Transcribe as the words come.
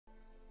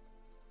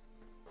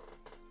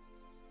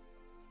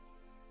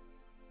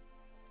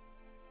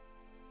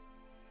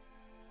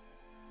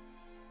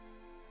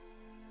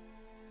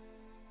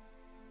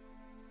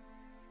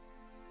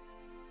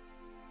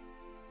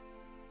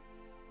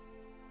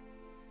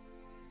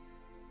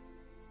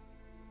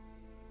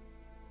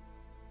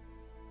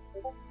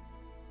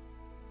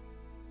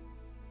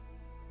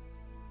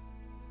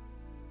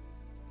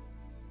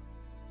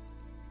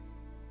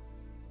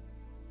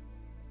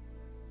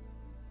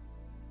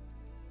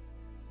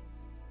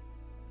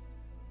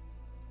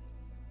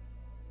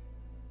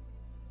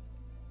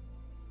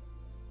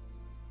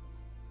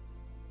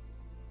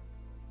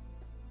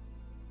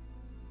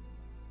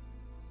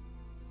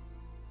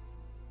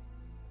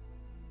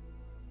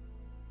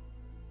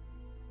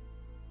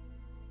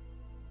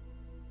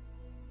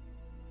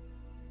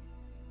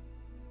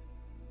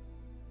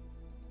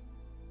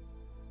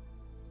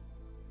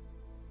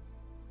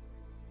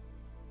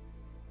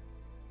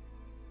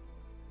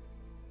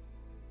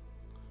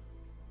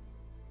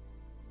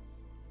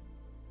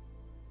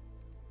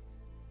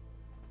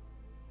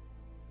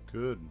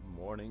Good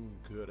morning,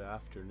 good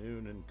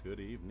afternoon, and good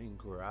evening,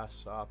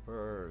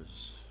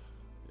 grasshoppers.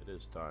 It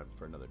is time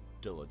for another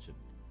diligent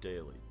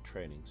daily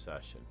training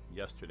session.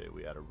 Yesterday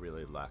we had a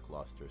really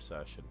lackluster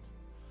session.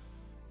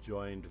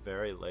 Joined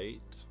very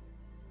late.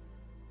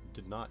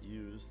 Did not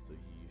use the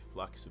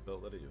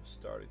flexibility of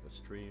starting the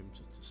stream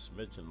just a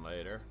smidgen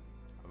later.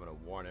 I'm going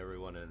to warn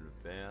everyone in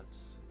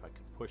advance. If I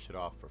can push it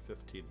off for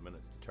 15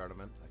 minutes to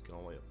tournament, I can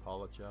only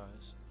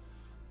apologize.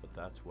 But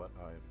that's what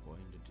I am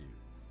going to do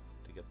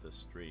to get this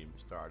stream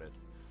started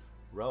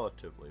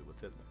relatively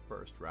within the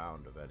first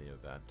round of any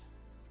event,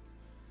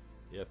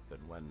 if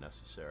and when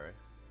necessary.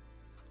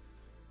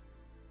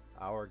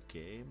 Our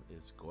game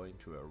is going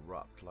to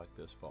erupt like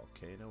this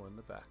volcano in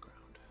the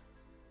background.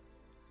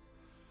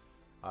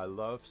 I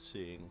love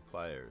seeing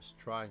players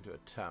trying to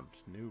attempt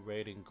new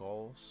rating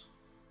goals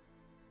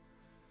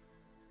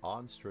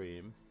on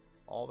stream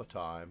all the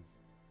time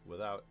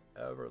without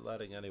ever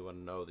letting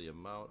anyone know the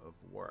amount of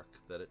work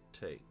that it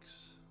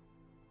takes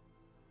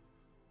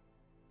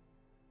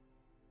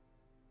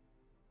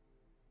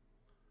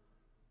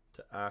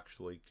to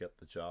actually get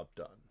the job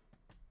done.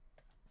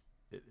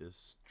 It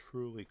is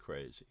truly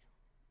crazy.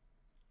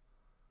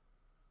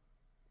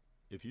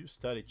 If you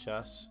study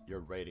chess,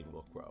 your rating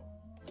will grow.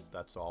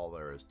 That's all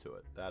there is to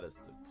it. That is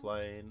the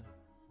plain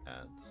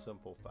and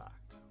simple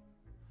fact.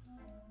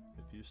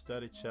 If you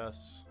study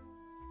chess,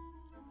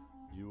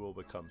 you will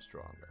become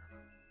stronger.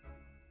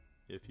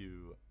 If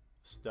you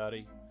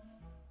study,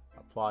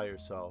 apply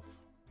yourself,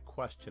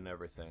 question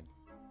everything,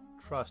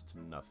 trust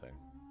nothing,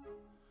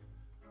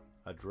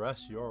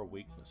 address your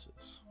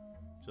weaknesses,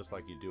 just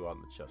like you do on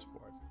the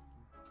chessboard.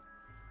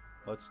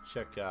 Let's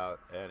check out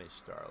Annie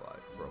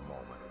Starlight for a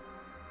moment.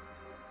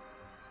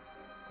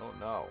 Oh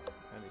no,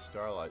 Annie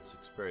Starlight's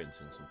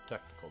experiencing some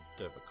technical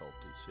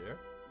difficulties here.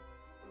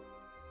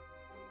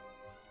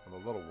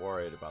 I'm a little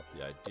worried about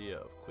the idea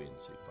of Queen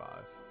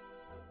c5.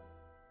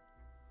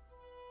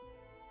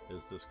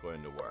 Is this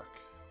going to work?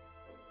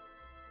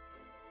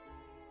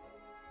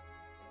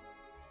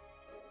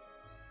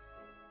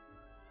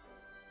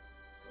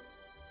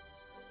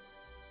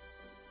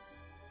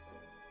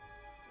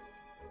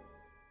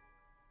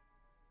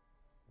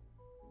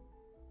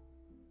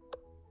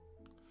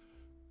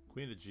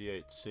 Queen to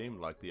g8 seemed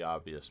like the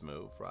obvious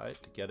move,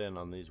 right? To get in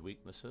on these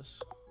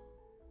weaknesses.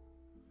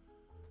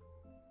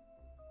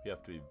 We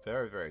have to be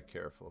very, very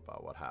careful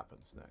about what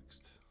happens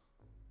next.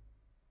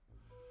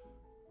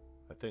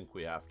 I think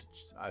we have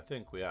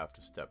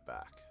to step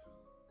back.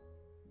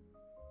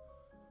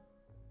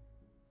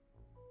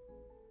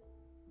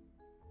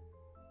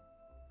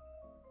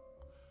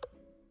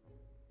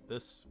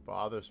 This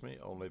bothers me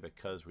only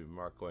because we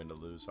are going to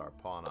lose our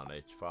pawn on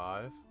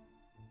h5.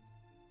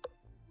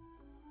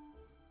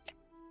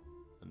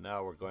 And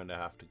now we're going to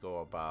have to go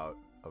about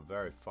a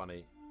very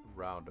funny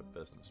round of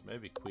business.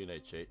 Maybe Queen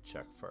h8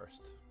 check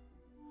first.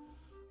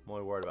 I'm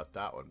only worried about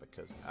that one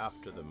because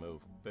after the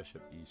move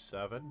Bishop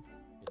e7,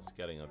 it's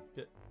getting a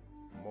bit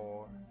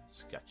more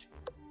sketchy.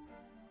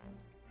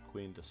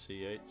 Queen to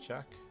c8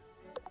 check.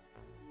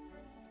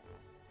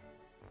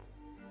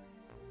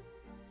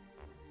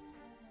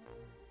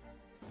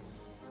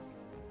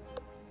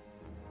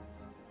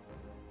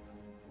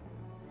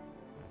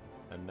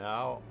 And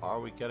now, are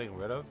we getting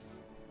rid of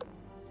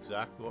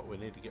exactly what we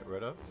need to get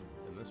rid of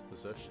in this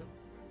position?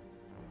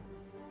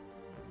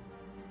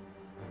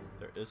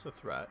 There is a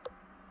threat.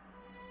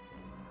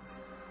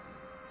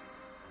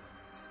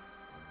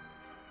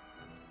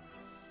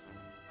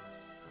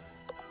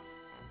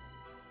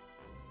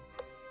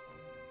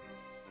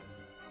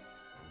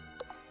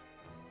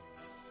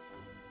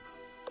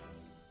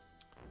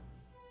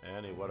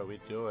 Annie, what are we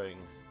doing?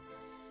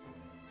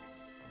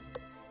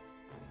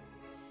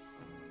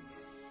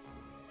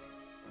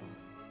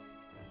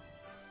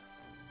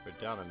 We're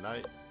down a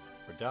knight.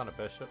 We're down a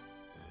bishop.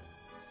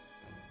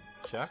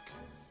 Check.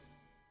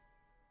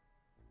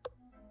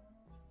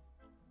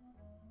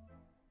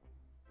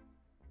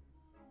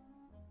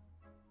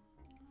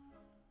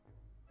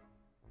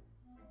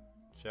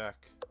 Check.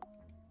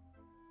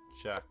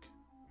 Check.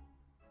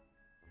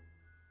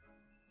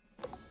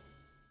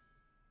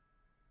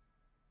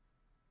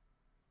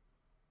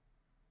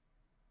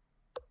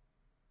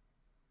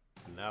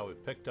 Now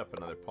we've picked up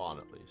another pawn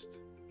at least.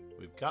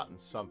 We've gotten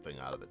something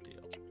out of the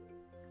deal.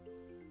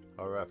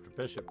 However, after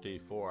bishop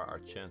d4, our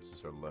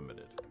chances are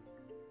limited.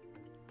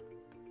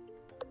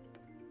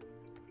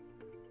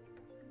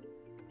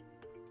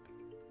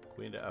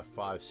 Queen to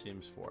f5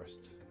 seems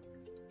forced.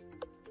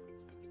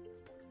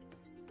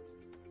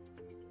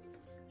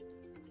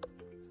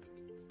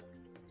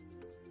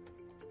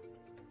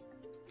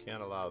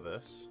 Can't allow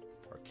this,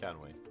 or can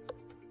we?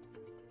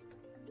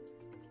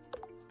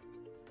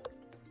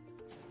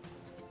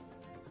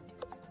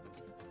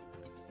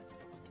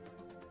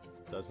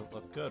 Doesn't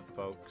look good,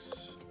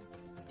 folks.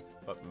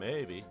 But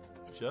maybe,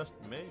 just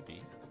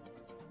maybe,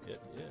 it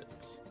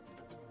is.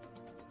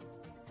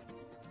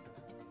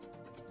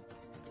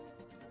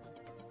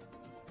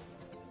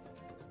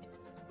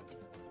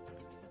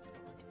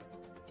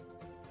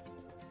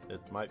 It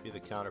might be the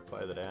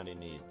counterplay that Annie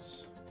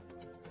needs.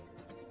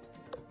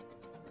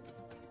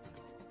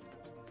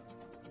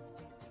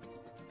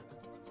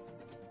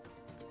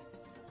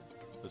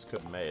 This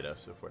could mate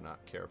us if we're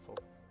not careful.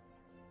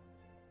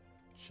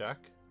 Check.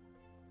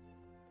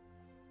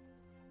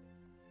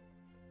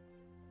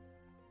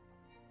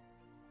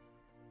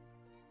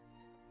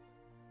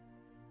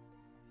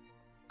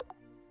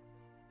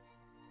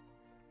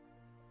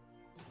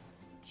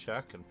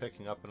 Check and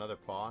picking up another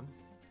pawn,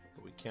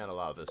 but we can't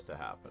allow this to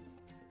happen.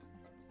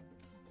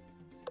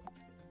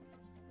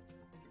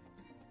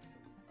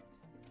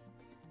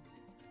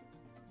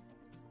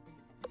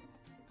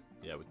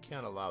 Yeah, we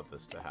can't allow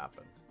this to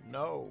happen.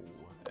 No,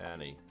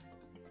 Annie.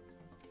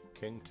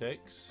 King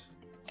takes?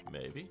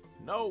 Maybe.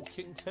 No,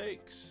 king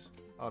takes.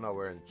 Oh no,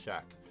 we're in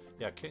check.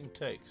 Yeah, king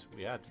takes.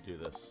 We had to do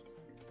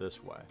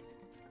this way.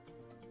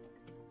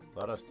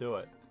 Let us do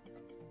it.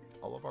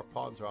 All of our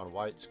pawns are on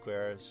white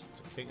squares. It's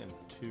a king and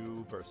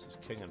 2 versus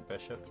king and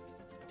bishop.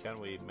 Can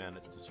we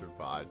manage to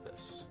survive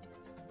this?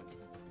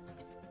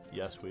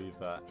 Yes,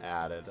 we've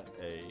added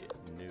a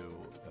new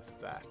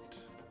effect.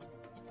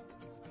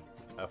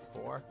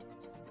 F4.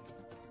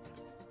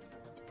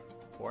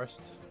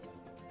 Forced.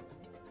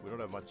 We don't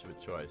have much of a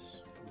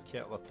choice. We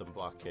can't let them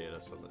blockade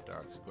us on the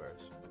dark squares.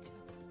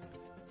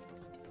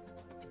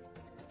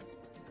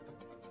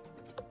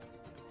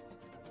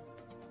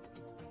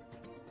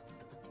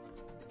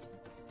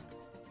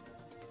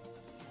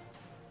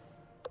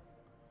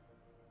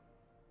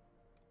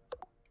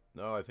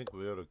 No, I think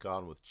we would have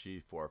gone with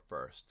G4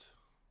 first.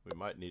 We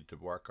might need to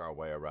work our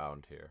way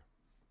around here.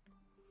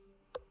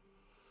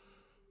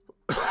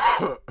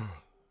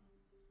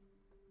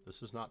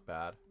 This is not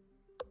bad.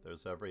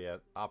 There's every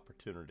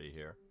opportunity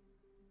here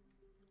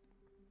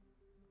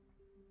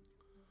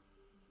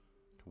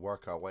to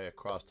work our way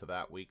across to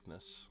that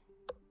weakness.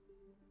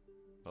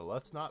 But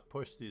let's not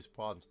push these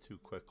pawns too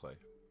quickly.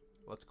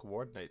 Let's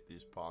coordinate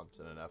these pawns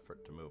in an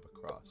effort to move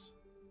across.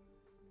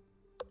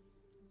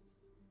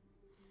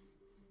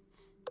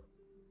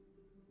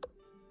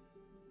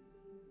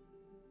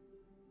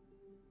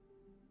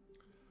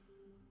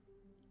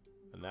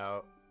 And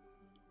now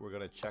we're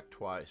going to check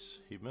twice.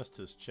 He missed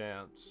his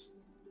chance,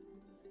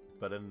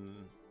 but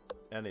in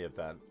any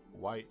event,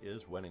 white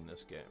is winning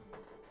this game.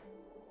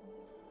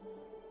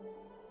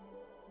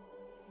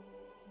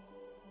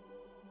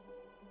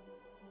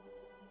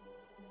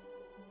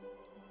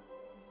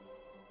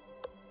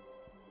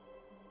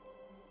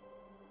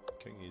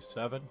 King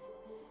E7.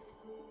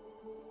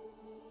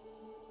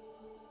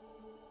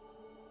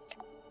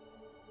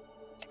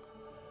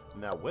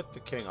 Now with the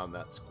king on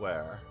that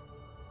square,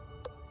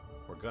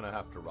 we're going to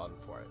have to run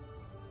for it.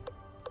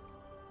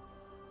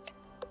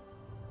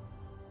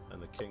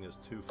 And the king is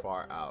too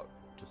far out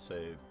to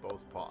save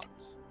both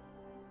pawns.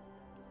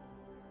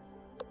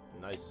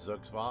 Nice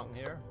Zugzwang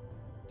here.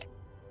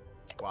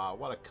 Wow,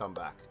 what a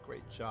comeback.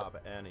 Great job,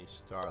 Annie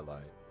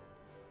Starlight.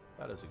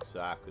 That is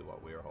exactly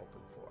what we were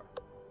hoping for.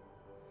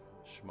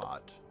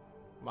 Schmott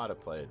might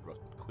have played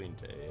rook, queen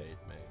to A8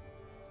 maybe.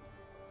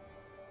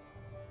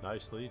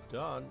 Nicely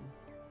done.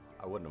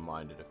 I wouldn't have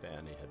minded if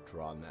Annie had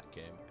drawn that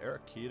game.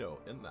 Eriquito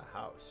in the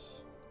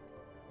house.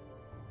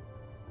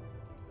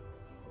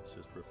 Let's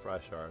just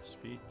refresh our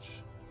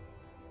speech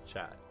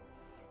chat.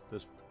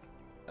 This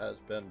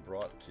has been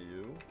brought to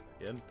you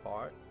in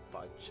part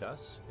by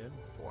Chess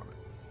Informant.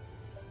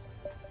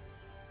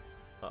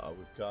 Uh-oh,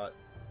 we've got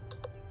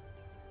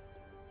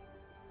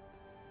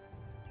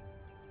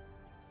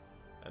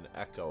an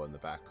echo in the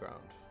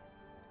background.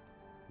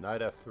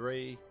 Knight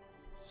F3.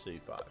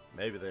 C5.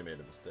 Maybe they made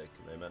a mistake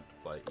and they meant to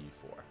play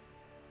E4.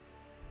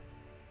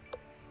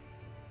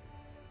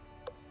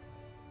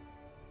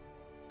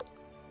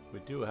 We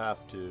do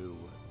have to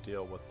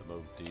deal with the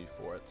move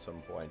D4 at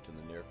some point in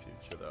the near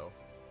future, though.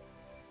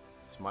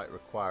 This might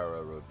require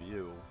a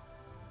review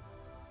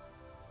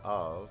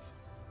of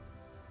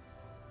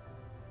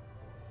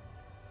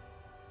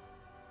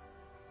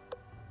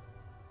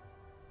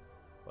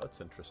well,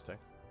 that's interesting.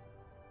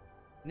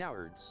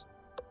 Nowards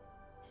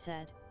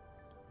said,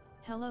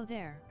 "Hello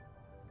there."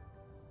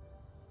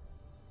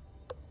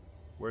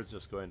 We're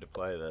just going to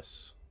play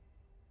this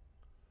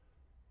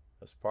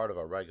as part of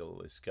our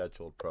regularly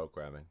scheduled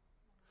programming.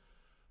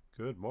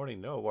 Good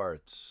morning, no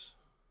words.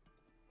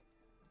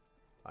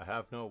 I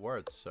have no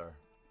words, sir.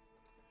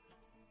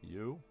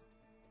 You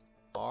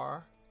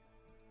are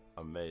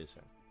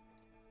amazing.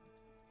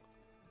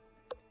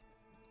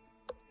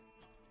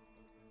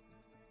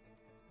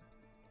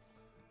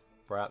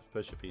 Perhaps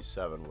Bishop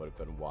E7 would have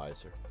been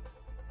wiser.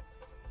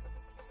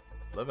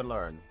 Live and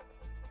learn.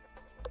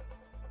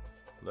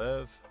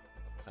 Live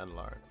and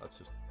learn. Let's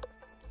just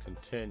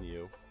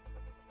continue.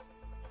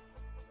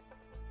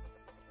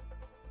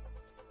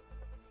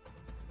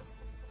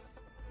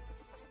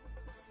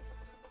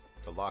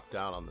 To lock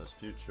down on this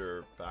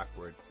future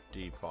backward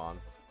D pawn.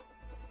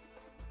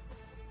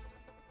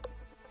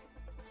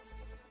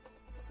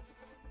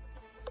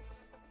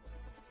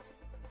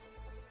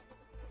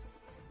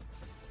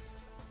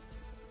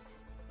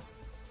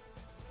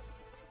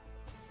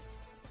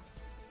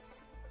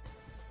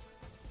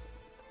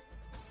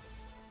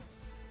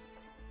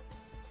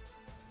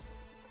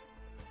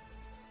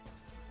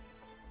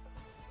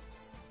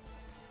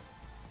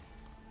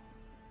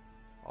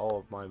 All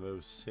of my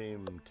moves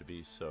seem to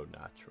be so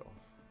natural.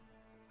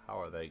 How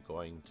are they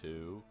going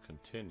to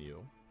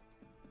continue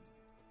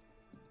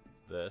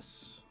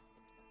this?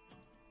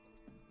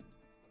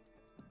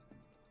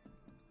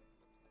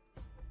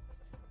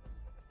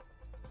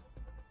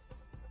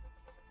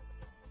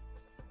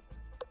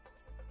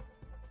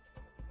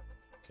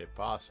 Que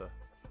pasa?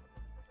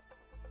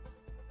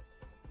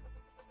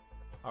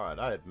 Alright,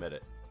 I admit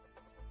it.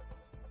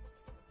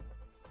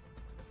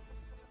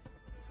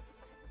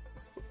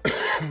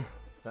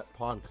 That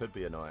pawn could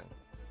be annoying.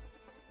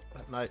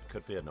 That knight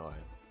could be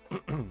annoying.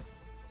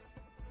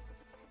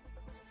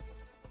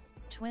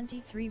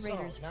 23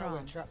 raiders now from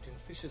we're trapped in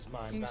Fisher's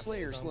Mine, Kingslayer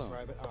battling his own Sloan.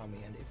 private army,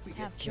 and if we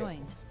have get killed,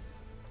 joined.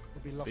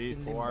 we'll be lost B4.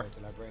 in limbo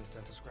till our brains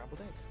turn to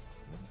scrambled egg.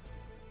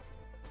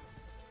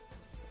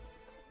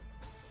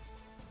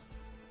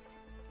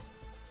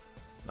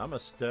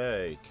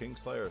 Namaste,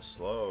 Kingslayer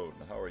Sloan.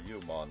 How are you,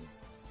 Mon?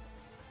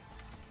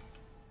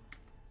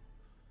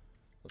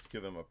 Let's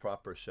give him a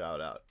proper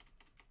shout out.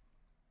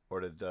 Or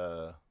did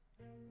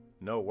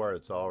No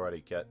Words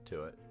already get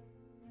to it?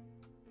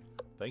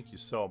 Thank you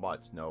so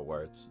much, No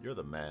Words. You're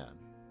the man.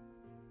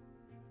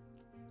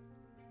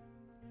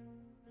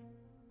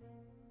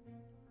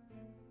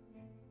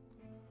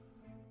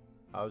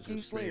 How's your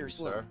stream, Kingslayer sir?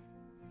 Sloan.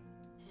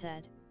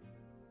 Said.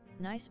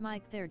 Nice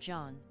mic there,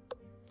 John.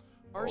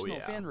 Arsenal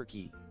yeah.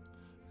 Fanriki.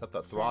 Got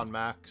the Thrawn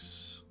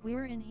Max.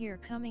 We're in here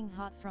coming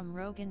hot from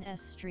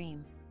Rogan's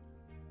stream.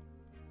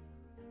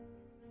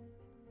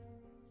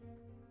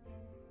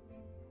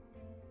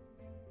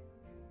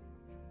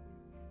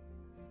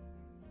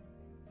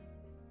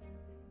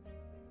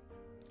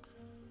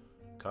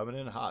 Coming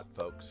in hot,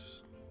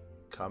 folks.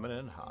 Coming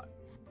in hot.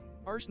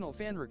 Arsenal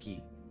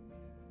Fanriki.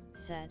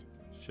 Said.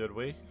 Should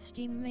we?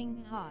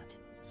 Steaming hot.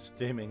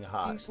 Steaming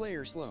hot.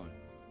 Kingslayer Sloan.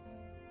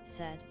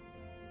 Said.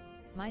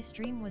 My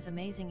stream was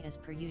amazing as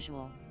per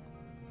usual.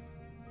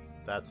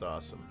 That's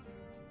awesome.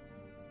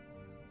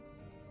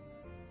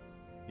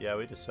 Yeah,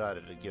 we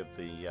decided to give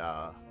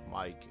the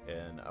mic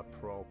an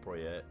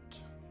appropriate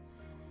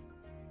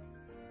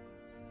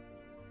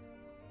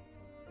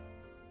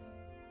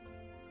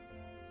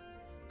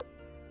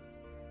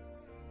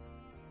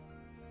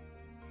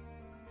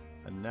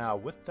and now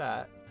with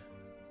that,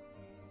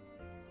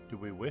 do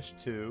we wish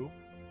to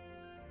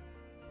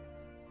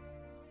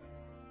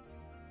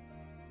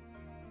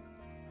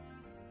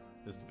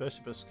is the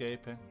bishop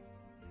escaping?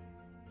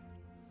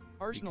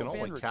 Arsenal You can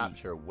only Fanriki.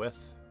 capture with.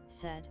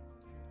 Said.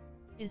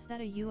 Is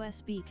that a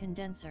USB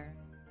condenser?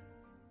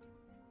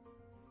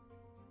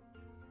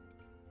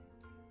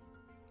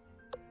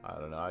 I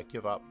don't know, I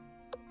give up.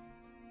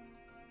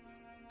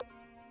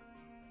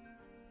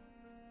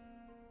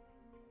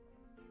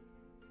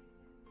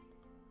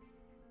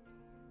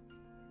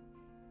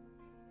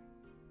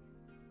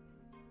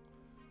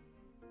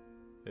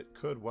 It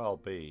could well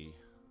be.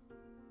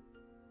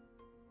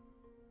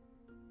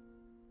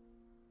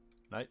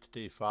 Knight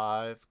to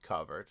d5,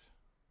 covered.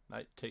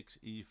 Knight takes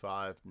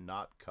e5,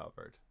 not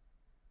covered.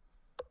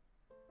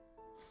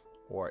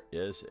 Or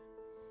is it?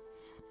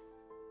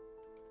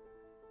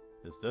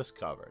 Is this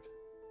covered?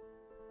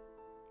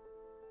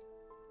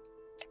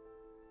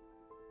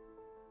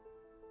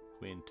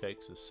 Queen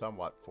takes is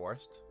somewhat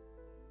forced.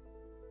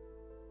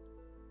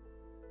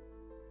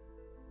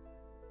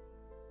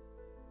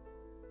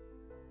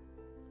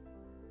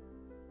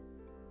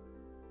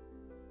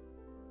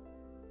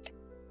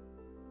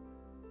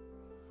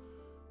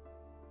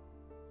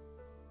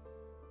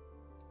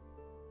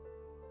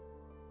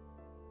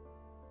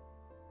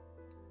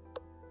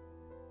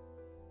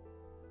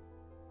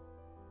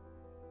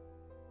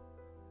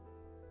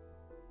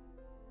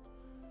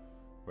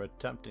 We're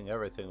attempting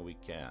everything we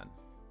can.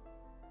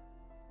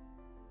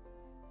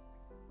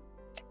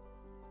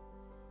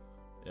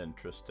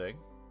 Interesting.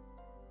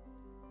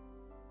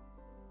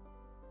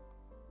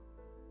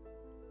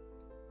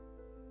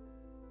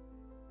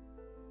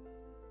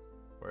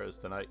 Where is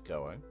the knight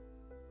going?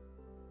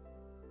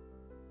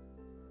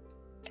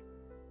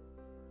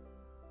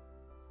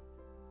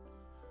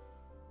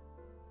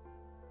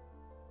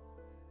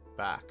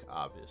 Back,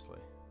 obviously.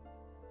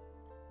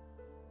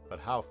 But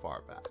how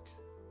far back?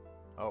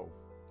 Oh.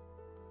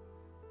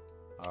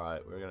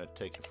 Alright, we're going to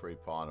take a free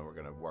pawn and we're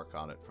going to work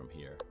on it from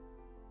here.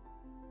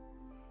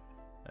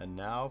 And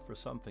now for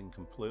something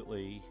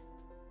completely,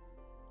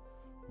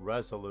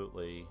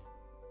 resolutely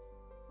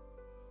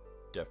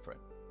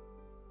different.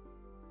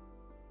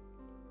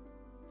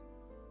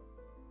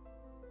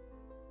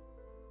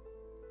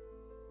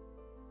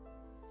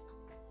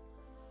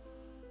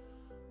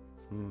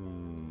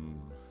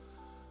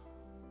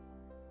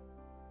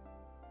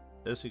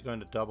 Is he going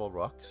to double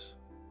rooks?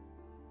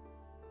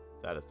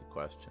 That is the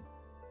question.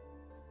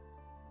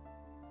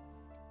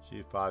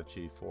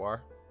 G5,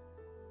 G4.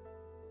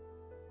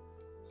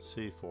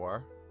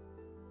 C4.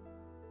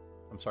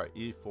 I'm sorry,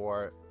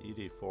 E4,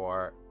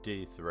 ED4,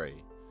 D3.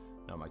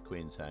 Now my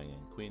queen's hanging.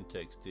 Queen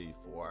takes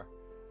D4.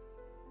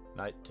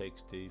 Knight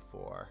takes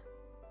D4.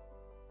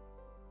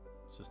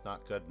 It's just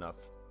not good enough.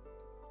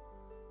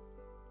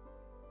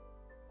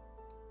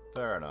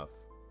 Fair enough.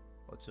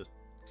 let's just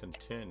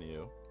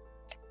continue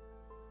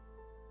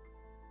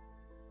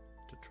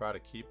to try to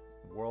keep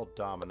world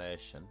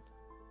domination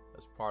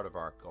as part of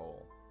our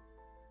goal.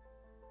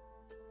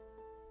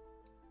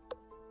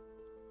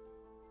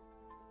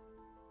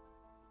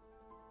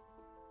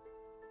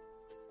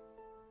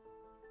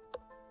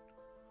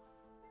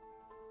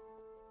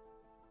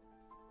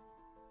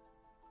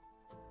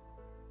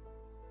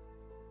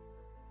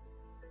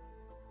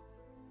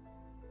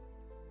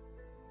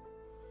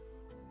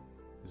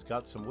 He's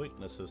got some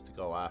weaknesses to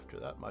go after,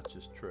 that much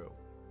is true.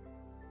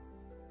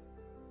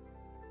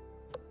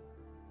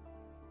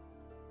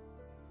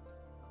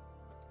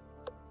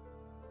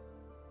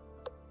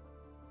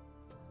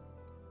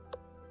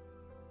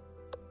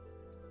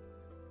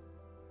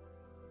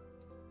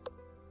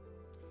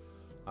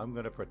 I'm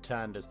going to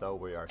pretend as though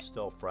we are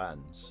still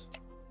friends.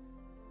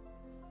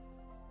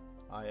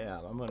 I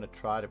am. I'm going to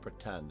try to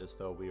pretend as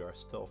though we are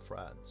still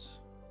friends.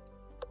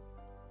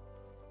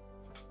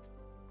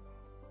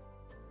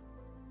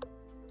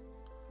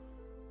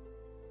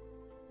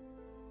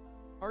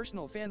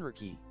 Arsenal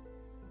Fanriki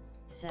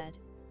said,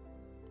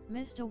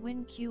 "Missed a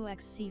win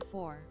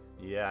QXC4.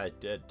 Yeah, I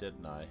did,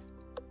 didn't I?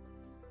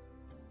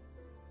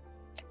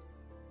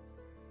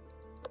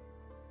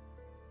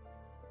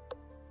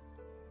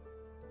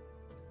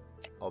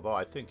 Although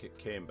I think it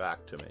came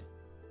back to me.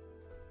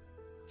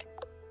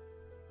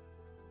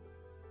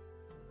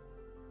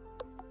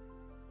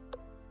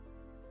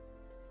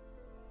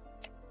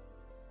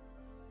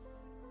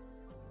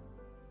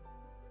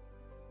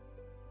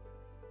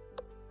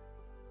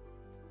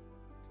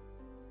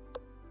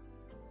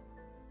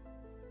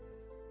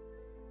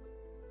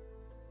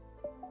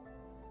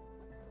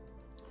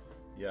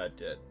 Yeah, it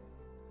did.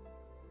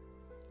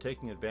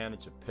 Taking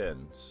advantage of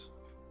pins.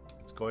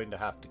 It's going to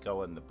have to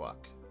go in the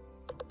book.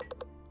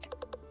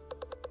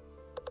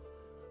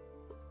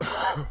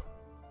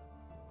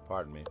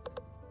 Pardon me.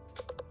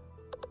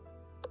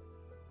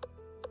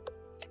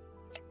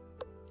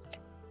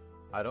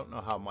 I don't know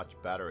how much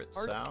better it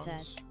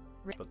sounds,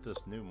 but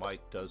this new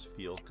mic does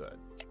feel good.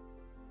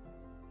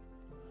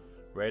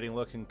 Rating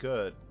looking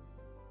good.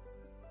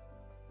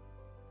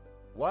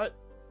 What?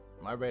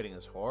 My rating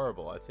is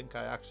horrible. I think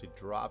I actually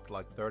dropped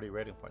like 30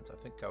 rating points.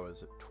 I think I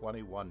was at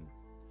 21.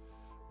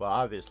 Well,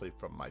 obviously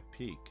from my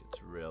peak,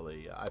 it's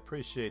really... I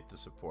appreciate the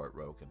support,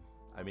 Rogan.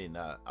 I mean,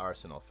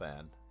 Arsenal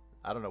fan.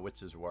 I don't know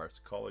which is worse,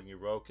 calling you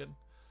Rogan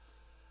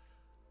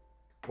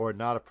or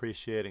not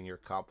appreciating your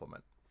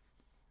compliment.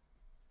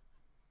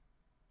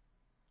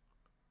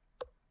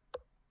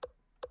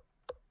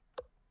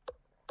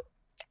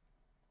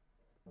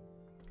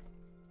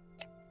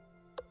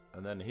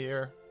 And then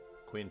here,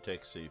 queen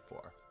takes c4.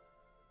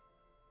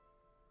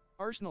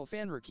 Arsenal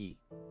Fanriki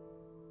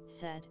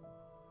said,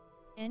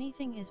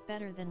 "Anything is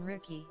better than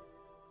Rookie."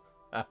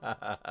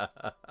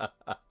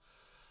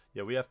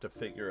 Yeah, we have to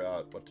figure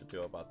out what to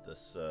do about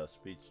this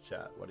speech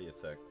chat. What do you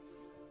think?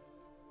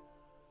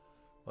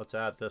 Let's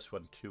add this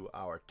one to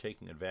our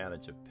taking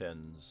advantage of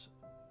pins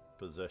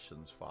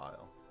positions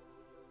file.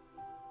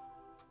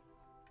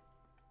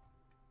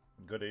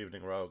 Good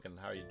evening, Rogan.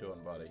 How you doing,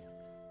 buddy?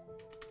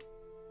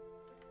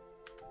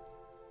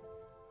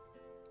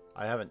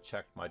 I haven't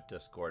checked my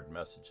Discord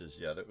messages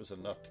yet. It was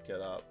enough to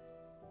get up,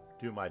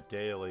 do my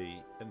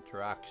daily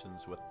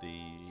interactions with the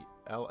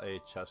LA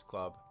Chess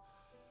Club.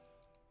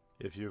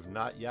 If you've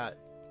not yet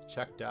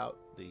checked out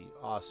the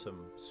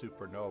awesome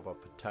supernova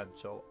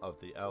potential of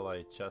the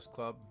LA Chess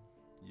Club,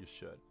 you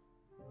should.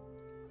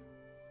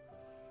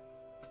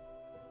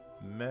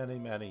 Many,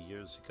 many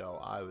years ago,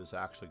 I was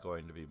actually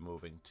going to be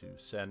moving to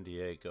San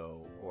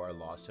Diego or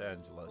Los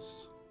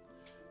Angeles,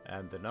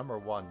 and the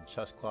 #1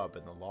 chess club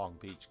in the Long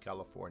Beach,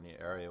 California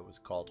area was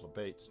called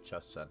LeBate's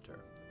Chess Center.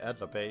 Ed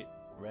LeBate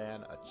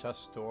ran a chess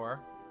store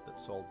that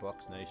sold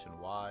books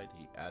nationwide.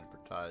 He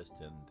advertised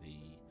in the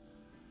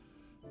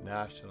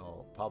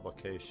national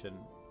publication.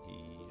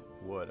 He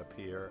would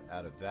appear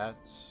at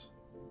events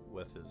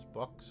with his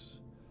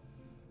books,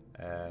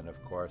 and of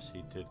course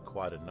he did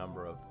quite a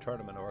number of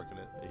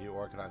he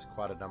organized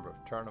quite a number of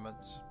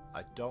tournaments.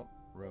 I don't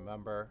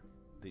remember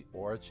the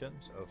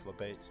origins of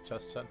LeBate's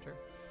Chess Center,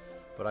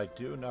 but I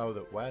do know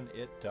that when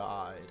it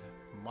died,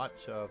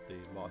 much of the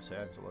Los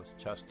Angeles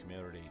chess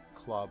community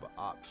club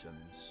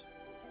options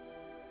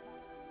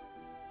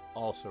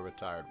also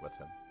retired with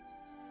him.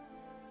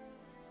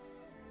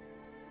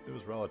 It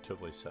was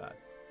relatively sad.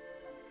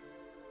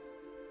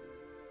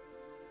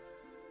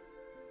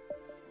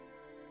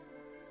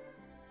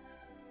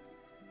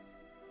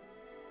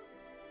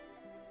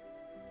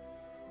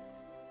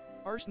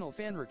 Arsenal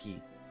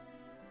Fanriki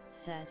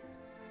said,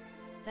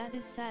 "That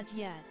is sad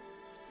yet."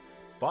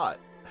 But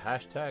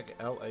hashtag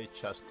LA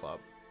Chess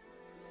Club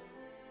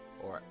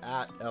or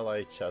at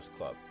LA Chess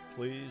Club,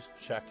 please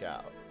check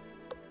out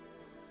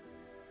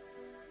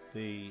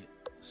the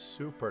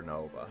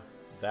supernova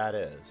that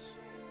is.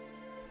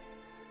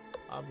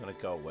 I'm going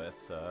to go with,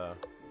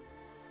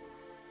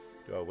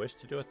 do I wish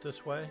to do it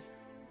this way?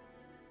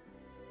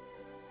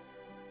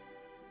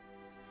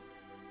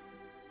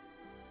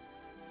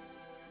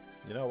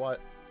 You know what?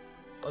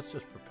 let's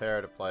just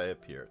prepare to play a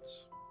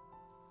Pierce.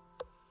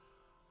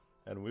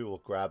 And we will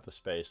grab the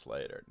space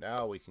later.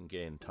 Now we can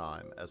gain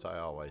time, as I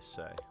always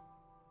say.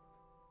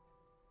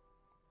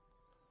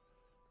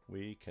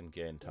 We can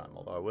gain time,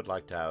 although I would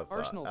like to have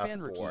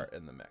F4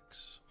 in the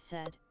mix.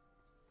 Said.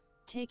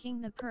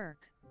 Taking the perk.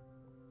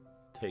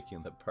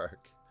 Taking the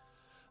perk.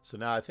 So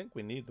now I think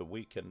we need the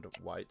weakened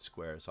white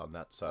squares on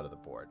that side of the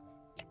board.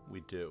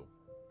 We do.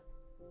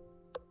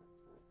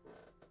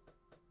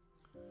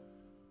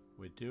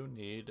 We do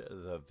need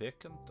the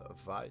vacant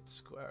white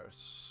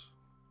squares,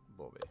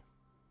 Bobby.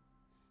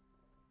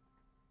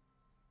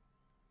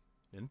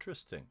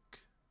 Interesting.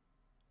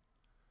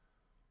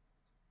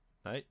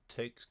 Knight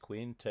takes,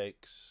 queen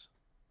takes.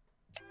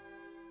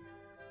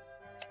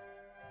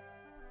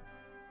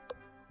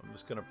 I'm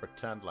just going to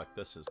pretend like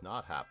this is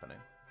not happening.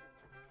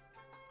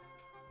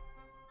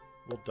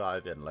 We'll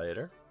dive in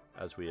later,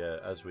 as we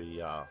had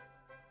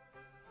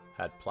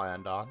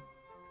planned on.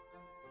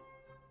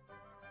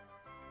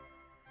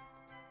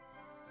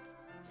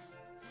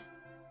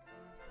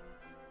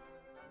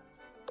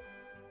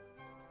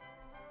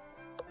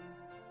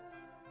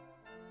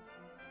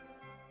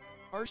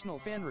 Arsenal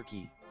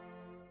Fanriki.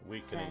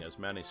 Weakening Said. as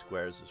many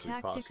squares as we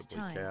Tactics possibly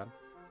time. can.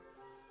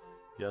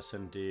 Yes,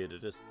 indeed,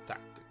 it is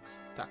tactics,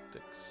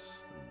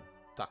 tactics, and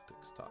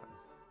tactics time.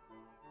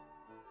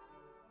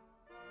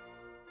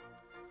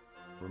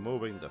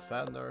 Removing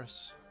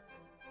defenders.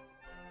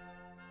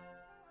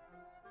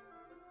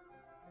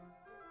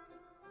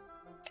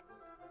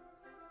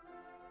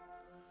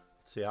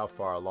 Let's see how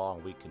far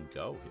along we can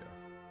go here.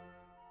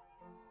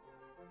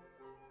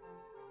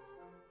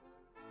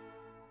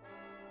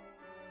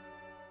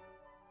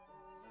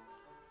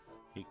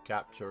 He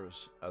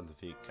captures and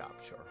we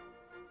capture.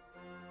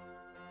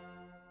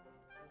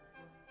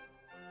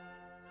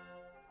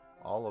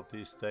 All of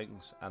these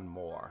things and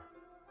more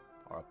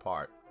are a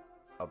part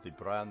of the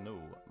brand new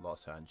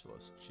Los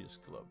Angeles Chess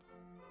Club.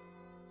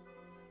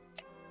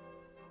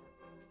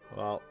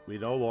 Well, we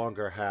no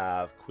longer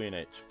have Queen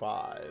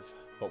H5,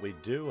 but we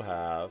do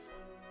have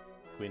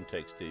Queen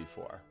takes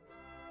D4.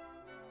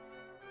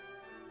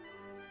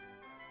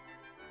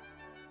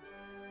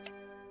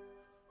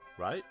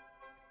 Right?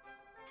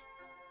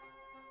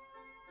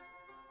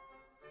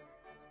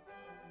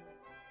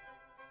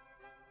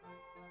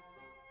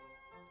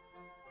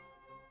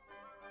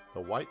 The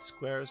white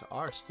squares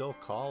are still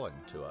calling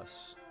to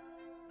us,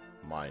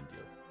 mind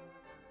you.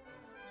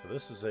 So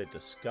this is a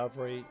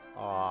discovery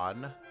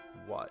on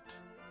what?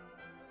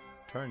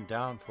 Turn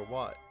down for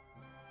what?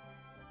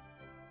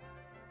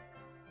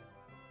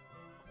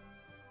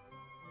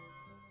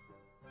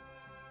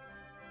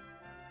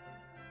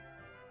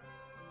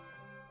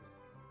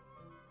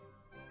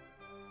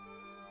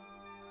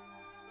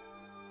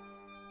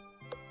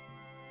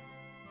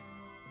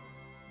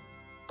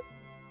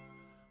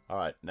 All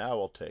right, now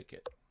we'll take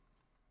it.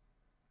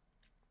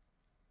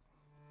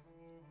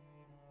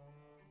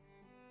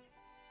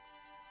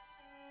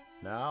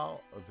 Now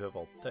we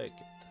will take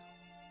it.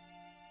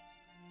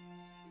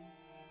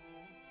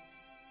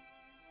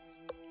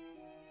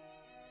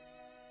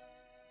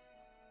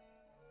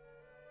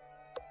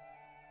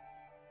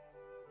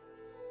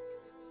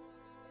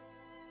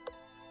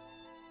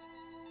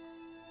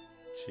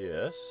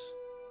 Cheers.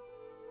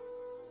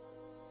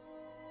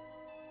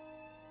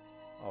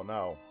 Oh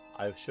no,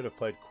 I should have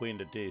played Queen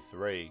to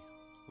D3,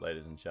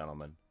 ladies and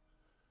gentlemen.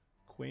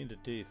 Queen to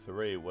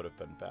D3 would have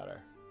been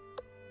better.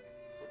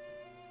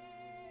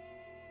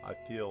 I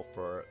feel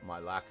for my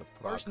lack of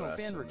progress in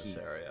this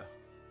area.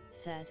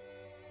 Said.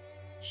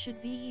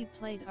 Should VE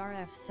played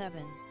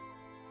RF7?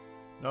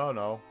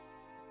 No.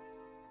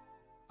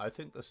 I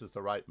think this is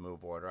the right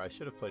move order. I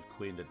should have played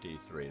Queen to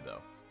D3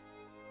 though.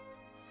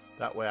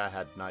 That way I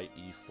had Knight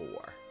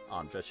E4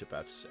 on Bishop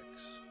F6.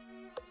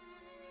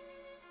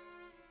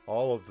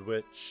 All of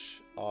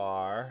which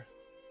are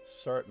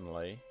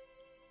certainly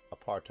a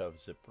part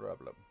of the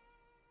problem.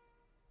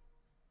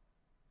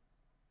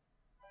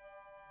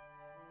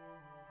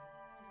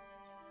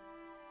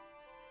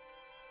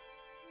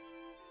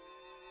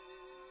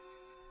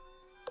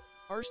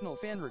 Arsenal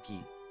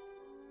Fanriki.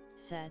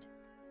 Said.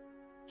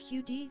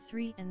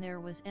 QD3 and there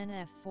was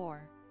NF4.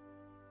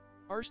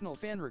 Arsenal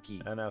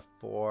Fanriki.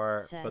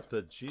 NF4, Said. but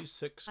the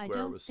G6 square I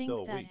don't was think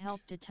still that weak.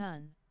 helped a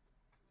ton.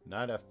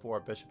 Knight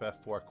F4, Bishop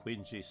F4,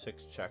 Queen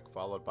G6 check,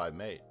 followed by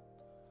mate.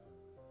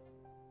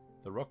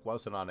 The rook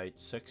wasn't on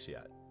H6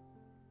 yet.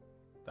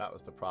 That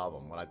was the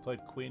problem. When I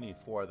played Queen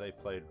E4, they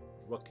played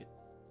Rook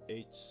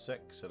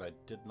H6, and I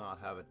did not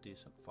have a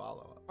decent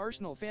follow-up.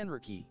 Arsenal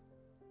Fanriki.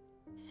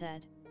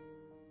 Said.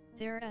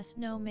 There's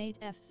no mate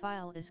F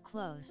file is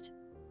closed.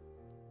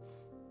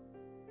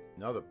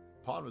 No, the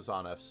pawn was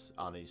on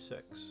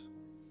E6,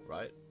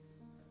 right?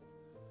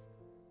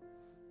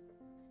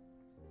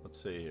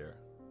 Let's see here.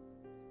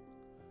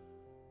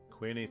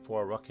 Queen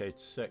E4, Rook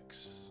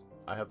H6.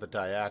 I have the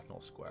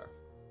diagonal square.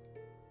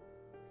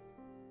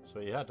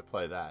 So you had to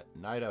play that.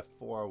 Knight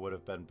F4 would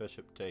have been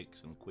Bishop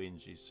takes and Queen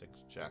G6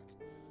 check.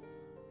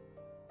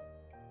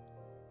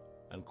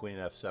 And Queen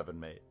F7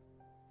 mate.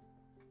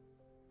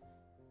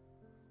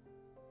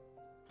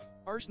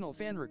 Arsenal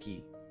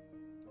Fanriki.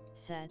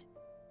 Said.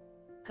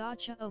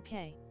 Gotcha,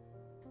 okay.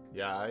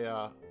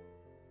 Yeah,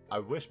 I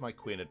wish my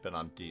queen had been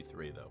on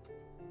d3 though.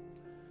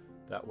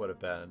 That would have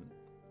been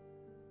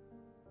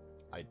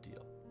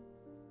ideal.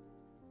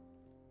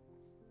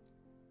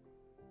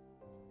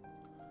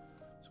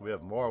 So we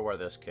have more where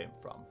this came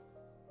from.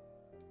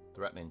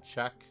 Threatening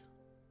check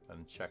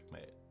and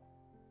checkmate.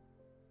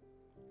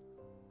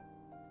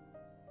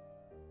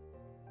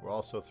 We're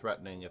also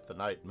threatening if the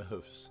knight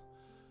moves.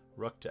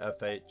 Rook to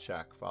f8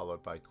 check,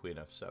 followed by queen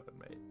f7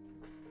 mate.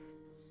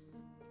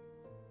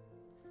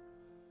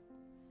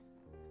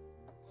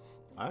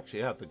 I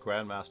actually have the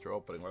Grandmaster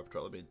opening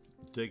repertoire. Let me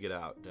dig it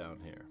out down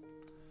here.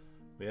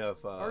 We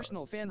have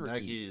Arsenal Fanriki.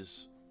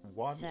 Nagy's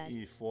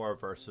 1e4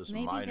 versus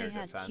Maybe minor they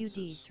had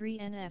defenses. QD3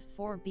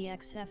 NF4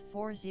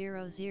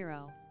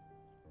 BXF400.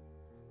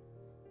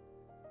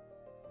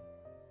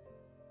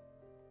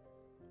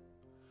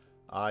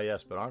 Ah,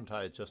 yes, but aren't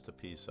I just a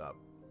piece up?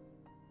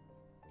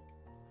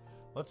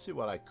 Let's see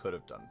what I could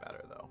have done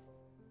better, though.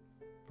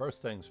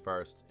 First things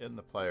first, in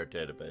the player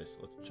database,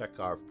 let's check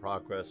our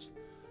progress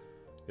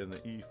in the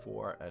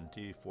E4 and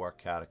D4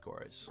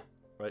 categories.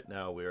 Right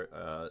now, we're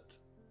at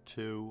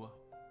 2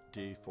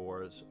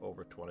 D4s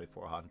over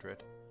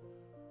 2400.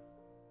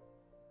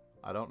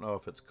 I don't know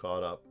if it's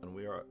caught up, and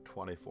we are at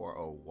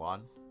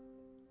 2401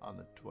 on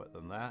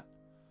that.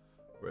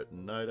 We're at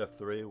knight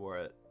F3, we're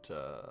at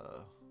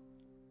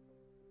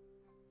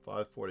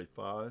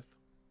 545.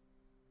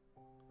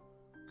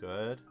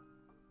 Good.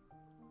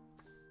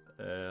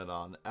 And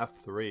on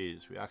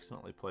F3s, we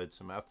accidentally played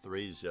some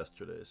F3s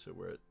yesterday, so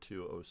we're at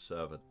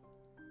 207.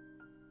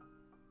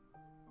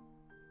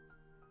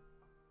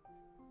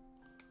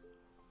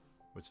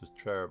 Which is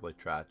terribly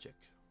tragic.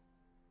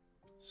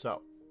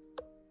 So,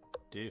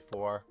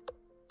 D4.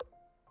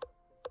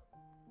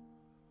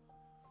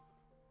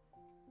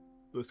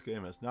 This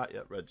game has not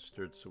yet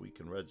registered, so we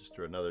can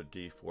register another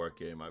D4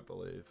 game, I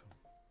believe.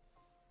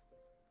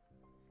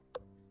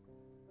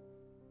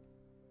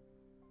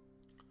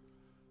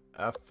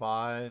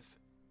 F5,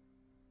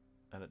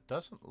 and it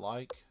doesn't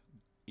like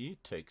E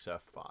takes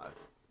F5.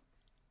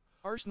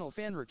 Arsenal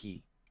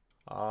Fanriki.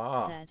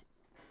 Ah. Said.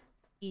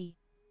 E.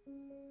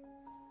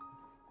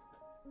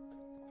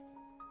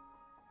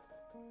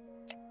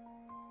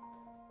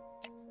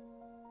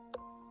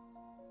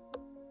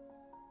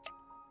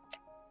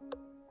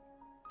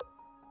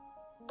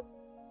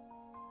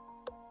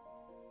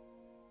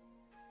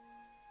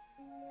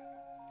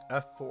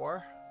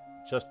 F4,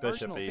 just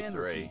bishop Arsenal E3.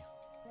 Fanriki.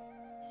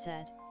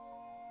 Said.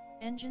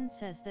 Engine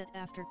says that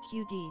after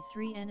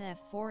QD3 and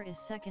F4 is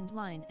second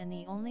line and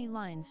the only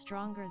line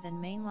stronger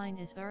than main line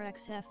is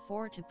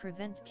RxF4 to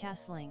prevent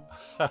castling.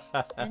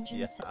 Engine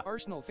Yeah, said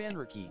Arsenal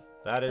Fanriki.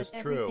 that is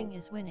but true. everything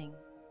is winning.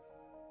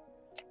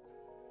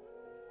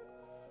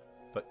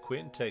 But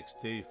queen takes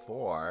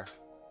D4.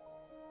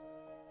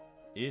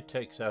 E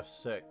takes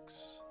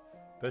F6.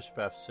 Bishop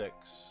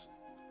F6.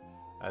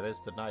 And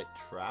is the knight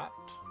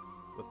trapped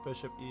with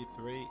bishop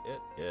E3?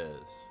 It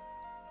is.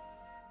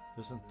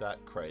 Isn't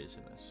that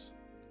craziness?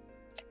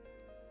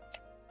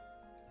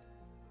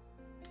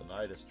 The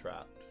knight is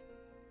trapped.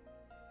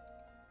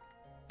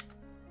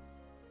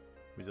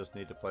 We just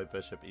need to play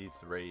bishop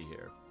E3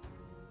 here.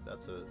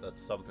 That's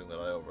something that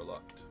I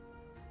overlooked.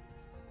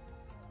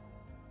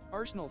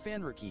 Arsenal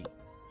Fanriki.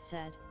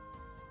 Said.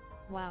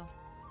 Wow.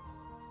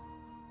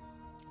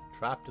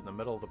 Trapped in the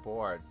middle of the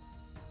board.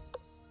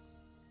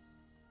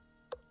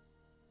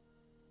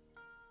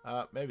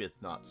 Maybe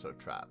it's not so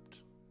trapped.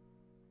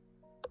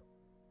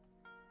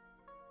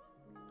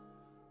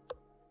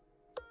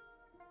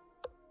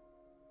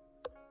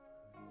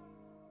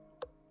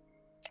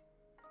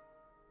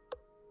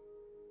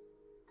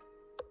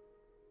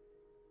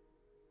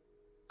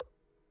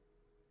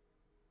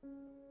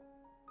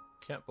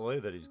 Can't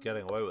believe that he's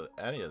getting away with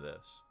any of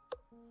this,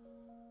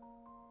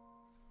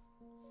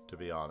 to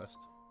be honest.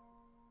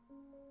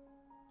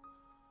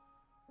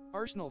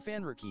 Arsenal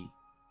Fanriki.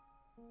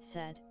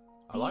 Said.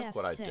 I like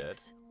what I did.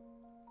 BF6.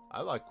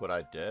 I like what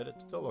I did.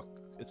 It's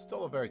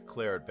still a very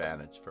clear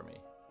advantage for me.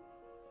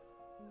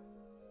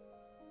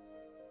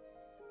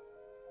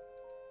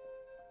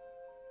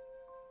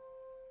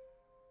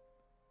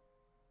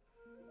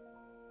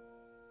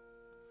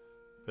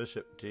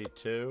 Bishop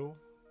D2.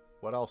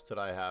 What else did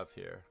I have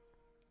here?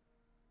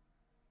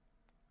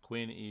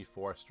 Queen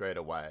E4 straight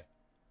away.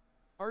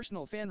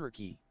 Arsenal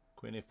Fanriki.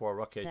 Queen E4,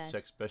 rook Said.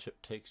 H6,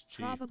 bishop takes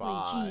G5.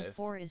 Probably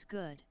G4 is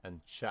good.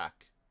 And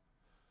check.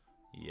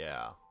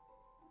 Yeah.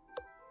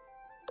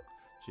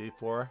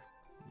 G4,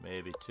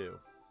 maybe 2.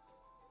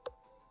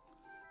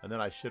 And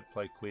then I should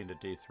play queen to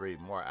D3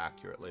 more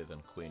accurately than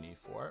queen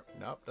E4.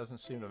 Nope, doesn't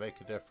seem to make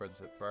a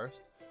difference at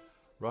first.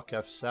 Rook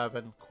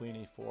F7,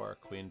 queen E4,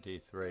 queen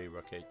D3,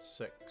 rook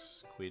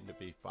H6, queen to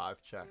B5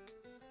 check.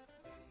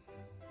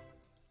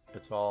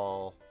 It's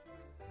all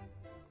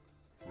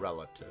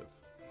relative.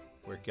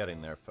 We're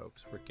getting there,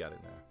 folks. We're getting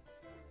there.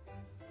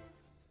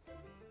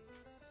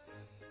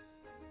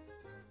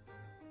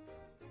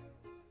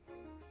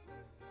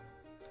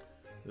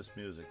 This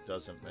music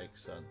doesn't make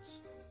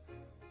sense.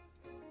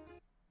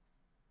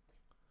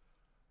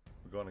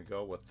 We're going to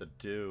go with the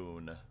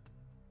Dune.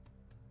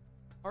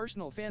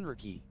 Arsenal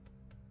Fanriki.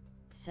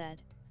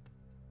 Said.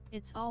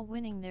 It's all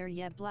winning there.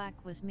 Yeah, Black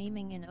was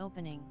memeing in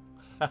opening.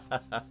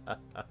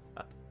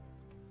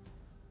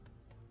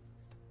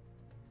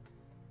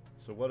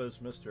 So what does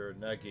Mr.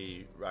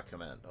 Nagy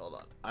recommend? Hold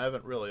on. I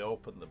haven't really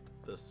opened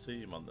the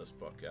seam on this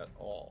book at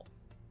all.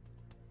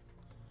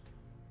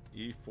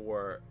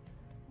 E4,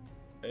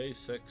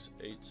 A6,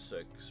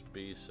 H6,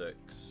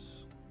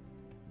 B6,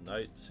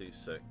 Knight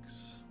C6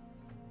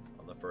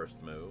 on the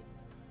first move.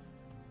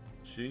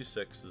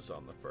 G6 is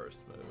on the first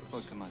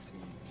move.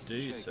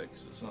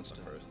 D6 is on the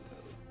first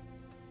move.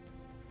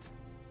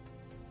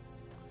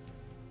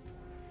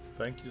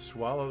 Thank you,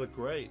 Swallow the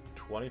Great,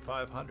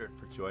 2,500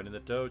 for joining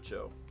the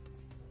dojo.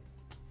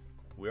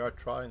 We are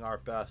trying our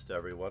best,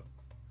 everyone.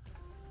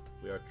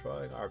 We are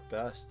trying our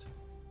best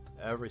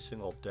every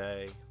single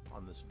day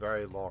on this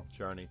very long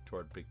journey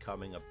toward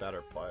becoming a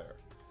better player.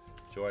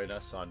 Join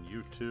us on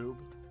YouTube.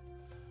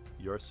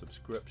 Your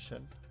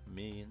subscription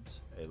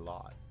means a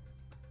lot.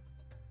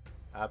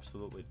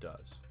 Absolutely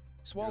does.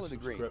 Swallow the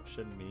Great.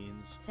 Subscription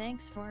means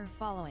Thanks for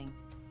following.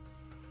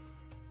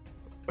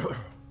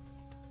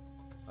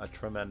 a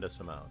tremendous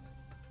amount.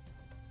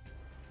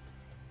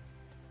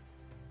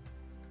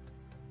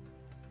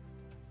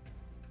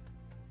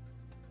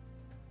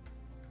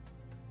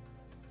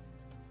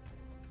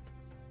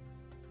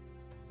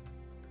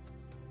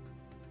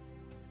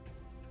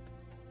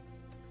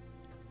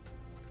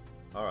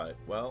 Alright,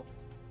 well,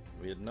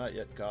 we had not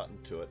yet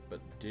gotten to it, but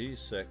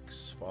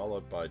D6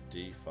 followed by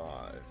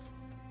D5,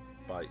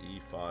 by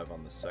E5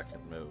 on the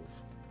second move.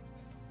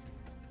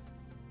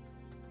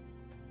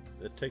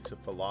 It takes a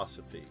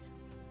philosophy.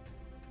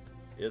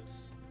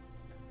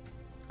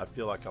 I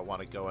feel like I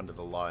want to go into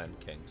the Lion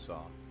King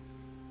song.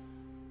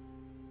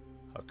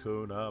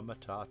 Hakuna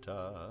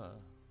Matata.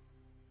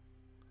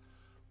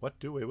 What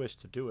do we wish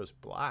to do as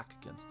Black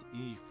against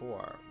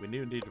E4? We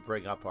need to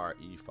bring up our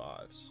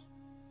E5s.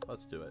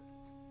 Let's do it.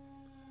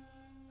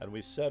 And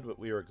we said that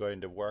we were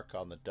going to work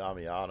on the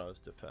Damiano's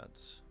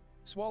defense.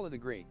 Swallow the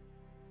Great.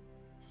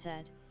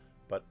 Said.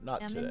 But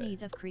not I'm today. in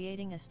need of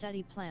creating a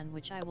study plan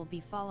which I will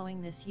be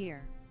following this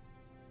year.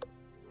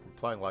 I'm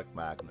playing like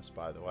Magnus,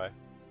 by the way.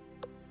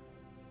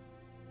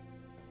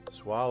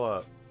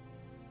 Swallow.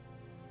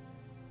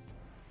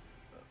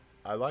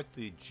 I like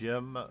the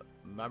gym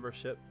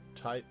membership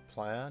type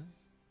plan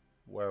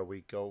where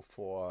we go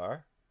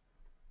for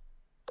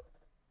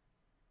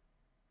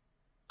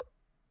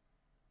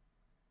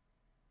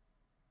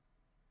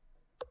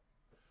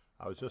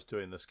I was just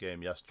doing this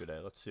game yesterday.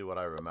 Let's see what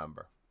I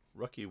remember.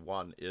 Rookie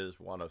 1 is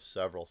one of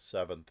several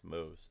 7th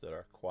moves that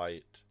are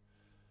quite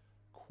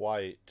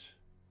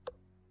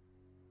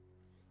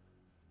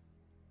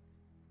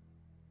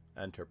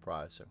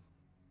enterprising.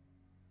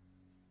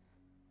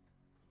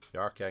 The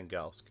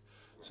Archangelsk.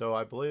 So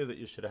I believe that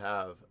you should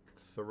have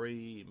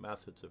 3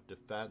 methods of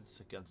defense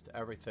against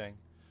everything,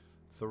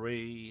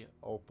 3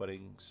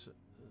 openings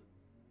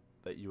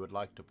that you would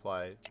like to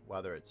play,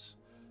 whether it's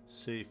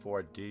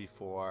C4,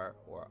 D4,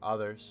 or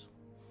others.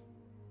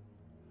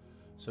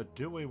 So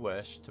do we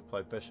wish to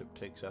play bishop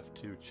takes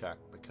f2 check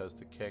because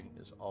the king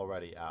is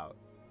already out?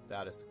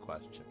 That is the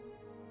question.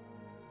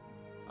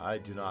 I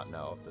do not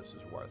know if this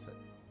is worth it.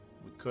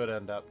 We could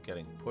end up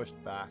getting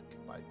pushed back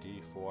by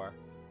D4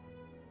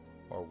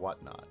 or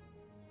whatnot.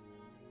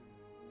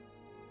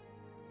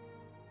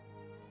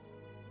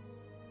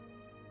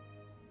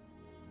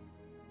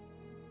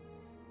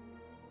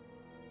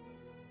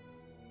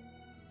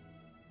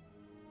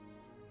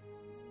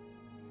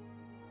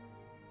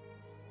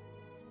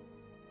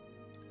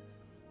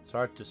 It's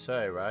hard to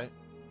say, right?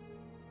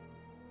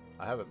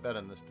 I haven't been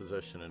in this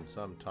position in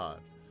some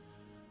time.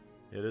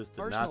 It is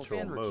the Arsenal natural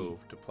Fanriki.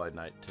 move to play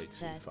knight takes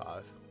Said.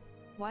 e5.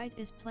 White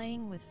is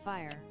playing with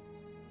fire.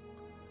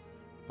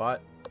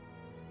 But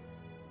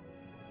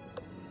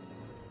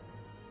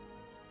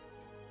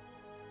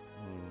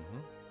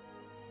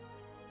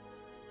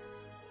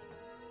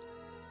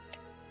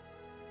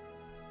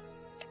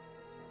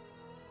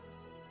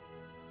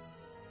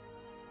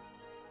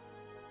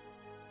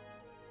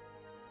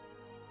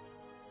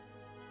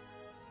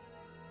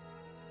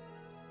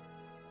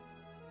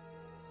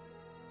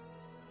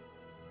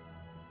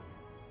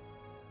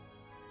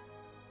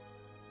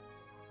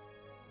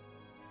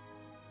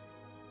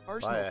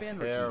by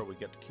Arsenal a hair, Fanriki. we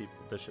get to keep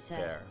the bishop Said.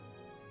 pair.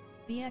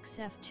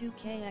 BXF2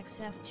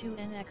 KXF2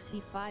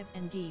 NXE5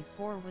 and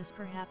D4 was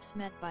perhaps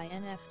met by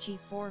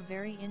NFG4.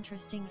 Very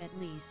interesting at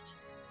least.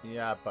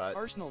 Yeah, but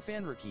Arsenal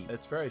Fanriki.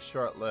 it's very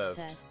short-lived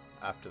Said.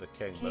 after the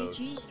king moves.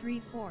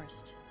 KG3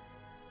 forced.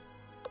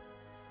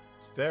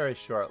 It's very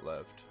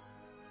short-lived.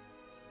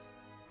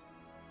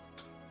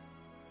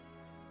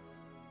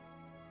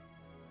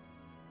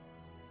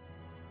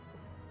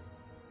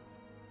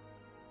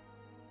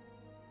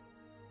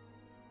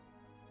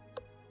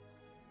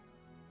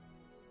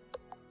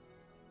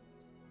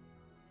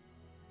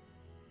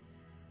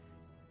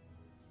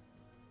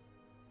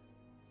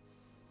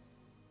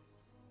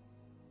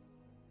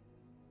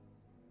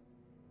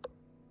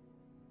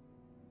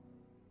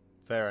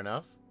 Fair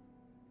enough.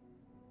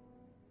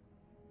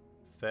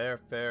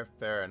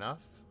 Fair enough.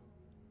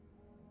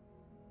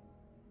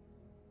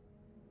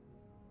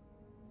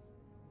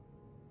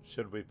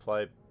 Should we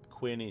play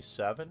Queen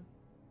E7?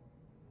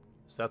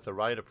 Is that the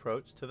right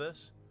approach to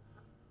this?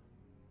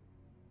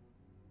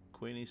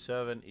 Queen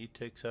E7, E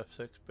takes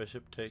F6,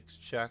 Bishop takes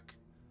check.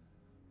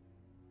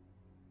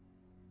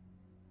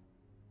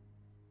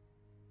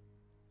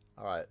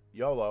 Alright,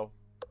 YOLO.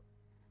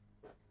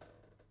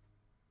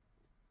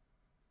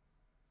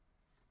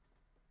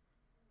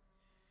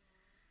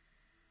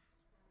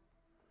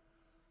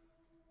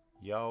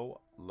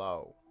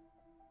 YOLO.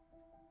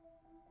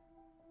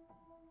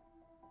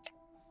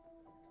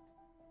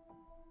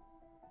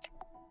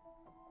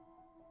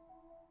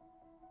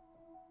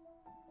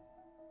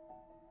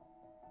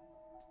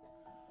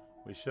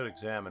 We should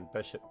examine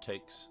bishop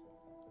takes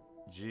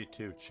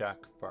G2 check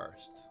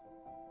first.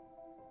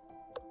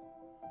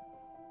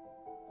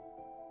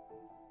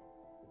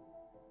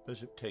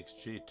 Bishop takes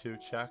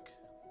G2 check.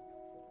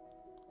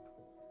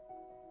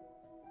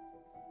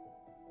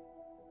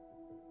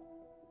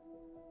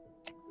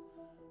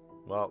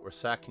 Well, we're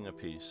sacking a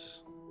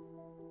piece.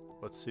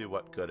 Let's see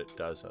what good it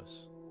does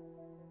us.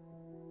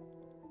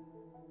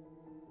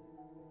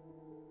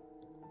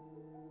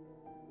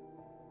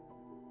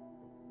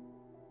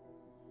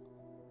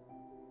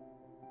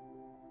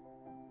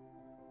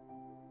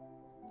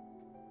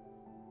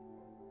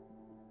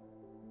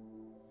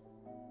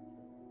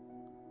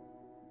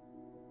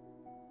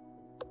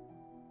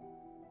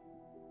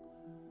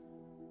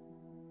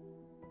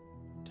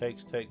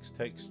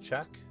 Takes,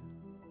 check.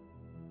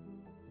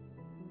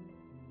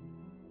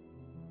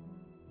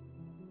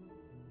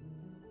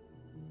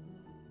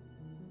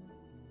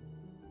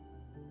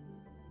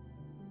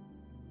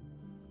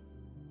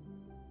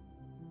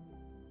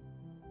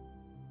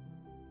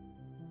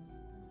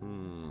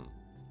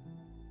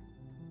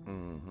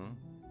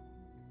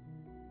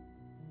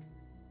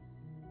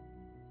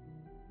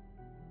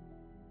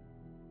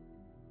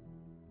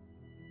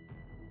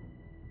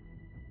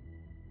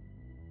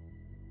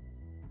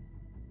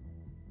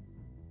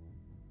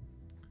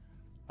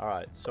 All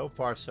right, so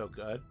far so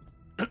good.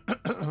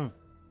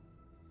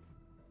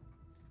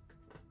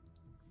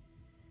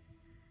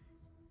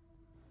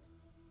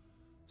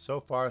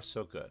 So far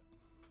so good.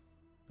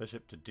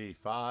 Bishop to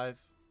D5.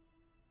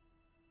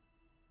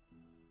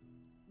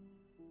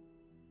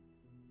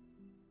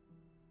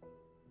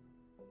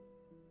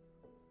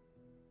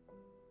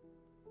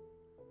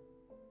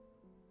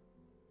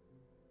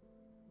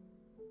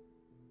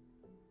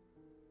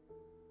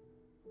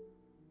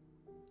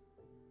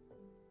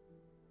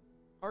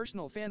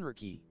 Arsenal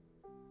Fanraki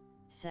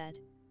said,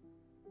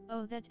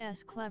 "Oh,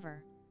 that's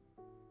clever."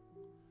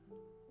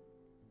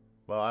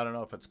 Well, I don't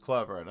know if it's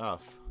clever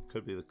enough.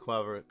 Could be the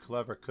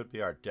clever could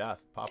be our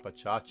death. Papa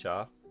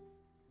Cha-Cha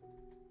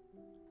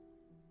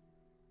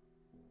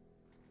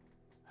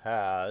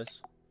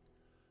has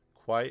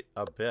quite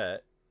a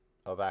bit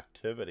of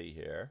activity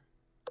here.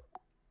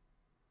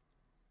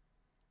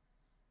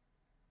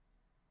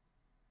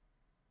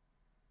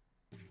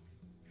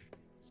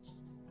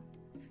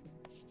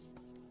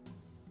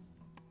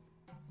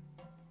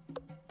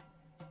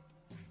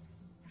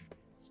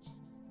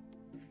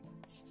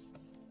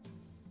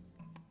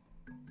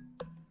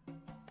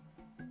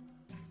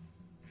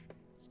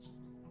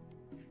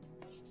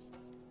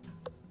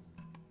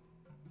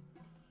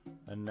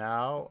 And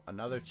now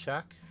another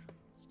check,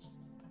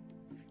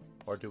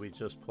 or do we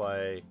just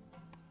play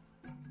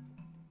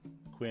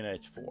Queen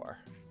H4?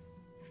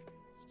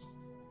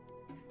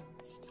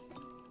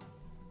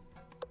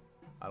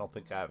 I don't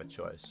think I have a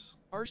choice.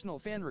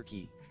 Arsenal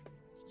Fanraki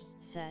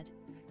said,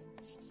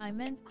 "I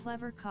meant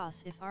clever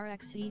cos if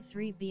Rx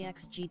E3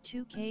 BX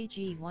G2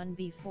 KG 1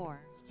 B4.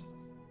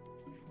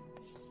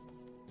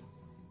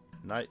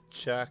 Knight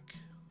check.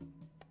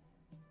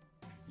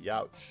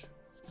 Youch.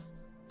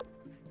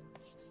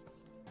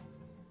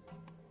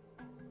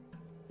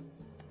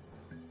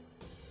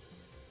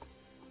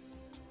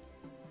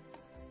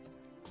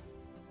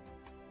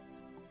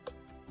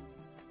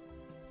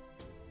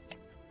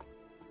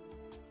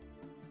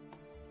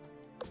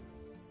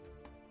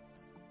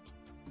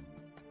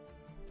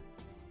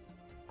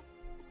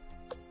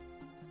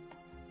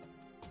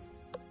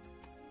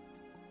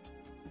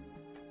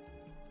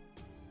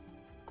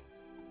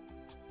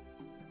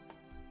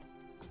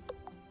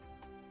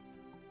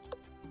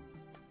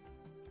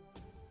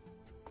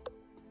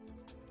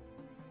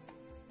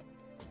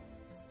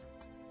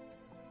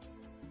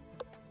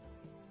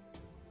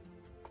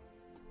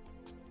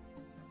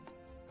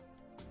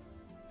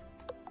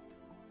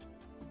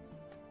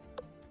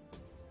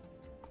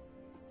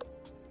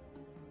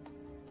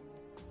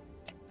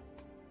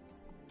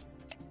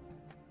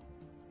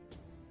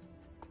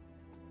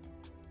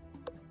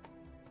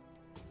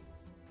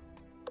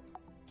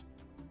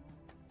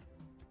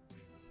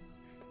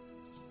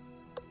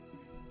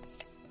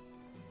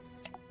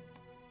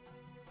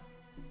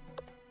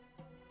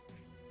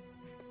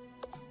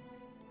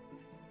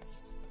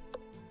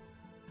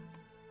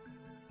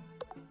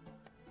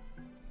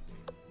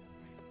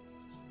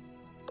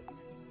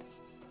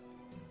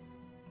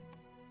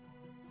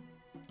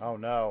 Oh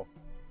no.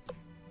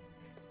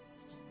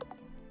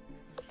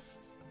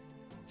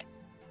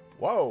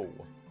 Whoa!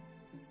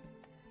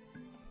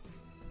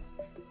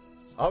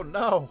 Oh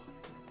no!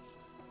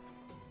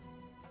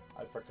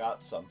 I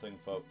forgot something,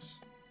 folks.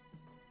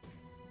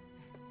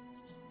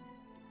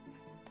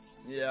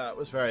 Yeah, it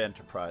was very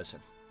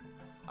enterprising.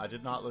 I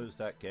did not lose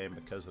that game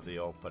because of the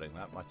opening.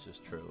 That much is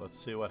true. Let's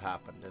see what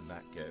happened in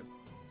that game.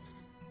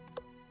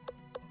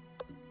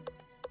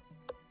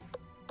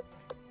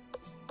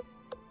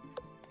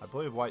 I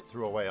believe white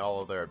threw away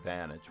all of their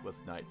advantage with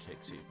knight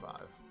takes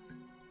e5.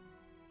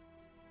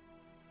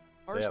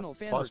 Arsenal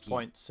they have plus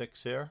fan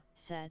 0.6 here.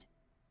 Said.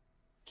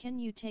 Can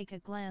you take a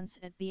glance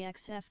at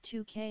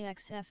bxf2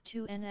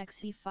 kxf2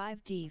 nxe5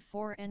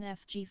 d4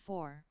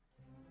 nfg4?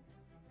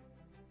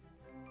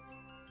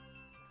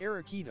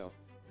 Arakido.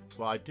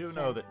 Well, I do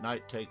know that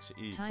knight takes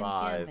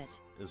e5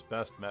 is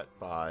best met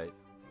by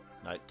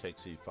knight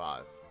takes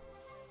e5.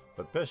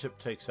 But bishop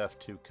takes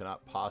f2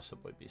 cannot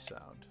possibly be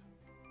sound.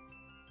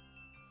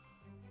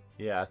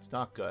 Yeah, it's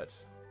not good.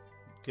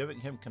 Giving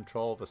him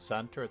control of the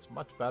center, it's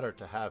much better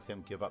to have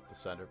him give up the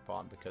center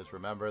pawn, because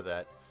remember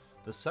that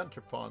the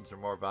center pawns are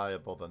more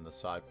valuable than the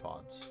side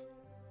pawns.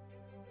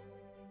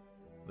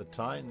 The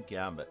time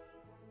gambit.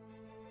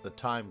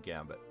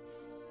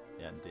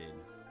 Indeed.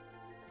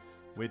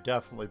 We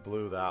definitely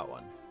blew that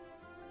one.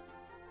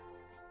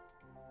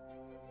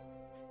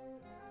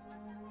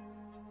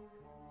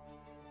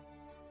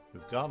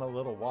 We've gone a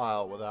little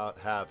while without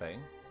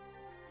having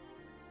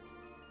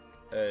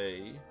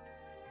a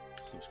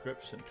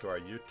subscription to our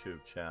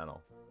YouTube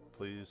channel.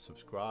 Please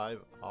subscribe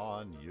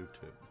on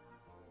YouTube.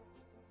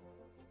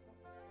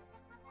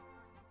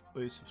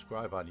 Please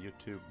subscribe on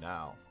YouTube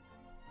now.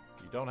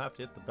 You don't have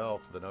to hit the bell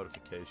for the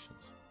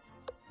notifications.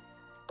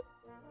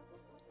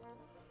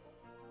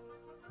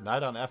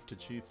 Knight on f to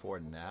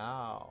g4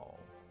 now.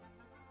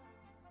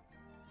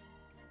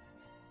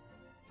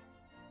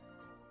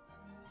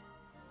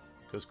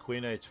 Because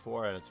queen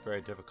h4 and it's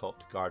very difficult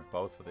to guard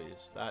both of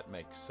these. That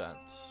makes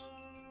sense.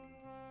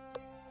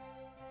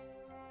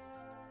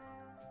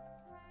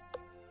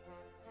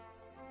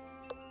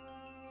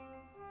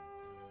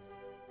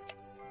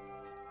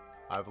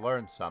 I've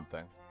learned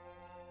something.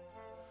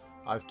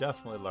 I've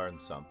definitely learned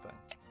something.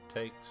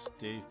 Takes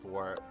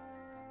d4,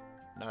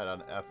 knight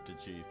on f to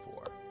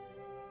g4.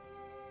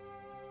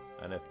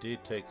 And if d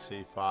takes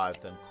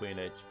c5, then queen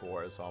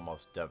h4 is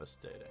almost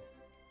devastating.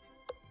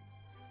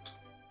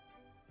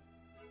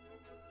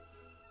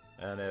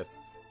 And if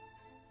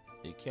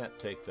you can't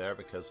take there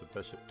because the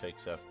bishop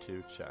takes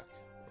f2 check,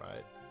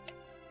 right?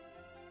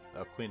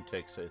 Now queen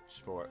takes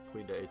h4.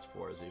 Queen to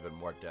h4 is even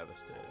more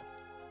devastating.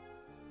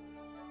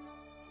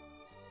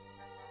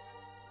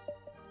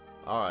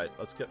 Alright,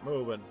 let's get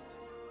moving.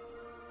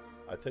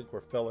 I think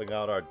we're filling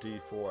out our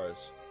d4s.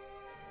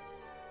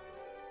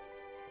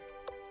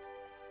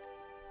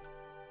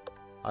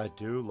 I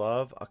do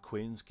love a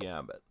queen's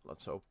gambit.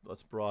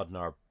 Let's broaden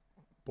our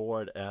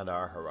board and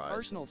our horizons.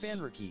 Arsenal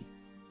Fanriki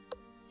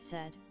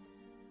said.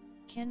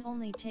 Can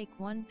only take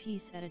one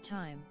piece at a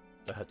time.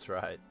 That's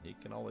right. He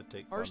can only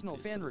take Arsenal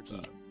one piece Fanriki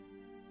at a time.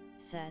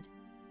 Said.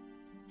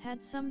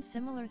 Had some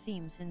similar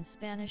themes in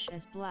Spanish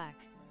as black.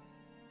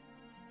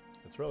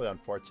 It's really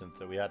unfortunate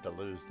that we had to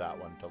lose that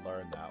one to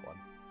learn that one.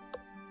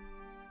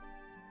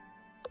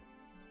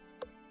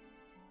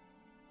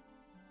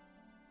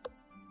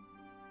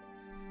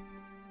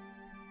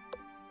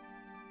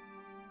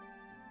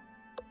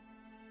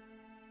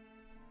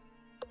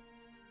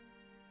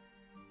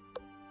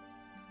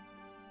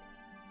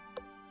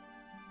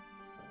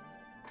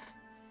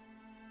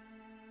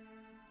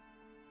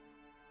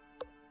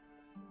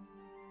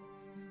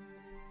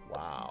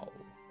 Wow.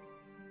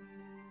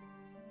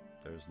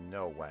 There's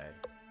no way.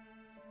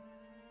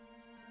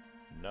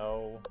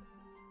 No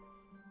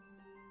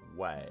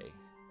way.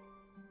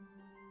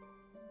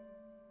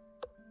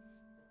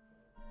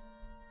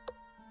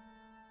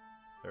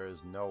 There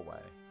is no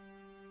way.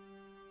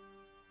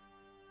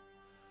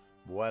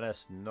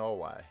 Buenas no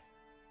way.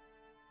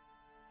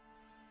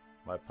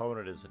 My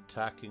opponent is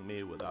attacking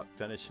me without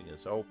finishing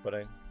his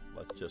opening.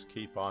 Let's just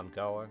keep on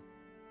going.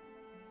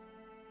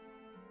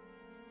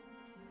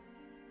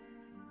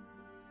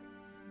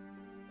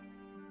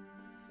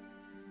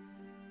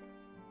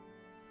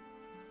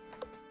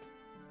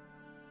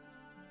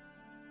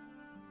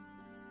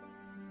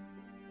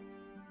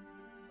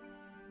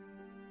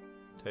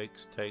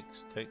 Takes,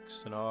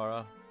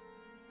 Sonara.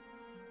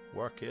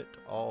 Work it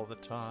all the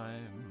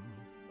time.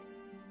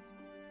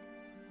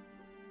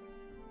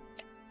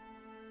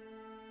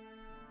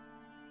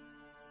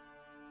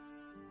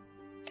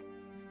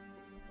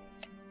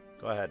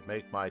 Go ahead,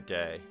 make my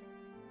day.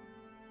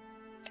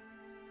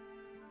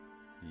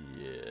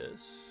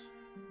 Yes.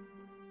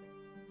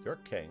 Your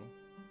king.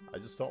 I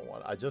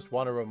just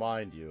want to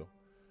remind you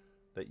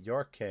that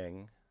your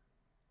king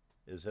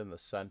is in the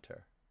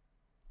center.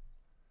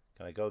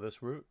 Can I go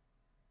this route?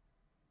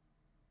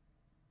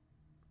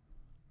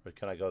 Or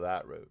can I go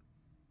that route?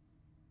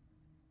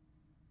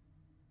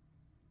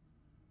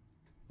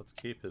 Let's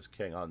keep his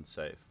king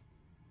unsafe.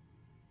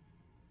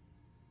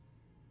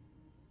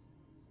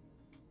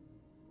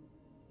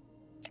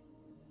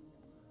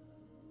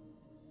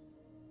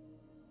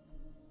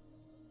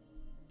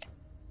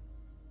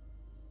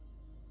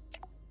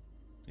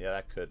 Yeah,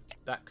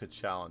 that could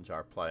challenge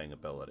our playing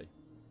ability.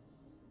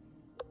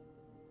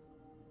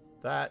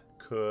 That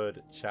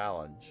could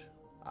challenge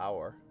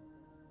our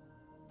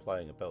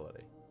playing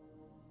ability.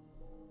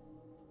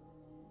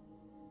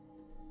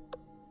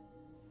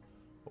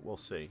 But we'll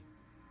see.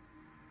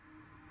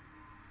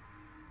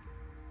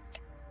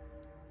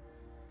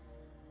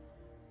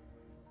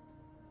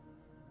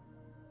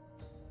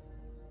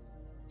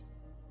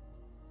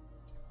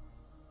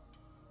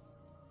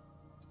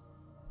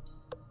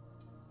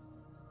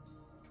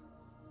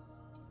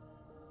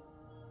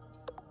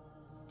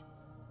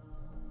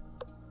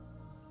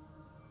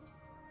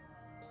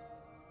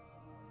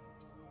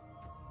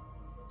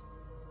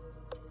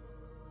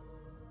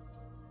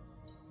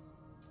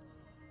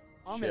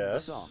 Ahmed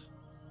Chess Bassam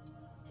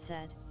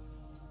said.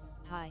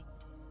 Hi.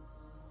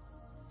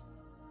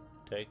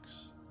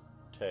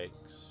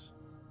 takes.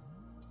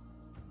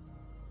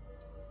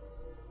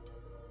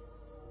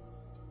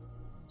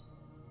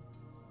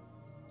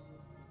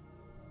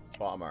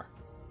 Bomber.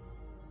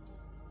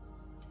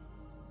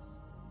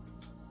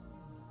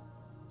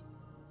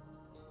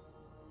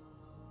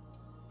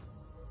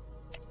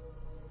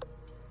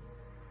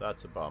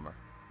 That's a bummer.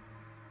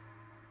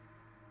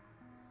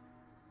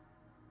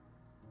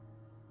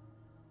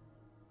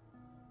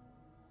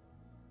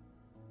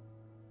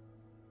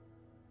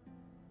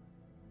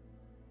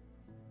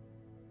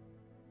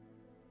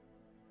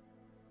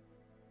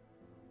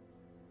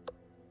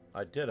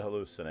 I did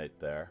hallucinate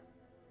there.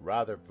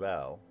 Rather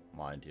well,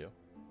 mind you.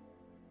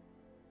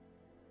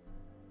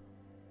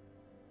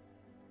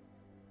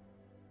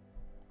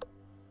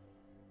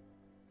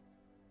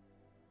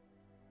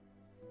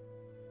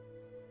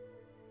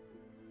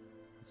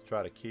 Let's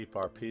try to keep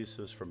our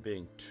pieces from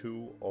being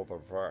too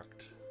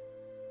overworked.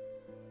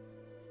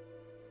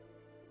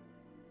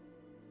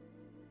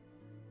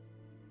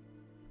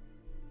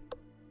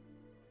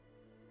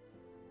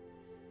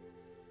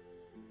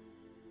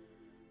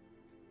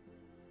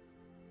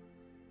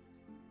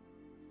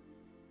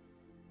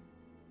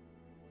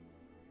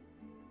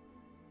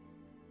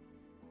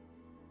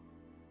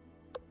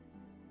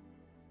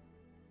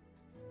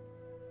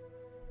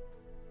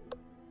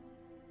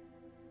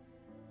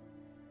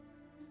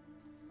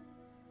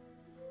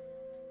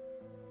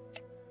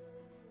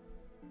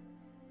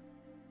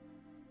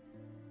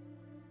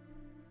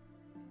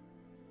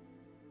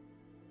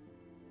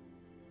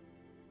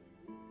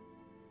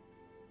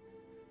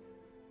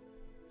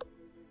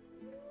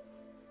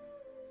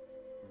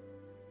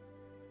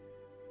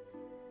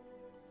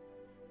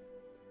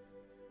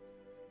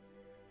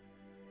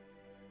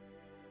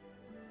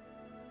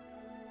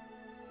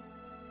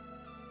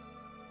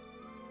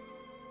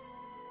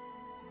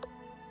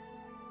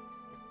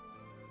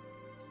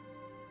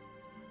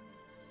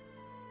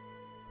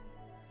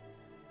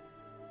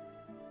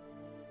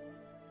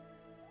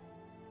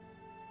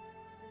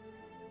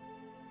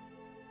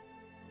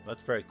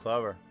 That's very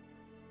clever.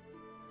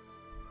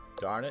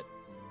 Darn it.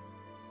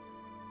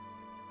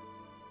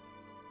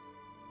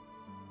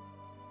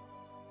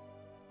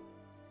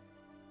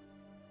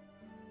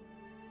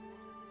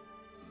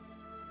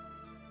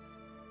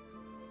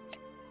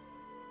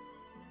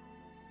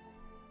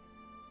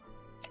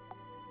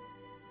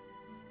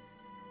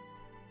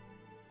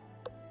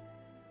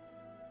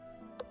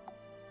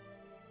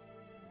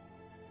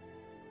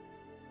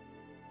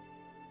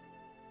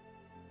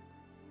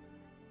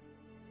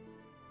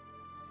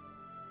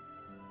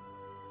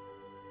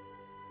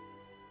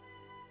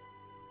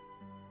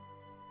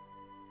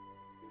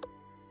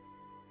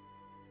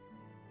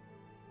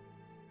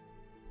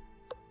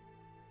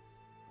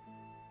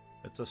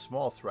 It's a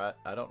small threat.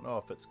 I don't know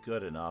if it's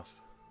good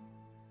enough.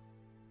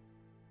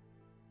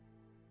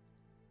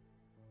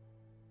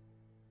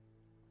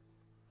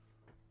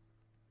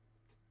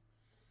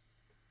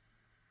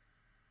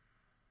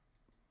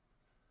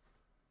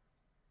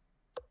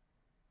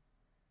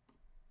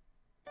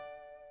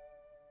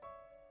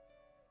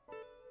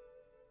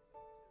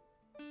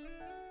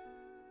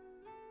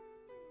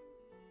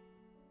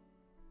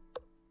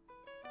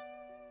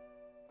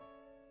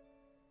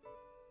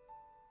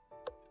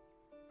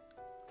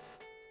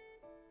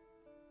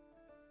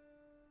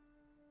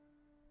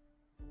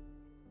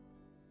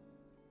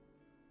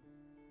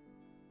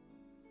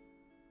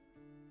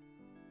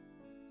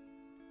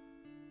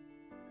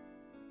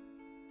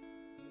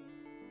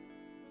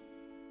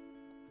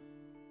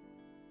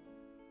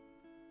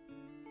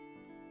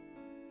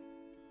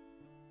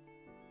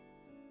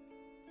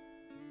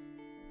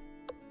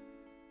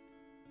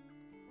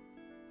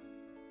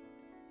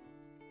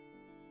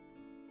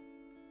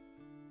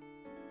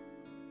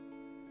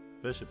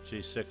 Bishop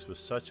g6 was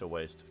such a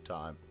waste of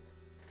time.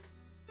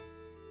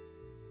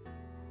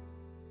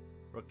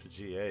 Rook to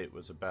g8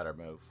 was a better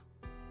move.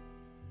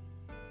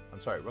 I'm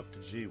sorry, rook to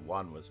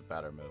g1 was a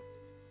better move.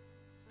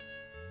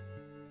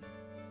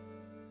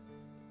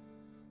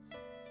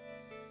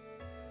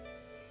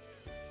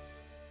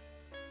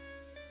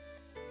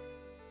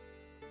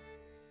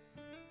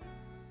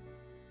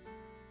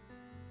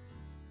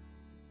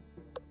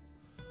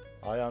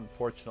 I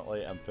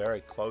unfortunately am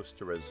very close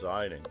to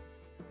resigning.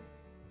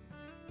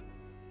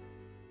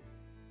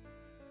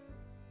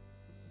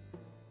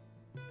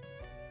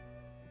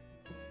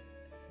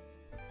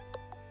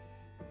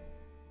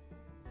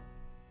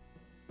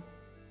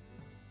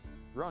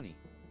 Ronnie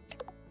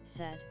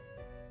said,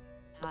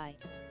 "Hi."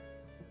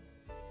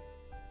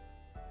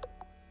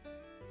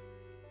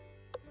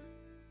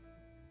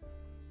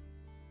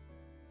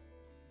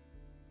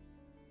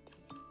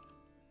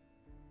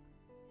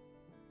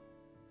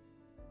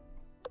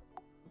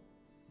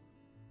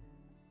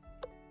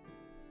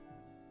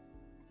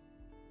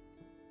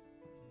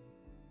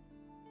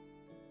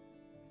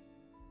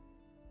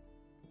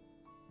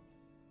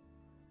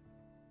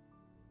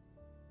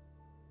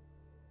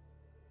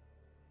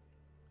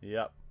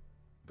 Yep,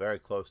 very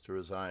close to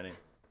resigning.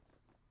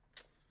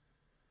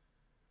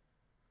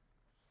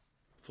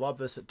 Flub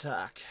this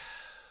attack.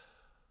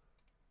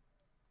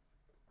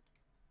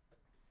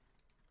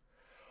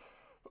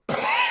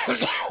 A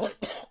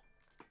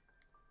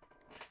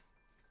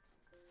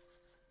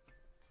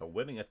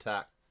winning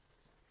attack.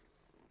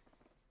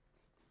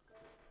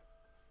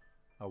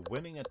 A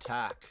winning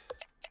attack.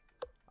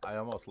 I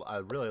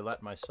really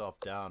let myself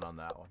down on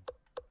that one.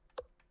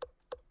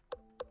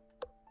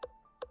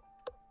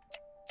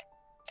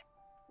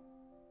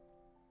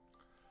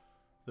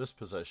 This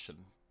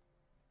position.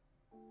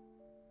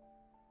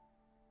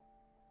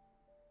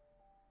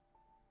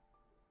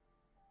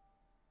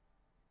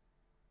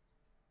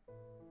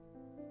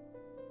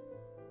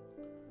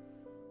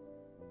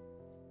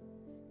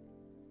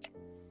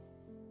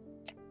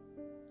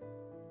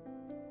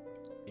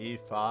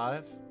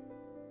 E5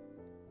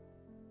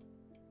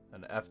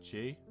 and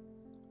FG.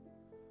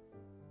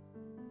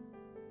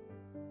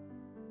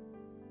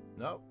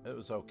 Nope, it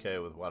was okay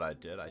with what I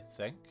did, I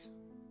think.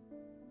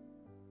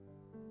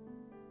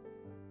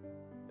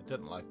 It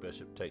didn't like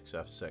bishop takes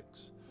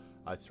F6.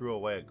 I threw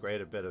away a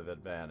great bit of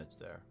advantage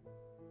there.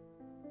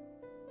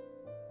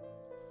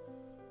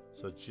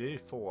 So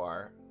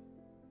G4.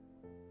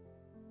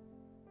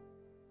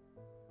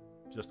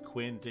 Just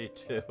queen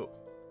D2.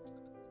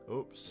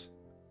 Oops.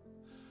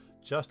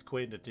 Just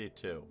queen to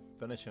D2.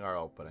 Finishing our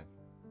opening.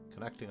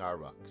 Connecting our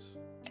rooks.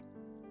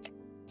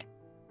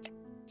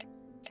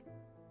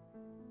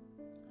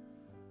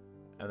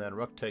 And then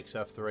rook takes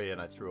F3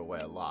 and I threw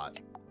away a lot.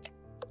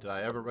 Did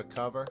I ever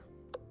recover?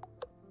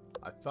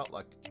 I felt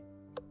like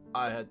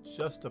I had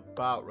just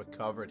about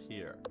recovered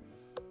here.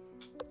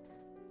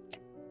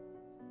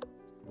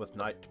 With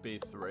knight to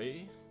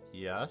B3,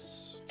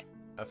 yes.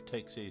 F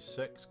takes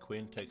E6,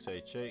 queen takes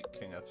H8,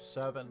 king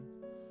F7,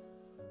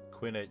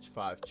 queen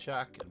H5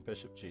 check, and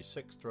bishop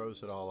G6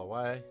 throws it all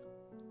away.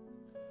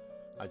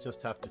 I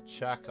just have to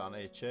check on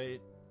H8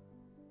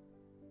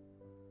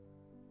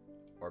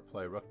 or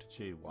play rook to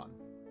G1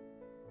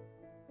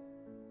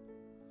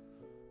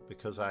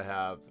 because I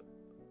have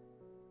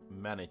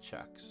many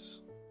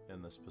checks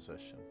in this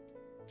position.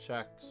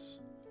 Checks,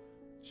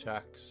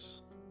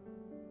 checks.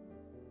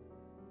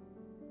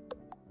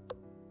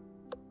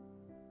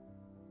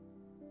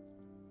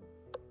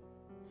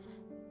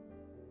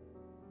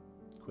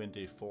 Queen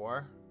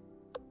D4,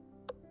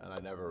 and I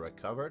never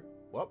recovered.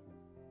 Whoop.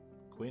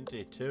 Queen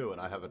D2,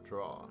 and I have a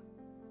draw.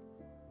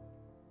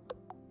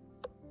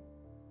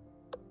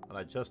 And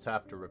I just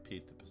have to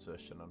repeat the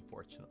position,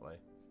 unfortunately.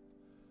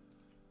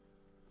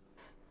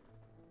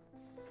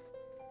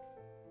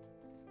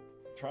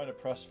 Trying to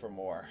press for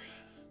more.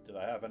 Did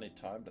I have any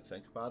time to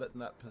think about it in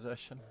that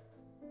position?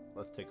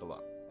 Let's take a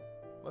look.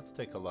 Let's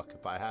take a look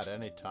if I had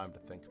any time to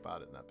think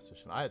about it in that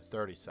position. I had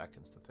 30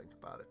 seconds to think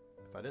about it.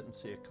 If I didn't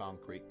see a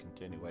concrete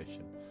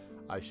continuation,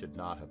 I should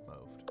not have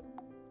moved.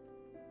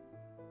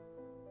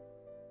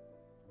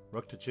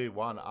 Rook to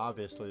G1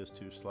 obviously is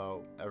too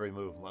slow. Every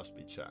move must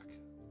be check.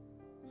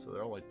 So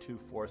there are only two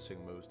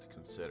forcing moves to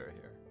consider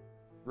here.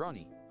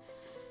 Ronnie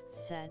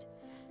said,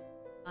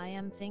 "I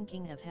am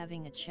thinking of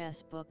having a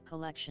chess book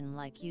collection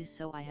like you,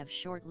 so I have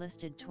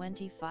shortlisted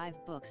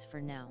 25 books for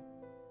now."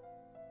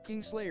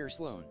 Kingslayer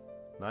Sloan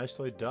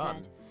Nicely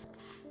done. Said,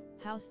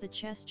 "How's the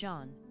chess,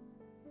 John?"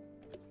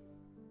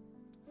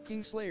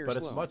 Kingslayer But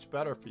Sloan. it's much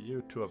better for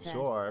you to Said,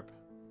 absorb.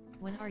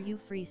 "When are you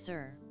free,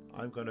 sir?"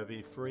 I'm going to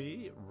be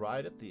free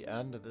right at the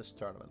end of this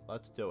tournament.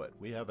 Let's do it.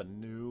 We have a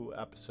new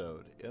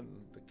episode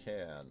in the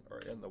can, or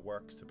in the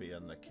works to be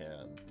in the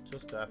can,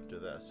 just after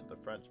this. The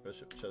French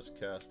Bishop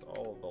Chesscast.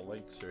 All of the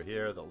links are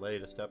here. The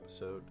latest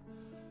episode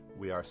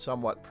we are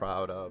somewhat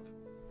proud of.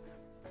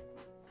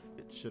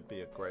 It should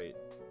be a great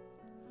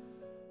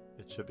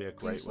one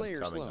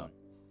Kingslayer coming Sloan up.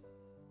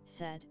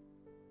 Said,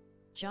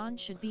 "John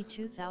should be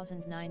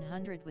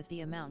 2,900 with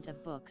the amount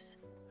of books."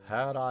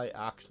 Had I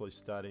actually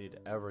studied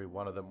every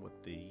one of them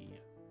with the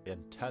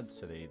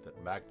intensity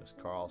that Magnus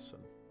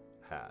Carlsen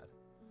had.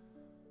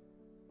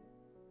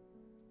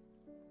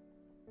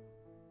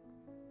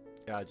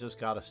 Yeah, I just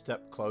got a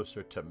step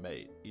closer to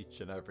mate each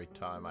and every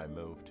time I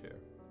moved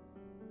here.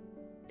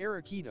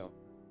 Arakido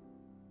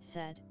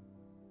Said,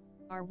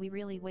 "Are we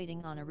really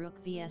waiting on a rook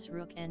vs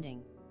rook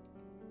ending?"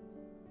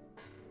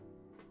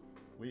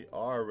 We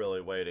are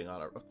really waiting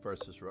on a rook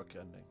versus rook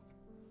ending.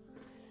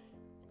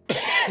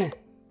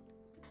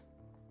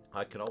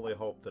 I can only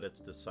hope that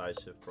it's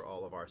decisive for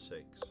all of our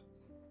sakes.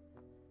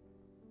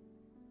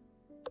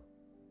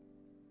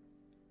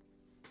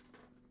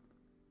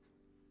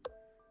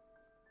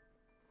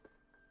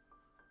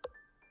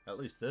 At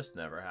least this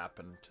never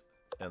happened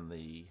in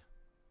the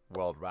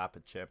World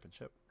Rapid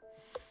Championship.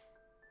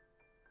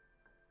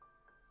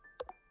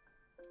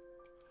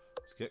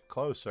 Let's get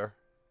closer.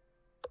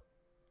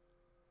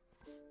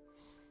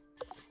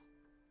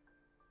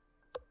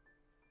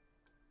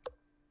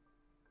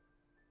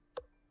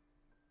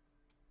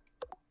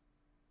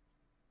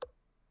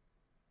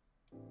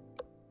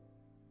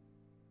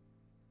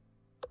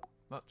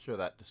 Not sure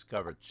that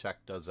discovered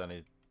check does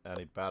any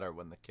better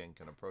when the king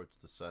can approach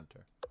the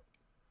center.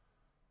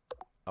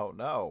 Oh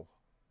no.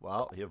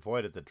 Well, he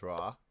avoided the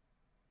draw.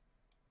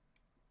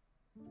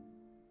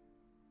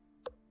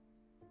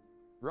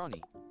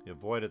 Ronnie. He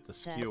avoided the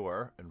Said,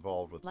 skewer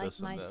involved with like this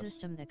and my this.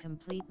 system, the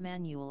complete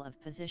manual of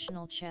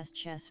positional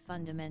chess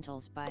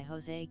fundamentals by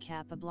Jose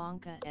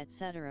Capablanca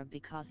etc.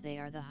 because they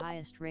are the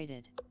highest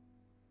rated.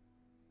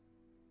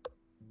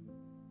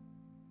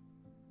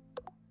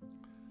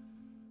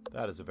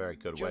 That is a very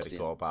good way to Justin.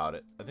 go about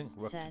it. I think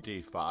rook Said, to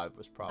d5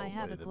 was probably I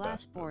have a the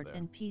glass best move board there.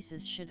 and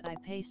pieces. Should I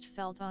paste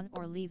felt on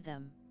or leave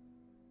them?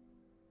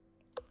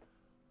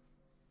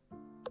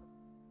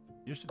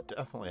 You should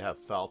definitely have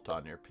felt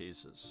on your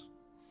pieces.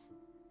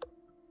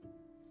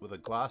 With a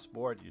glass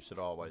board, you should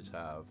always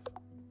have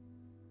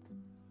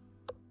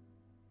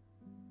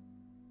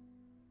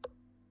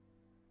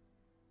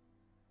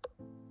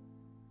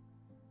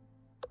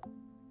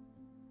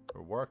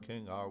we're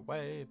working our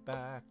way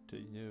back to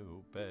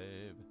you,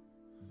 babe.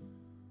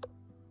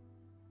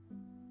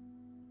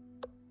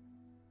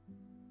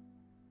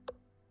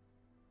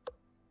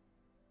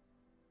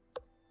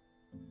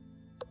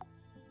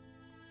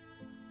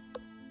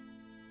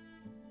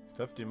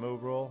 $50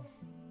 move rule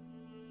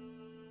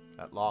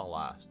at long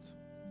last.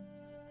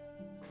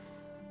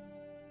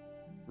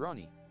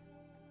 Ronnie.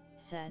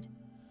 Said,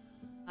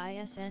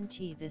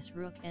 ISNT this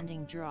rook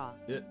ending draw.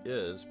 It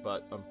is,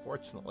 but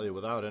unfortunately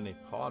without any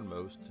pawn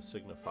moves to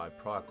signify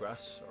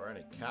progress or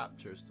any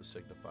captures to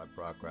signify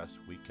progress,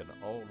 we can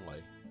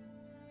only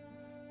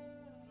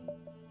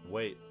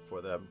wait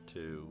for them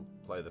to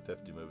play the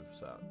 50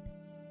 moves out.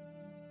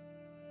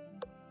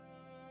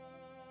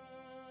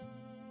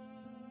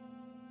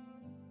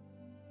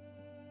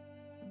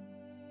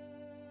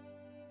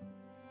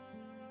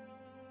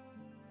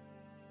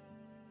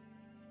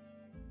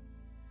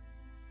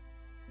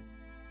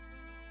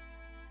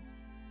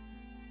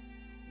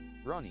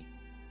 Ronnie.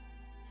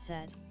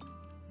 Said,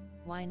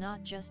 why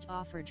not just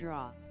offer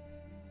draw?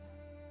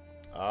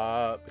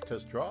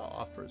 Because draw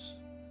offers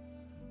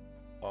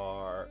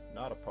are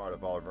not a part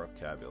of our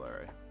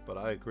vocabulary, but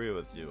I agree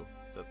with you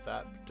that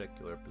that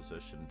particular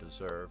position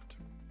deserved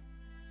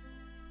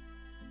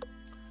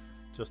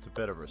just a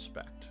bit of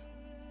respect.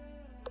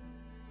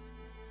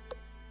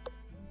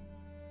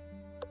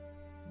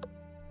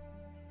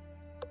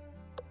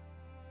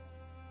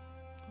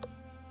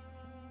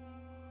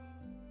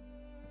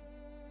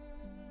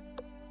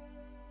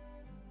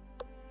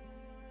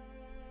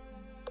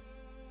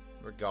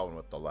 We're going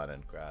with the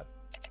Leningrad.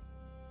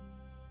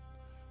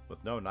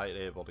 With no knight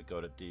able to go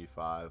to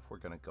d5, we're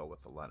going to go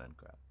with the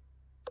Leningrad.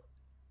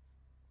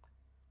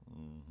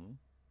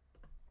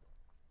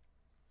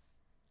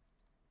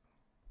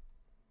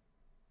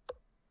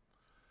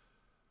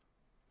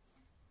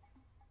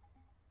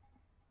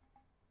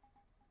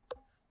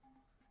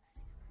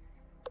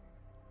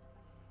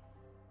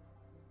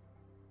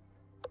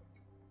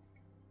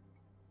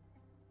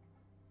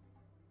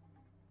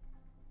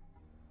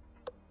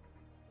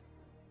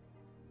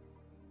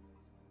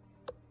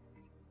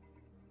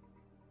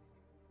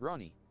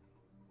 Ronnie.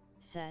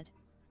 Said,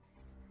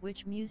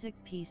 which music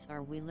piece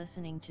are we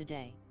listening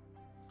today?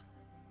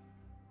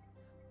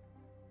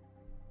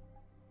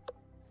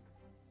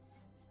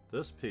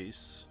 This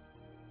piece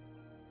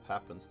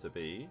happens to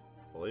be,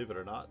 believe it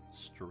or not,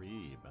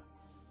 Stream.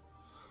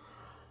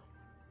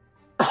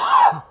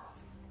 I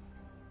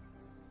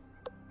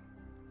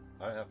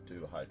have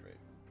to hydrate.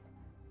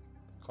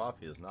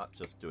 Coffee is not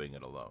just doing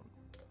it alone.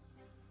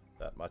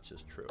 That much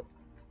is true.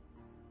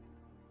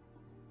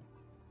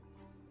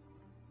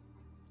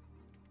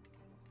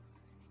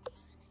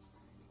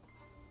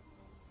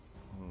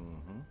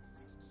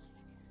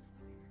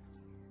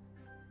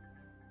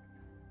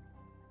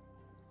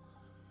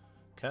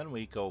 Can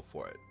we go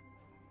for it?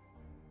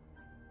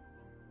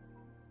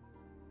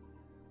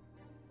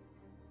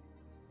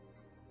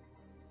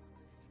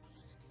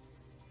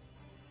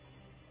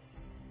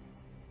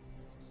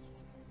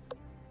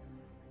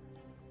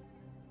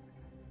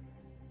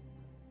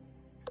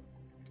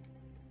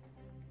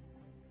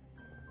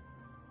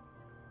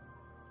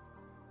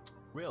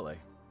 Really?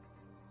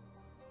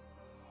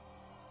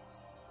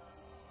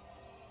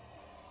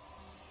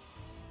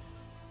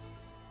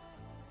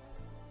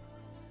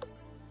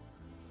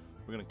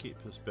 We're going to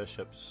keep his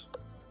bishops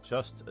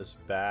just as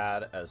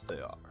bad as they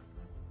are.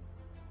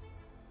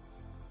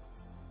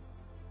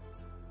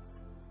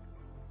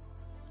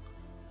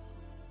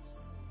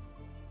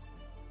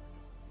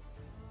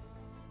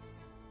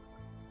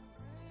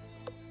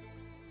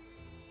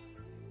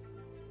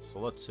 So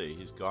let's see,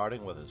 he's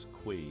guarding with his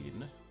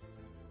queen.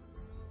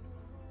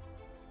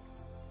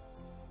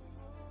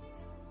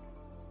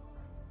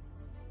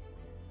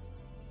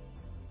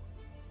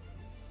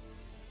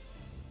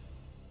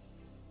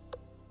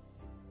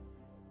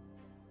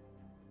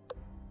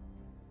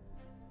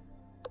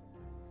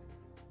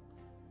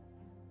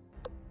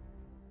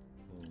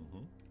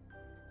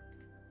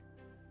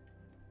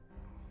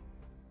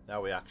 Now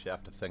we actually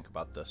have to think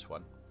about this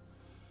one.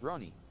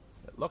 Ronnie.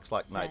 It looks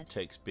like knight Said,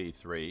 takes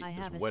b3 I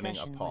have is a winning a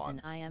session with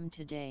pawn. an IM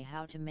today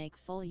how to make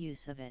full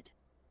use of it.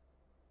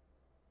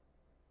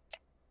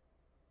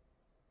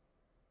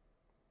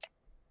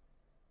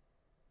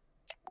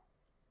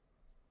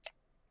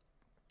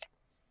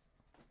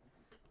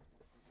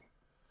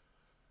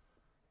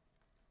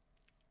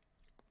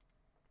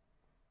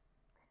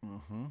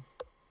 Mm-hmm.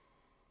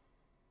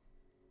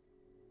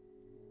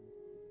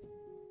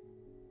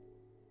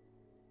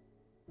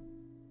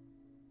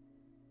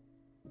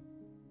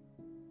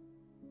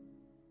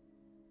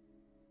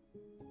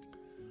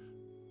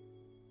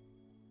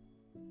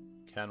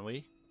 Can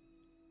we?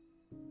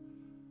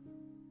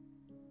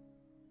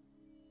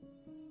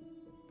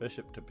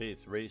 Bishop to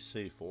b3,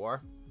 c4.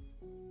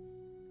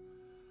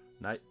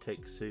 Knight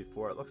takes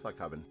c4. It looks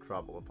like I'm in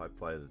trouble if I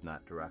play it in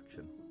that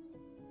direction.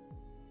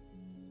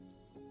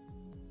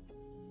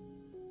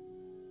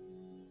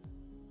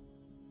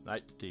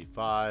 Knight to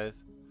d5.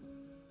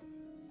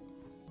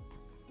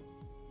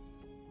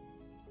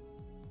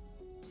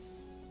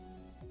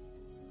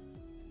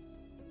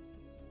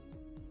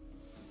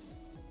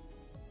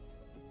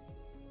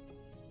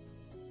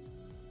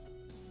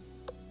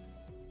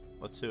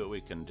 Let's see what we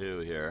can do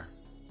here.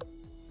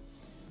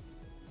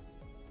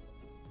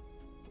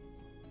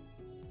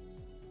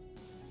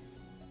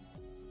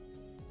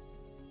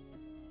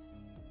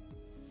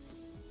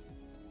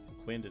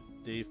 Queen to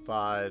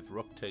d5,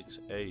 rook takes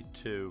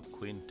a2,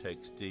 queen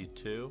takes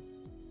d2.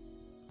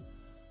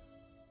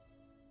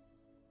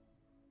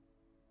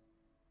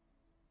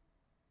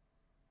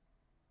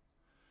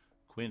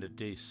 Queen to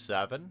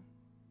d7.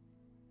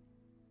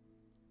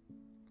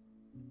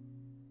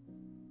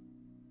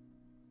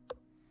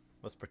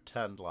 Let's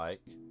pretend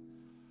like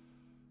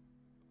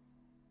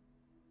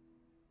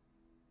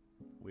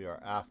we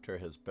are after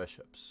his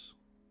bishops.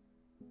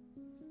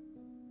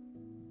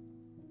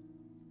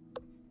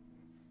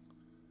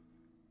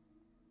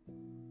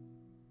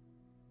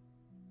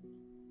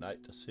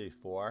 Knight to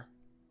c4.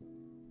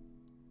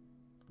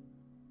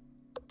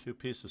 Two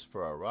pieces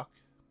for a rook.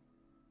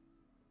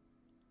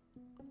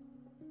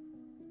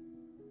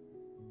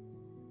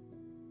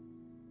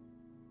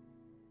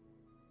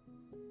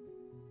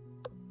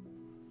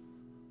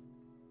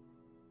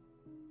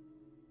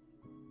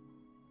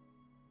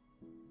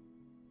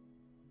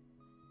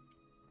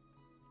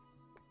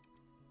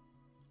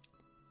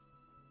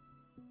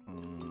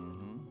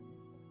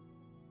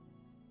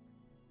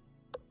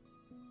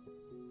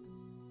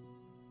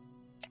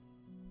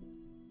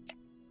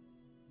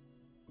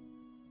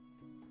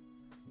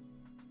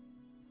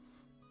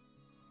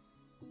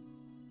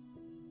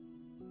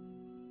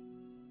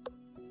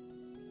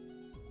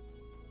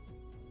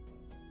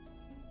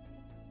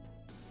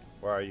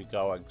 Where are you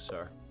going,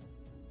 sir?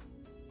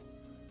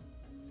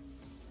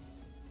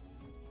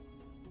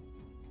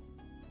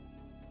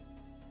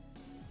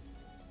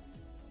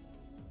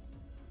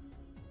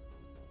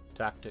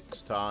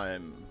 Tactics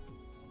time.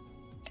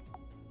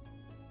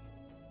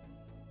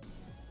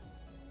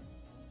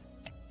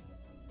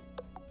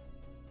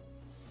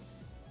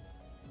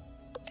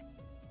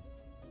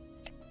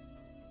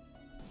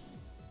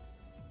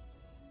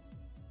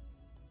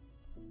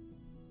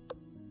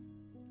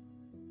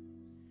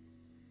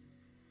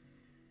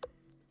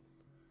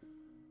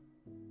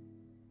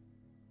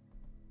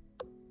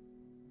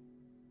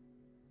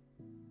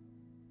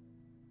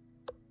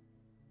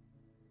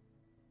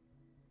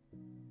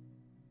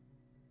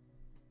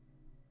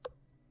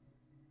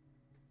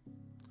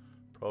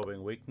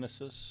 Probing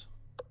weaknesses.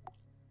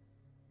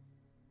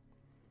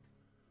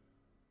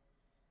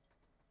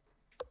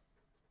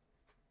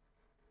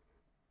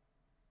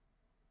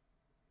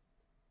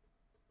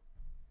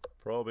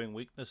 Probing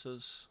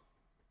weaknesses.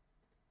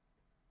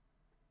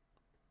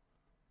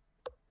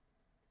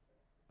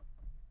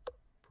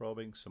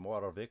 Probing some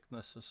more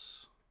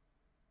weaknesses.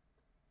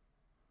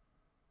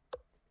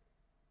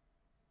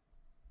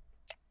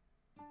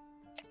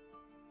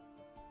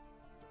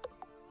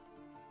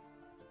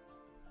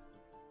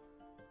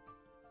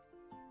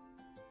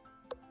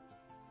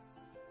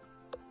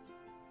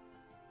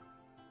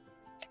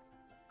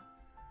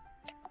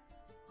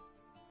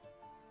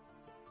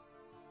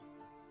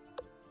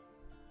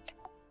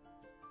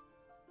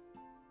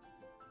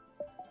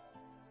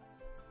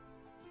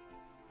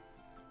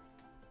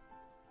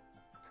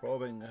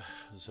 Probing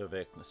the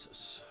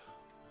weaknesses.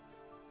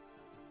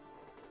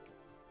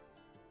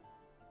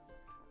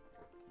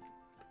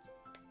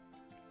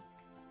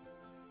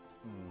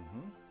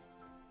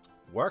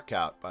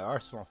 Workout by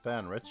Arsenal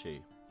fan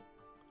Richie.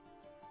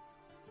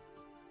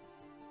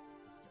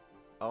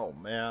 Oh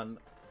man,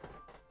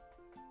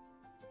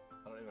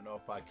 I don't even know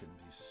if I can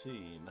be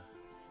seen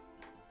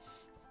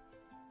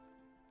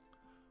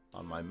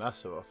on my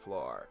mess of a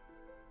floor.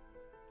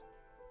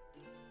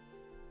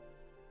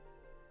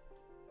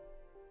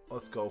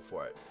 Let's go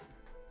for it.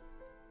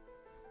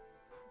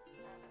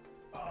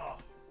 Oh.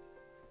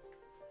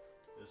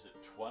 Is it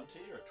 20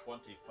 or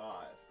 25?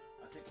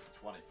 I think it's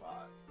 25.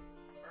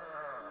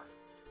 Urgh.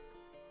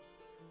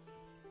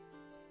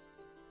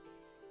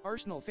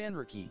 Arsenal fan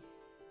Ricky.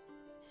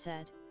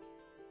 said.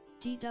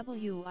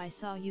 DW, I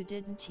saw you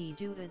didn't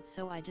do it,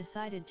 so I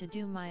decided to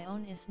do my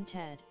own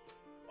instead.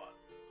 What?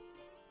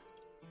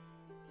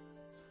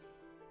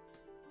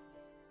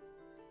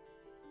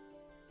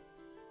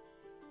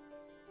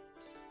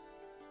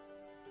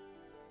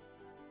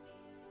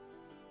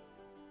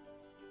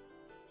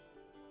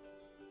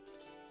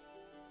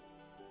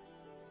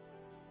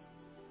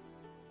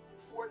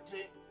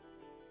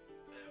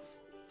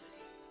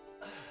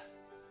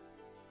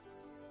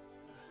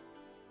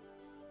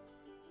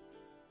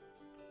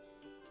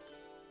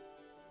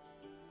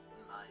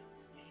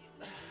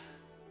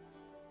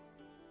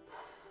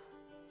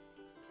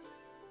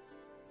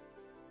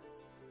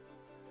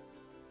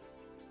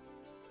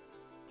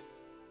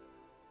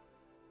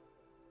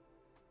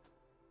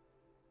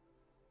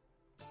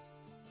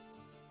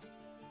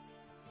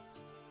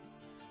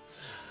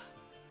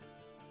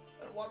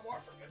 And one more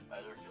for good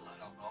measure, because I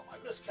don't know if I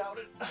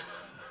miscounted.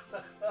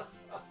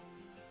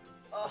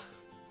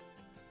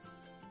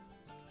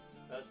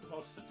 That's the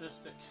most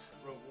sadistic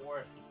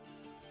reward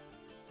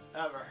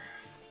ever.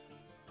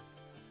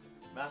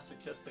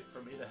 Masochistic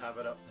for me to have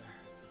it up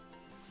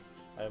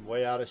there. I am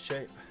way out of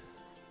shape.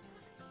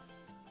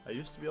 I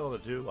used to be able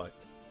to do like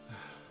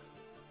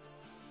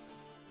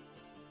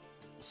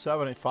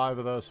 75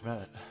 of those a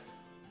minute.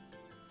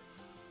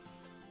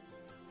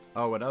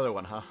 Oh, another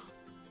one, huh?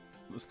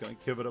 I'm just gonna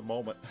give it a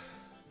moment.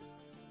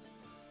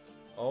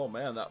 Oh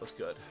man, that was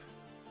good.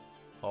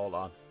 Hold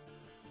on.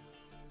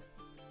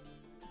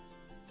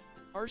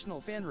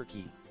 Arsenal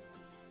Fanraki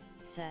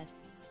said.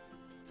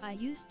 I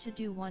used to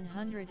do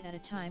 100 at a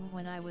time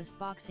when I was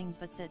boxing,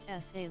 but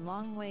that's a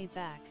long way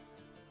back.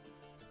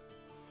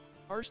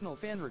 Arsenal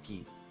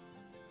Fanraki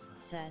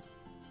said.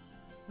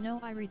 No,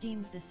 I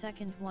redeemed the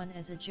second one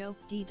as a joke,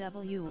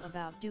 DW,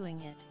 about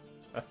doing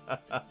it.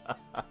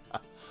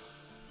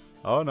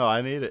 Oh no,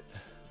 I need it.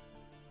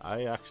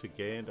 I actually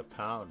gained a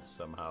pound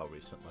somehow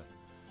recently.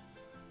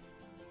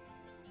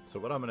 So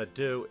what I'm going to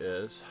do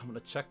is I'm going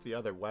to check the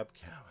other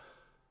webcam.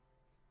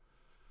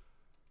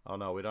 Oh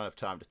no, we don't have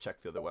time to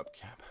check the other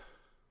webcam.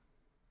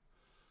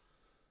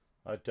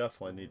 I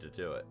definitely need to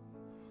do it.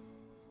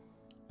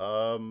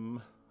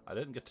 I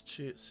didn't get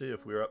to see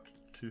if we were up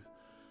to...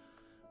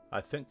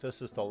 I think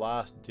this is the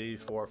last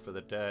D4 for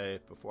the day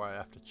before I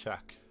have to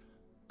check.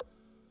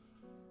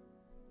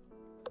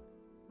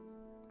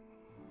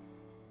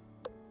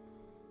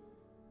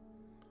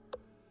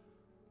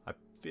 I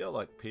feel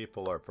like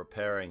people are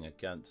preparing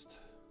against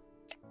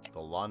the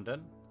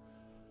London.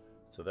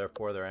 So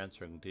therefore they're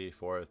answering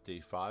D4 with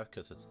D5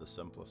 because it's the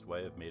simplest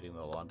way of meeting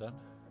the London.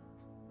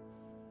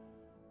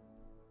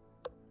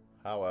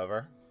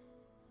 However,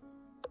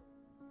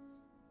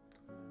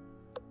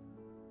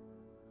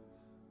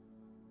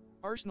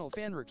 Arsenal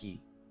Fanraki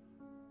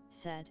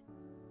said.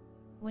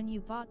 When you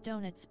bought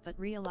donuts but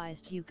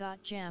realized you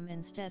got jam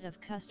instead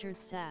of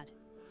custard, sad.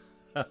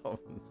 Oh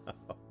no.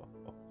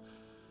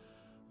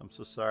 I'm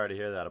so sorry to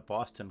hear that. A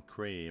Boston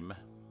cream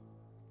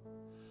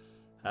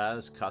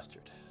has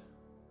custard.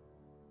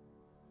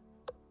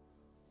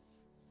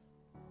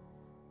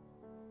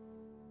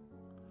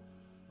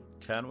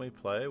 Can we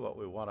play what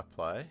we want to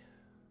play?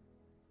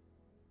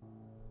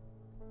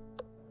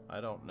 I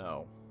don't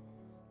know.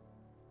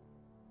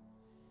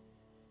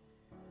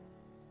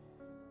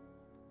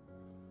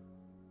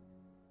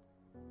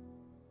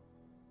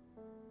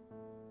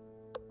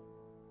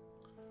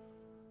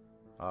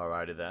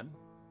 Alrighty then.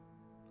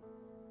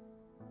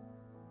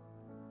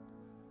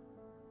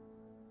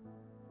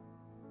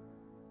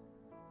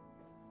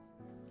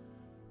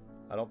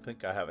 I don't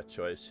think I have a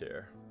choice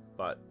here,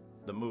 but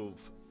the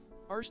move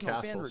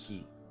Arsenal castles.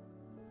 Fanraki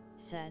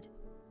said.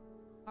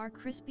 Are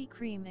Krispy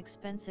Kreme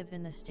expensive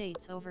in the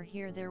States? Over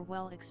here they're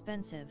well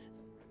expensive.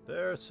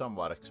 They're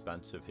somewhat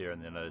expensive here in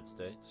the United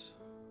States.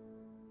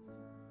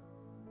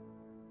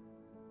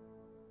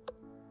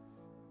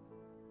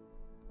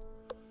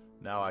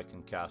 Now I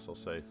can castle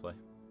safely.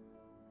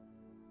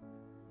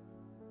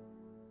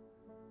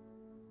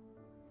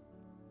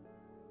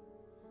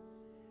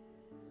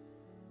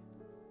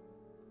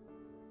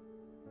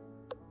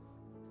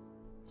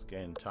 Let's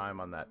gain time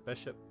on that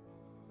bishop.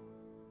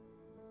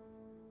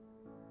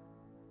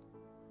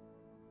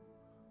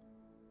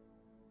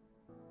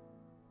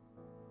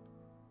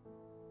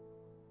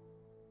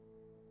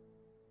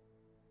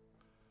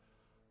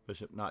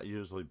 Bishop not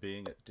usually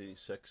being at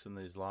D6 in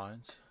these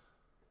lines.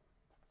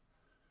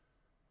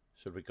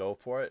 Should we go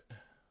for it?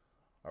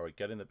 Are we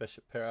getting the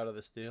bishop pair out of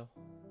this deal?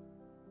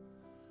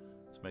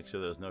 Let's make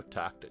sure there's no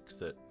tactics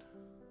that...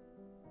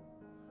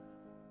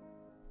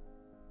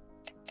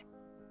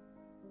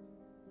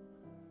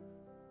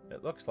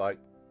 It looks like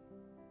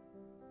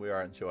we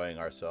are enjoying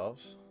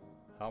ourselves.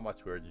 How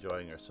much we're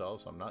enjoying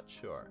ourselves, I'm not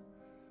sure.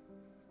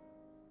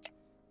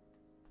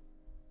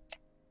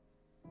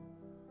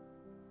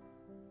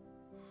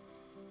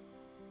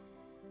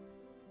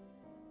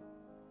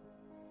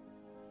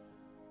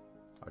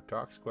 Our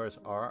dark squares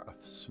are a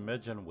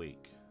smidgen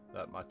weak.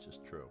 That much is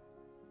true.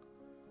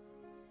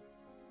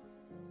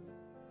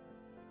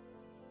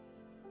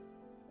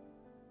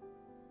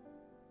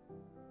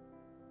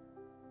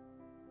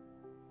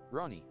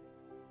 Ronnie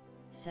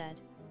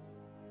said,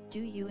 "Do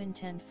you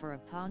intend for a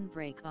pawn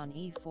break on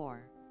e4?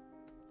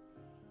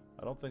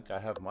 I don't think I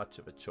have much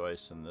of a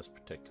choice in this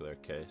particular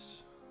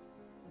case.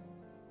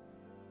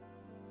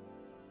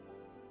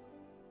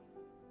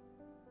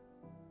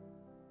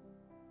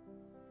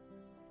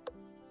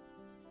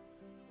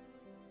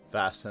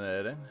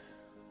 Fascinating.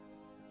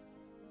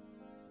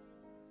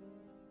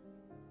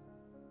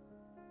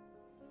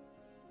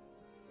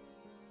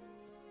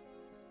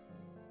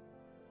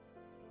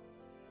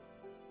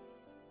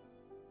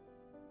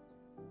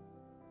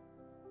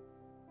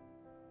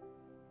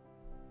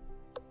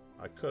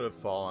 I could have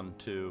fallen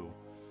to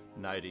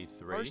knight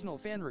e3. Arsenal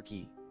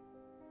Fanriki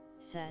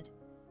said,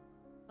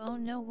 "Oh,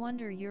 no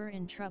wonder you're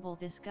in trouble.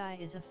 This guy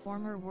is a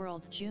former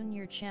world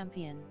junior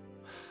champion."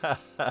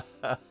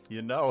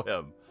 You know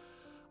him.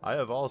 I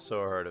have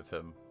also heard of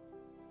him.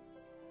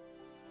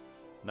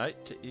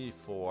 Knight to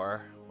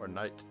e4 or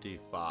knight to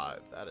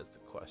d5? That is the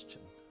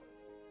question.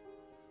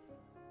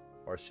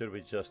 Or should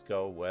we just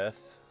go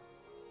with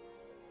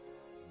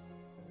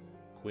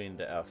queen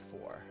to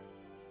f4?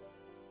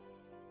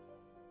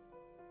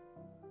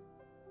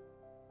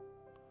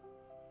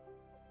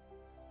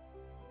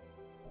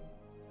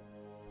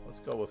 Let's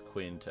go with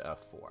queen to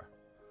f4.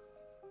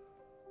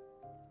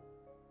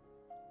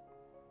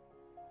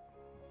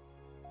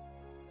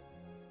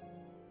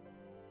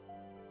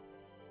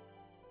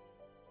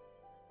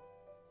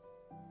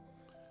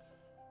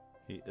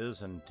 He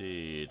is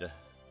indeed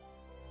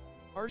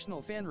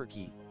Arsenal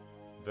Fanriki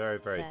very,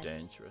 very said,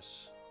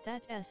 dangerous.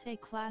 "That's a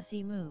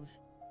classy move."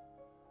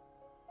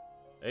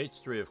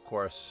 h3, of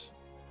course,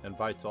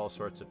 invites all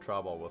sorts of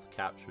trouble with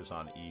captures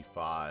on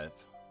e5.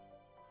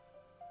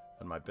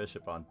 And my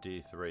bishop on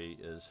d3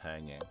 is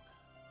hanging.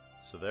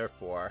 So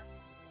therefore,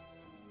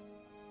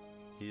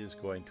 he is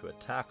going to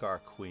attack our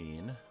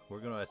queen. We're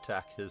going to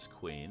attack his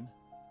queen.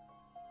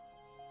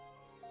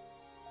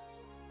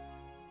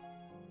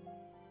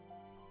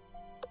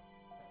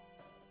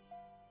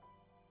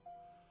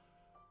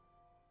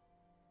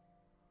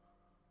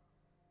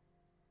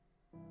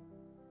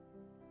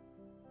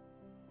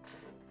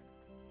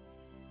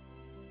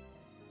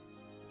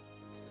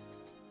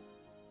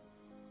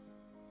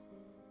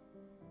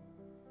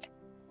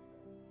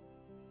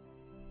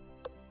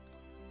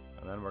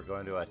 And then we're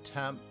going to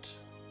attempt.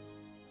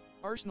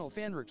 Arsenal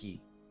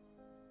Fanriki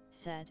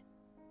said,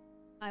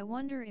 "I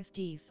wonder if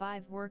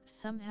d5 worked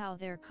somehow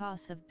there,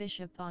 cause of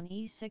bishop on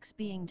e6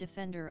 being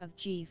defender of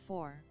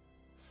g4.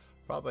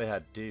 Probably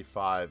had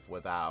d5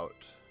 without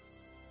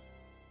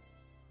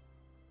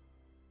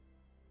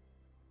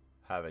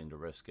having to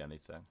risk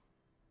anything.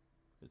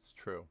 It's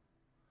true.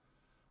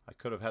 I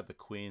could have had the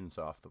queens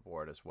off the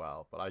board as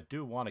well, but I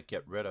do want to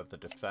get rid of the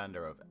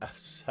defender of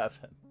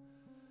f7.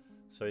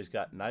 So he's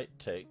got knight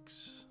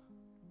takes.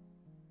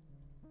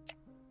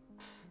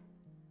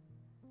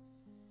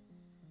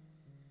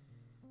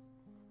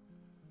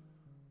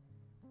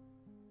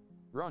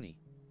 Ronnie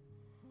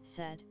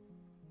said,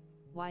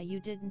 "Why you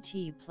didn't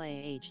he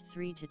play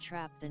h3 to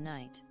trap the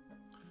knight?"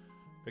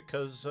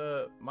 Because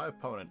my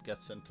opponent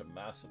gets into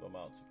massive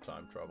amounts of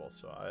time trouble,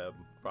 so I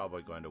am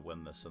probably going to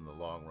win this in the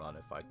long run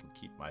if I can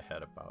keep my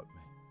head about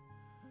me.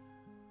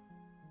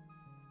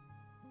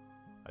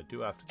 I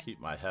do have to keep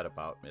my head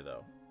about me,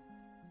 though.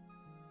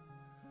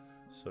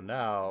 So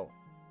now,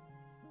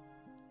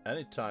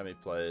 anytime he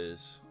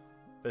plays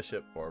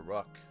bishop or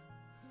rook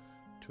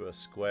to a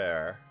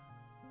square,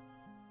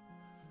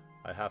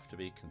 I have to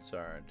be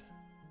concerned.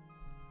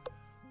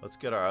 Let's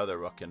get our other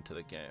rook into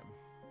the game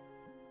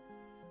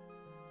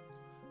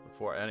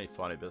before any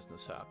funny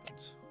business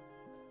happens.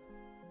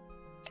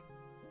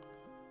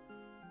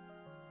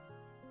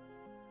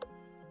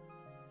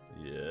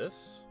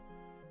 Yes.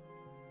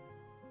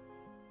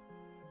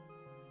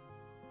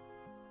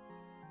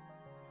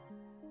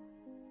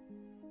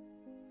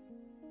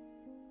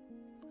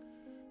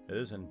 It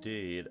is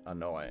indeed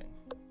annoying.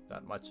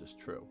 That much is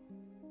true.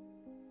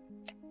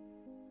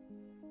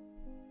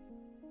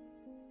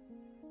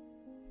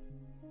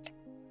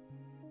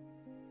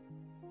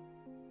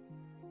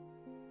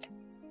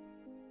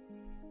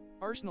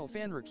 Arsenal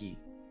Fanriki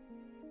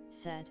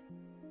said,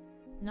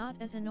 "Not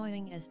as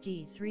annoying as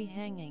d3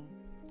 hanging."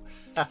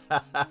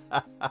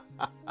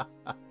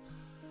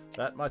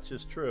 That much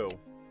is true.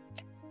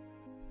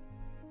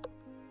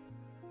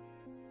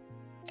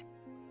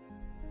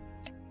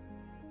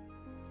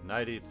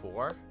 Knight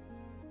e4.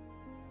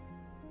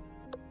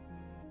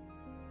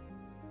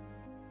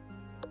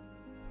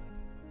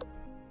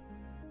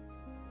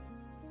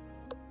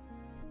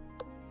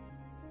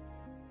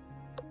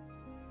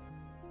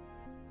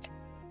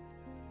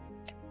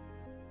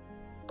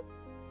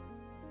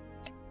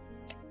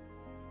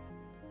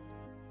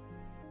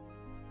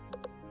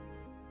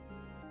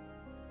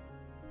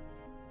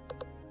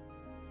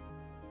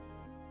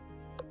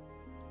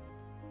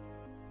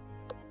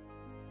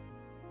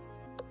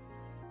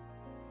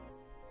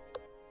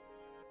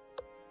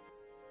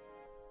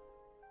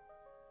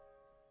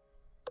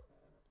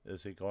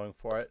 Is he going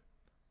for it?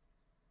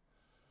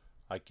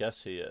 I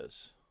guess he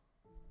is.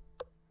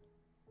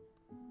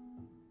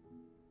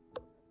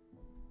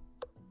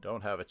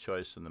 Don't have a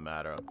choice in the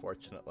matter,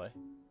 unfortunately.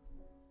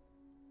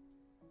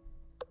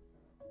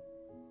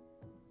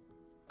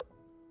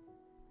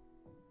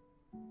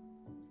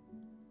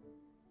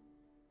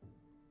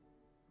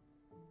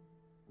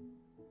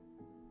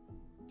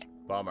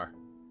 Bummer.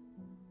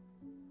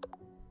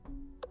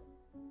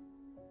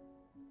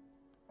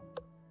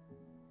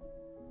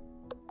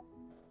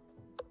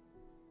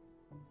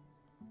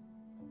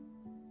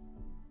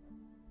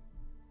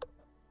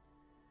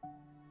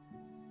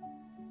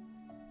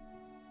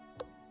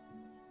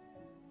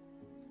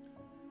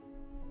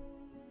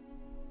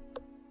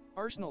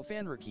 Arsenal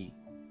Fanriki.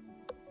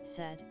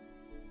 Said.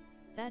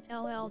 That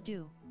LL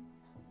do.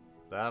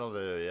 That'll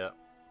do, yeah.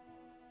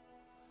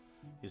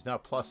 He's now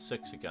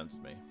 +6 against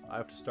me. I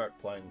have to start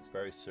playing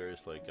very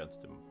seriously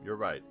against him. You're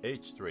right,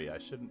 H3. I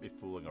shouldn't be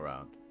fooling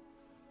around.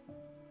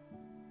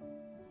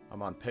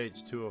 I'm on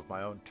page 2 of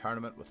my own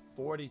tournament with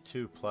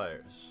 42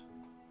 players.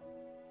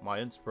 My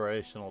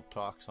inspirational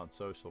talks on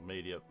social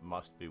media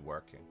must be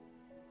working.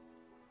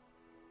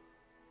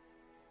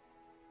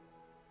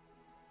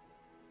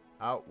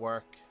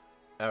 Outwork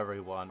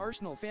everyone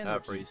Arsenal fan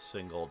every Ricky.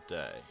 single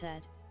day.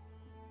 Said.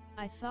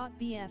 I thought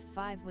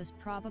BF5 was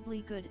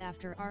probably good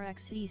after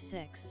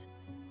RxE6.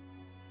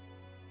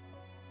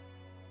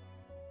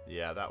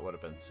 Yeah, that would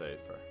have been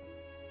safer.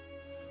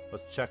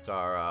 Let's check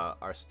our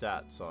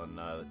stats on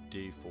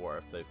D4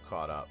 if they've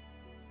caught up.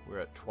 We're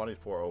at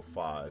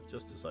 2405,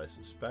 just as I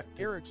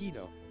suspected.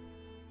 Arakido.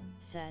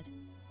 Said.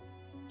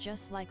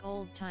 Just like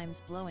old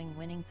times, blowing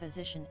winning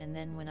position, and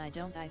then when I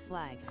don't I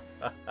flag.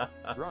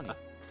 Ronnie.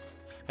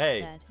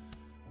 Hey, Said.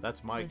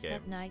 that's my Was game.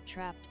 that knight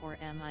trapped or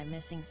am I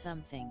missing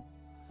something?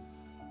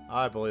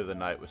 I believe the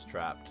knight was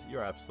trapped.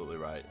 You're absolutely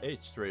right.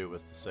 H3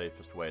 was the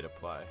safest way to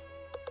play.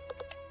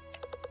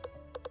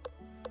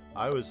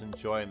 I was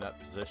enjoying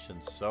that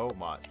position so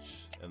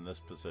much in this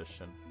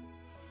position.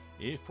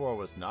 E4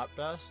 was not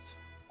best.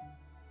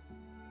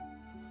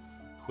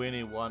 Queen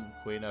E1,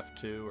 Queen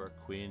F2, or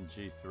Queen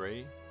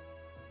G3.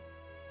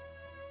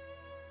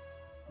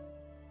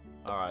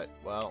 Alright,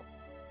 well,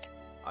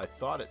 I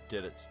thought it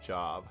did its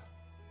job.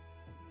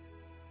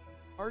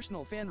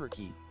 Arsenal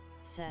Fanriki.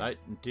 Said. Knight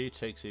and D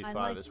takes E5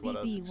 like is what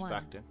I was BB1.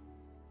 expecting.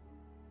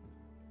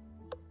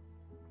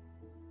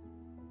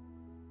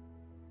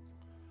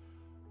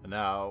 And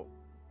now,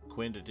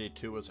 Queen to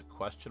D2 was a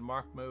question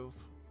mark move.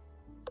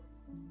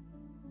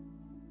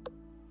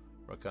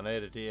 Rook on A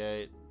to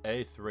D8,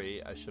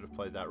 A3. I should have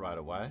played that right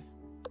away.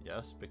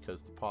 Yes,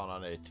 because the pawn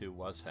on A2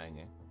 was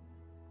hanging.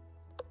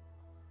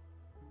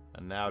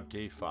 And now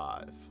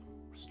D5.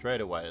 Straight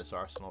away, as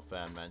Arsenal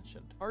fan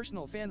mentioned.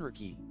 Arsenal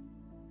Fanriki.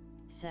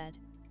 Said.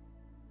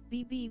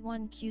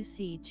 BB1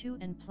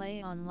 QC2 and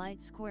play on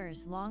light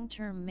squares long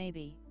term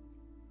maybe.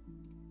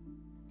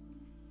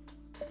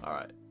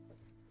 Alright.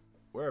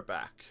 We're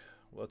back.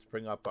 Let's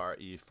bring up our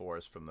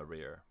E4s from the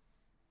rear.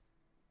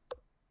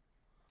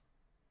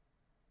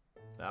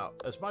 Now,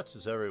 as much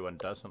as everyone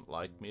doesn't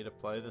like me to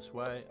play this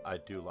way, I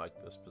do like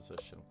this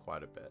position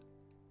quite a bit.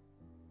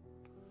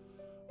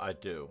 I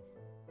do.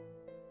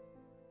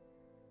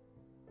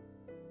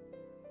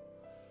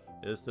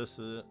 Is this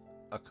a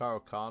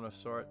Caro-Kann of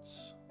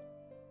sorts?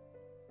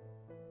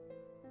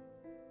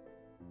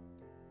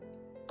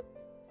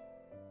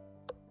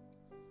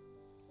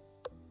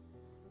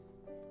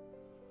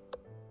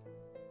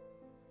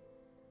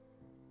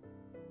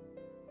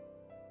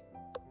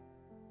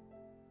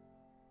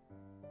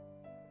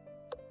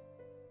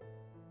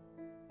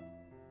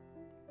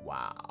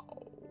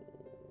 Wow.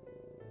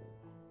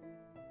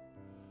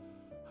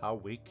 How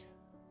weak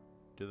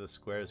do the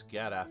squares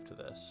get after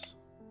this?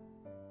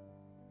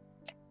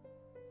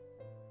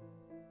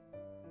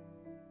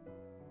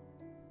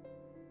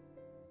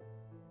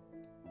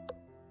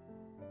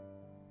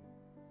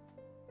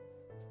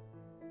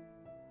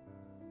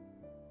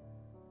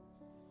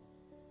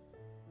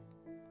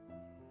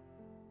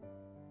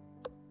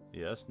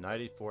 Yes,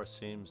 94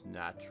 seems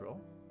natural.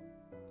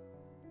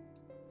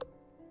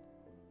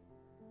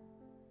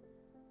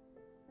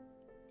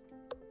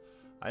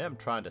 I am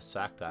trying to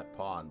sack that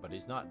pawn, but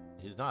he's not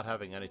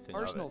having anything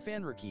Arsenal of it.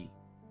 Fanriki.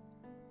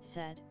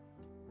 Said.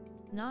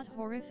 Not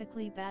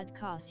horrifically bad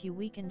cause you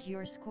weakened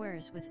your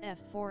squares with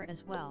F4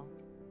 as well.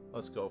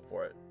 Let's go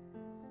for it.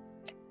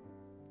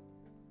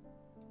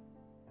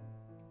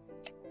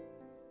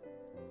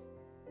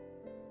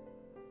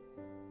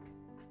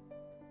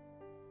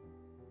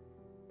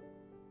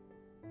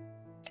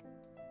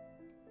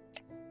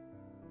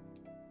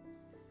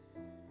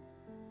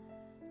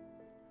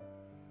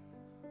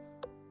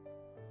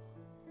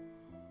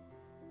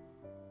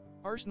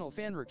 Arsenal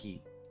Fanriki.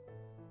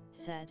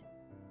 Said.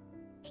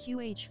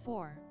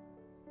 QH4.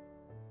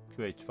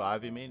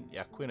 QH5, you mean?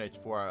 Yeah, Queen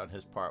H4 on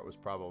his part was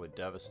probably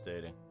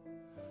devastating.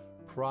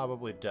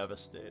 Probably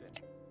devastating.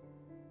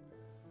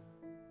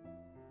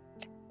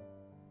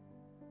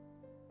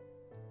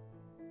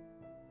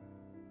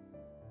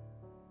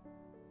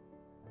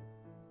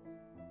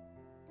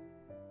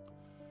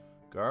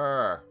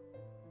 Grr.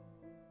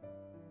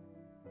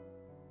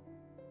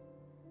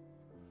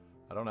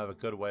 I don't have a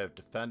good way of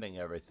defending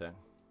everything.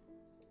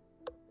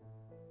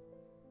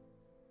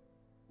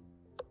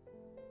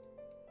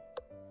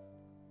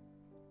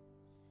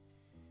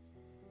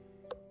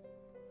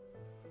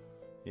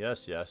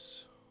 Yes,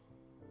 yes.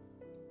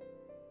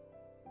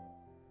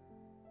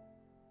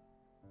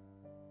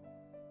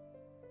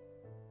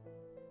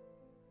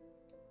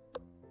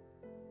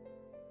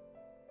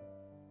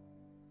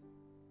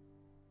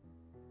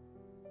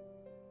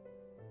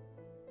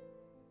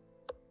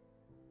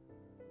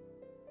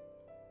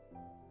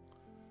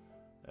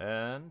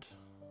 And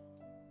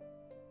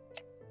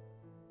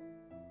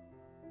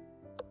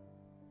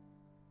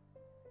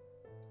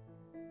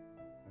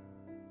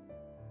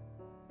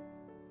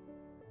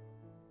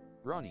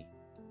Ronnie.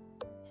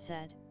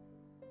 Said.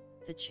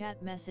 The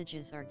chat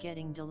messages are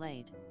getting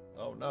delayed.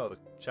 oh no, the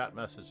chat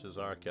messages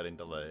aren't getting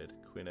delayed.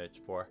 Queen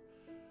h4.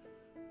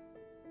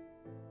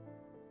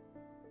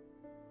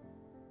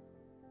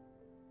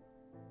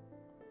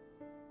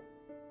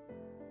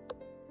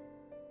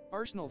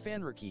 Arsenal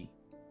Fanriki.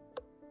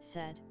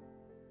 Said.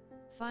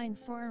 Fine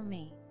for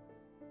me.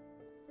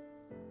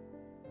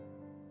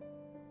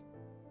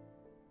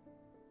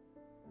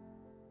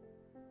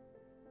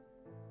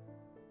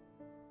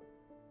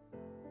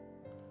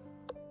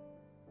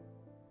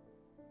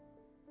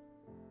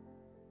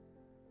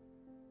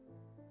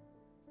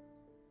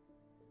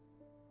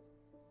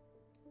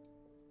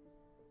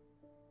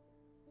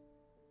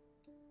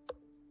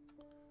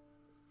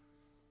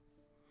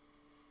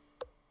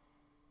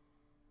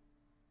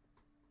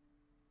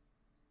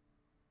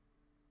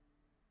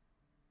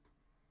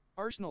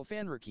 Arsenal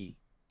Fanriki.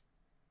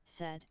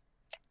 Said.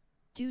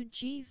 Do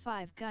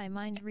G5 guy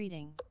mind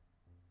reading?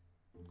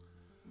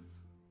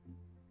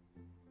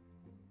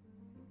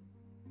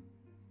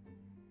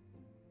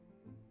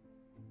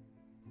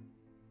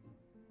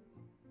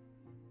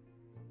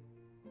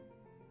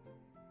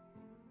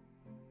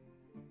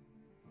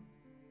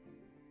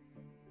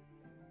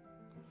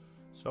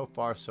 So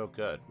far, so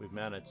good. We've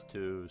managed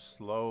to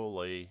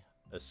slowly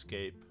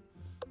escape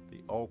the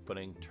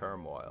opening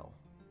turmoil.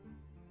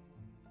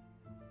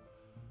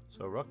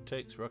 So rook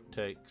takes,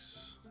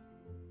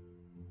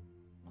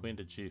 queen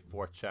to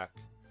g4 check,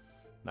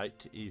 knight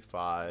to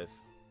e5.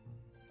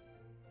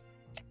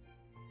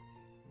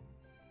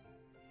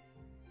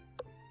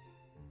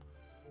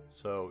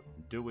 So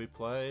do we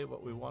play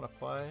what we want to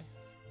play?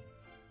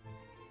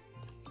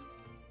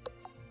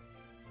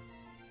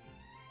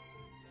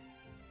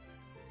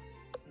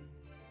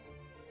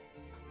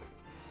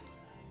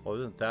 Well,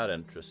 isn't that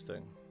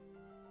interesting?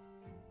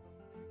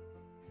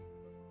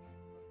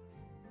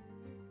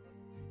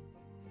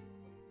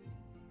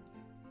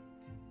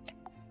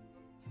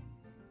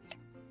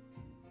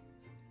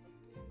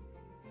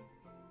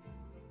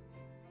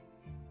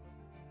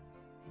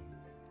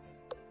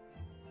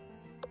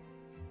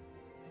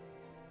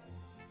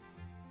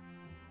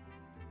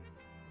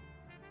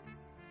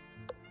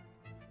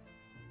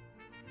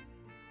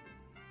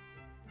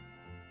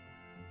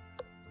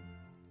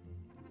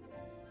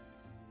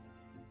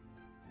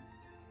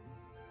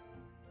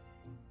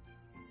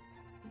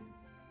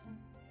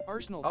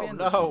 Arsenal Oh Fanriki.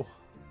 no!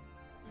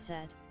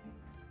 Said.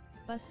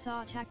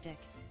 Buzzsaw tactic.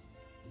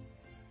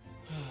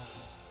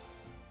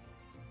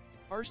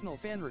 Arsenal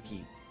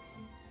Fanriki.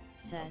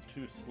 Said.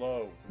 Too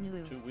slow.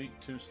 No. Too weak,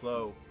 too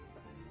slow.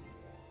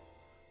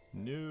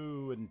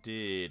 New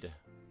indeed.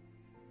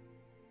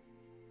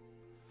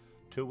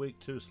 Too weak,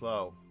 too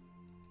slow.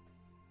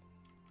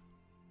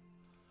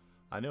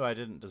 I knew I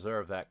didn't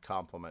deserve that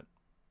compliment.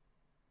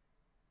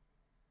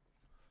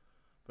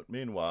 But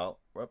meanwhile,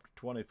 we're up to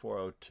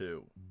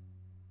 2402.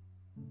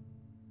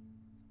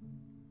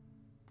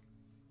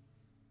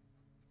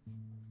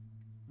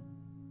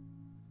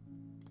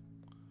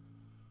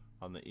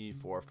 On the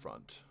e4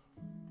 front.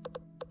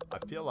 I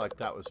feel like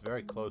that was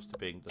very close to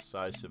being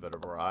decisive at a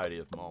variety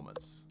of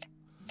moments.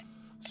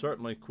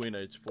 Certainly queen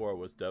h4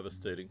 was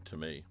devastating to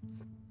me.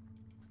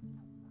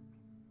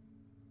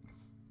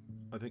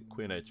 I think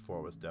queen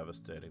h4 was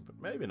devastating, but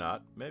maybe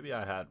not. Maybe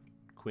I had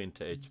queen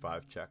to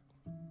h5 check.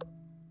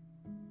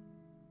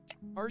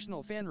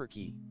 Arsenal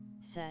Fanriki.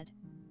 Said.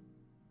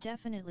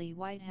 Definitely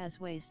white has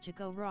ways to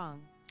go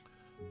wrong.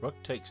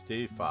 Rook takes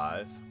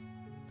d5.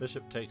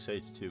 Bishop takes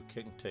h2.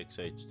 King takes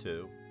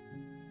h2.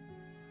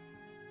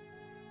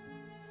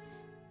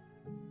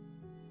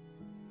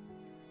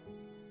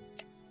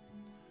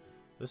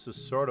 This is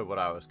sort of what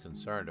I was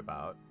concerned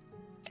about.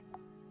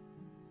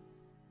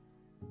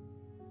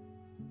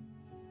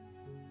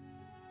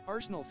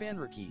 Arsenal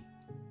Fanriki.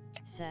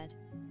 Said.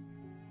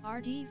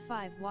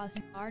 RD5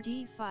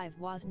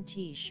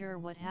 wasn't sure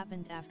what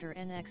happened after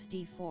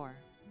NXD4.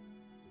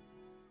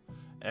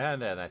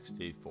 And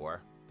NXD4.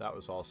 That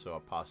was also a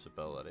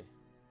possibility.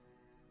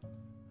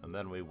 And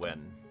then we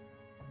win.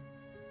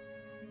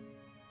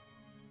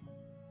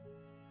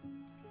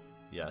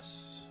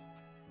 Yes.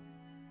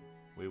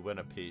 We win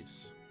a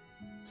piece.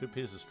 2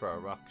 pieces for a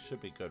rook should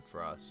be good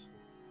for us.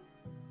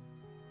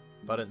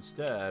 But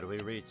instead, we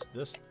reach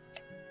this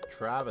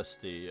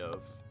travesty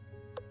of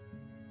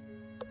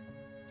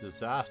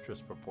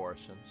disastrous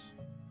proportions.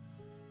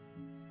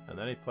 And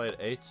then he played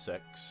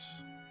h6.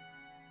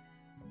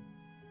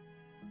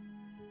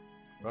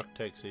 Rook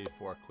takes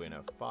e4, queen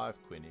f5,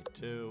 queen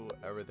e2.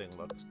 Everything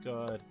looks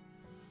good.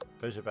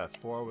 Bishop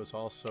f4 was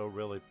also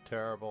really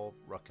terrible.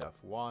 Rook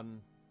f1.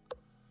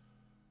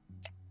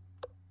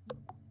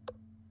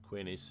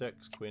 Queen e6,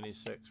 queen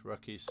e6,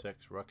 rook e6,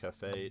 rook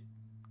f8.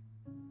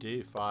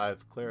 d5,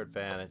 clear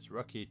advantage,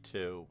 rook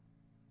e2.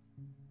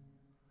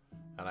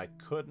 And I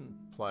couldn't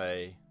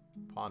play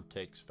pawn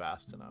takes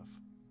fast enough.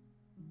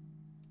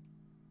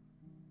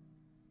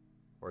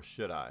 Or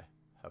should I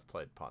have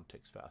played pawn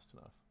takes fast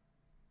enough?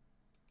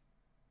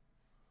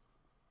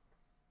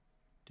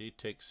 D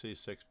takes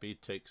c6, b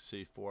takes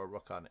c4,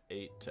 rook on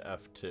 8 to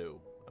f2,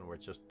 and we're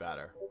just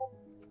better.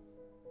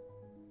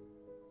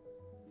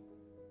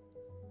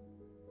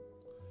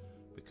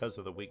 Because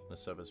of the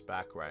weakness of his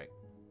back rank.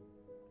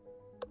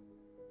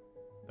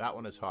 That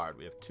one is hard.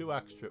 We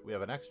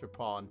have an extra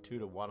pawn, 2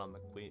 to 1 on the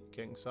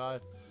king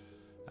side,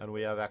 and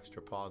we have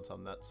extra pawns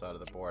on that side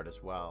of the board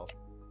as well.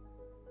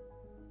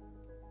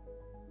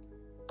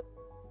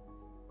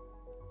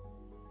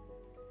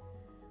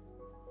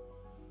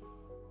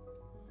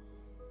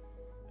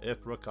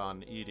 If rook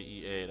on e to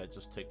e8, I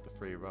just take the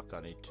free rook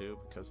on e2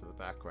 because of the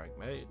back rank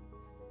mate.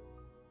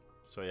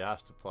 So he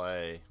has to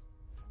play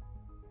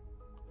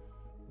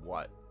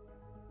what?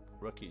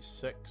 Rook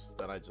e6,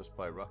 then I just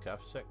play rook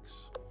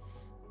f6.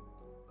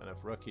 And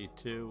if rook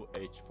e2,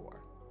 h4.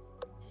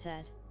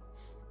 Said.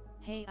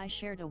 Hey, I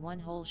shared a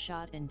one-hole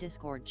shot in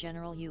Discord.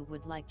 General, you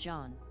would like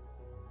John.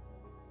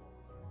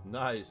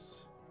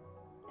 Nice.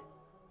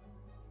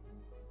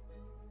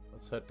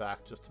 Let's head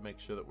back just to make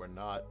sure that we're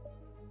not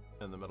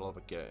in the middle of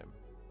a game.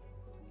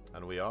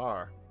 And we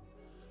are.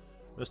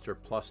 Mr.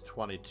 Plus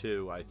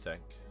 22, I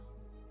think.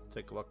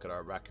 Take a look at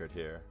our record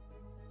here.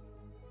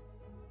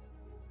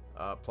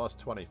 Plus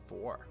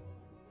 24.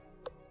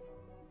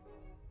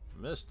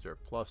 Mr.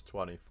 Plus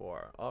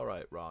 24. All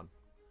right, Ron.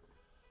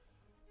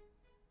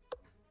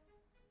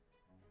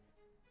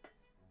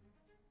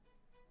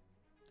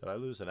 Did I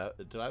lose a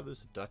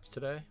Dutch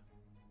today?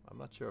 I'm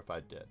not sure if I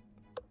did.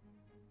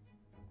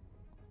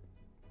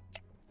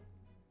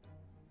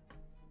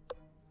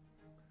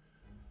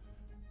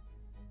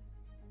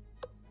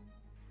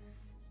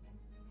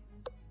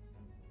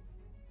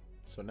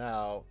 So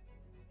now,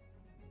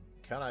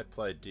 can I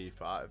play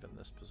d5 in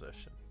this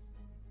position?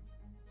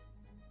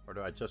 Or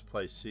do I just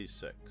play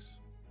c6?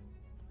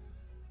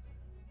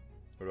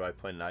 Or do I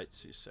play knight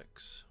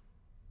c6?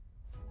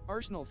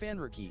 Arsenal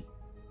Fanriki.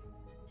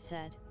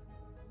 Said.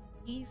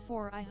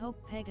 E4. I hope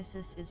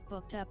Pegasus is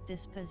booked up.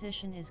 This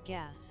position is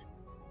gas.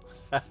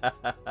 Gas.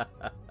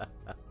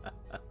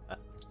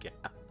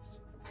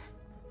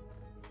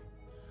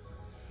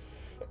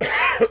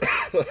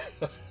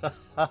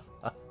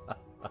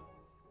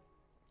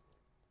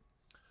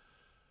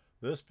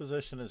 This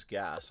position is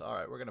gas. All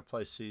right, we're going to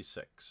play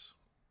c6.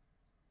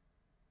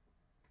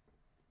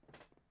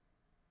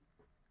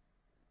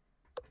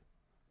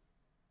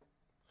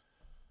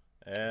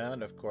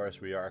 And, of course,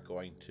 we are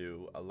going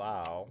to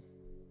allow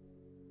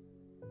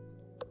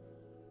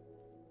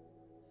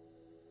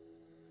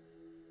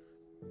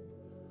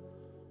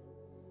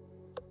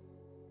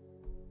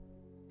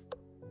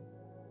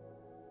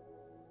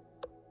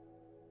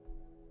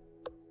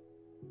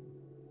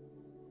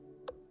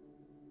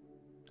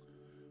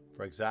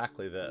for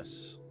exactly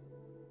this.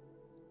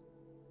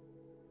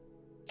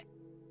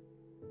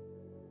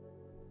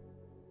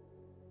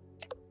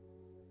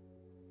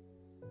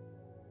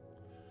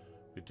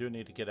 We do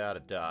need to get out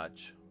of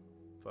dodge,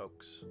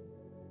 folks.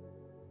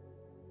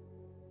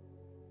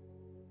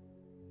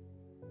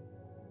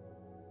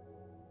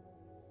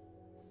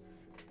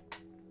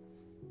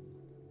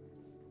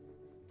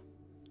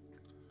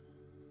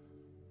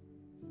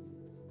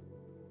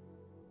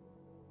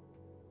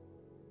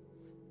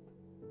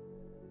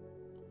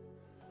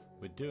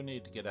 We do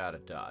need to get out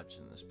of dodge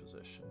in this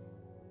position.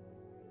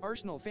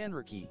 Arsenal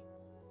Fanriki.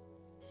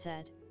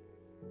 Said.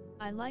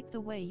 I like the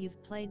way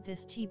you've played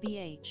this,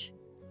 TBH.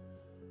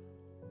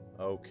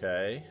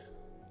 Okay.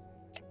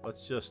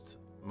 Let's just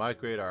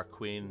migrate our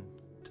queen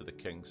to the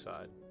king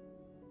side.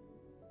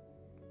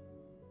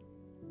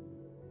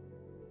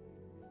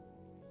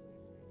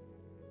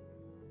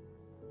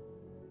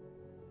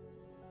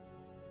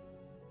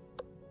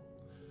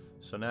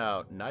 So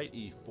now, knight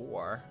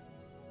e4.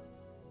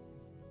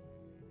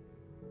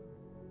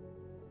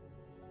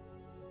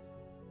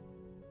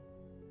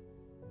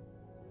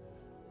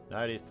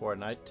 Knight e4,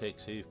 knight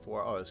takes e4.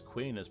 Oh, his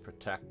queen is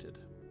protected.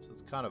 So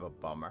it's kind of a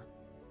bummer.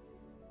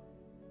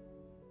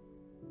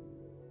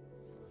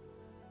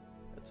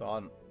 It's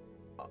on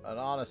an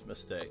honest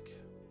mistake.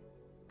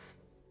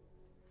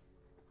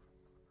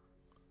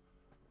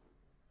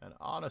 An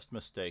honest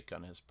mistake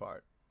on his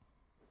part.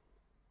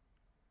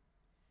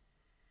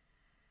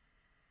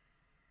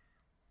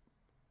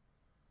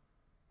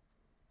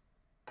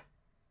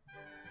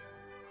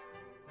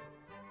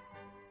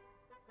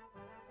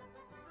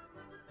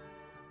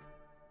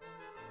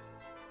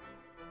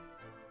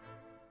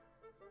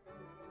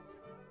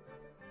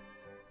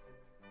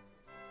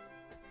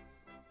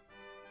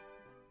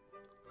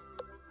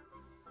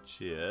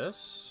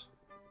 Cheers.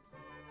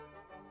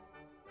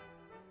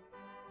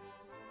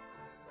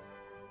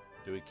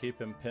 Do we keep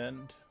him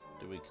pinned?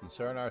 Do we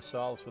concern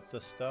ourselves with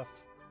this stuff?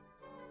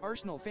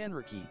 Arsenal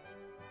Fanriki.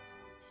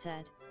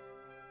 Said.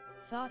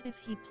 Thought if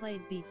he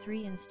played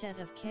b3 instead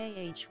of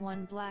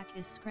kh1, black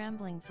is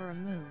scrambling for a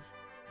move.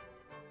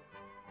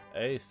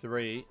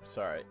 A3,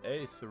 sorry,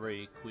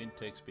 A3, queen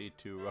takes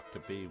B2, rook to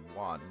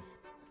B1.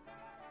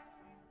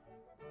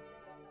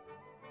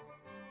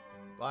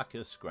 Black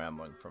is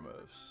scrambling for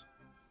moves.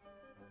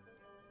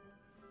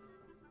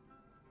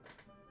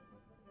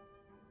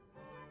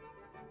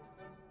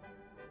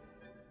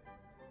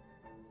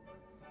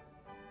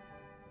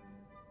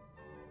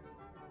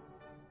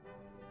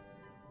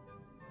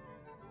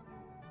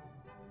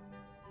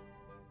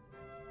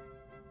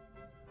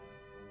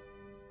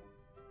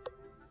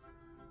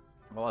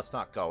 Well, let's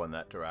not go in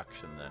that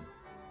direction then.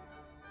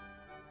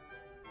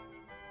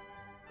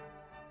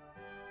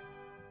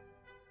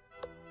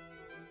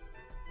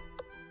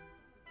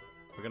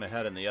 We're gonna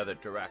head in the other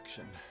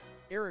direction.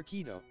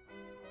 Arakido.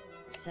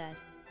 Said.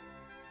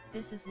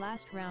 This is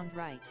last round,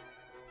 right?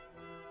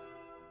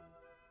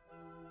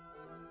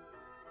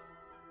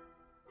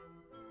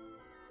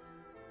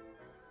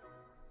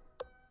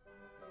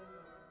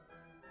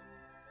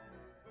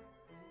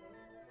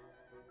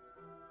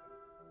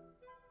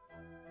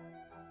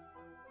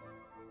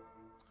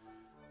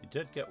 He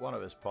did get one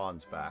of his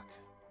pawns back.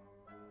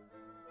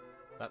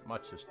 That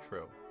much is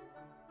true.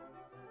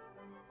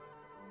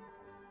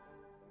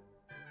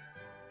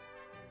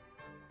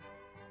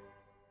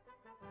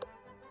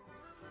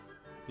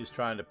 He's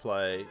trying to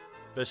play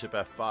bishop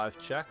f5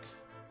 check.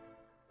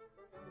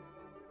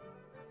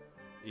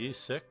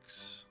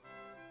 E6.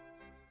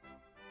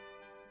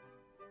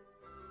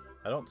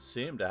 I don't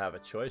seem to have a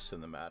choice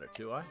in the matter,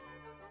 do I?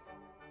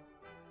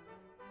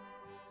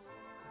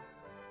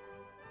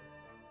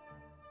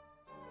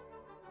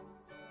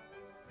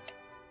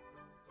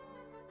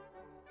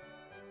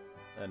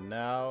 And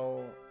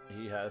now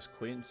he has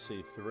queen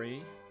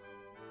c3.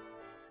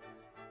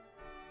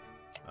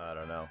 I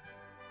don't know.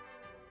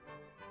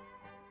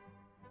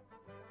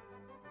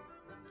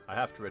 I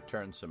have to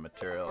return some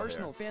material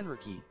Arsenal here.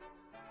 Fanriki.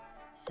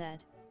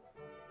 Said.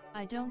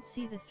 I don't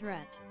see the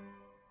threat.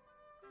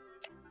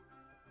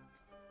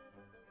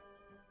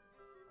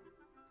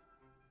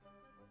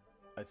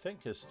 I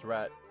think his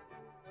threat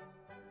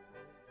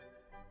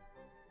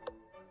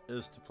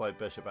is to play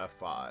bishop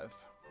f5.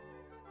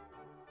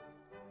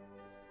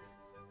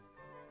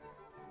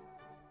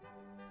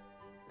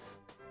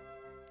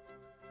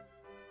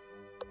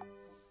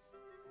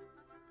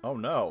 Oh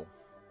no.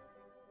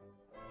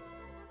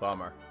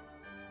 Bummer.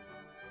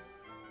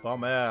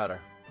 Bummer.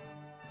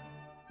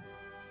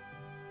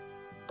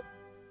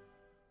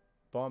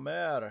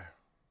 Bummer.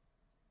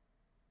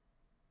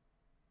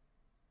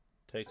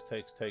 Takes,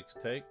 takes, takes,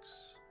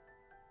 takes.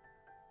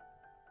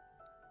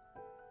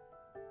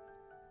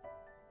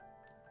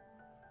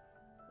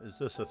 Is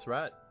this a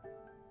threat?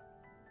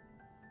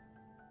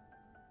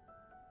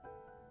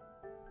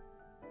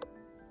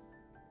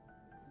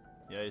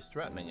 Yeah, he's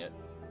threatening it.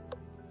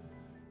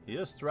 He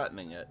is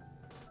threatening it.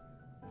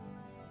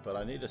 But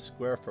I need a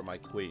square for my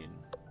queen.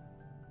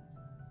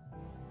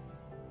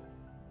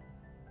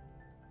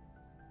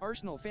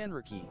 Arsenal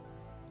Fanriki.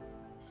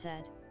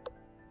 Said.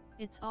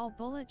 It's all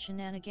bullet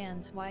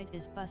shenanigans, white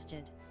is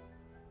busted.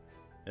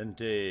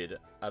 Indeed.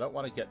 I don't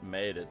want to get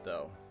mated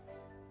though.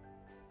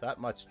 That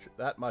much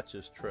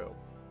is true.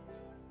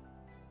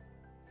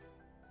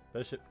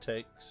 Bishop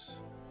takes.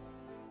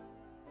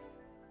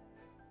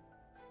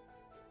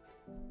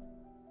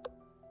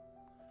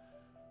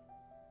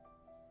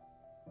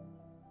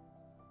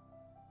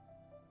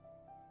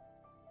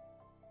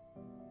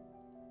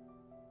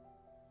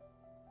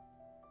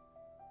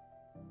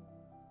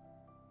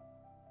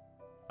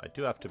 I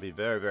do have to be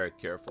very, very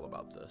careful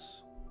about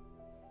this.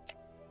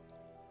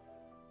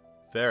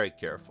 Very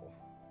careful.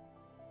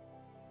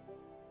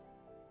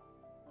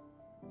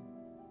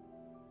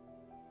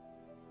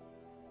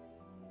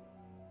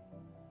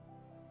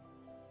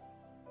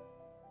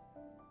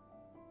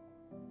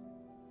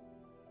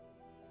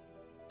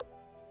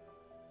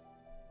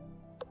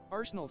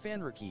 Arsenal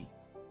Fanriki.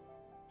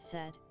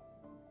 Said.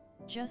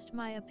 Just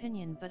my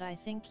opinion, but I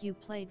think you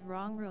played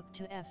wrong. Rook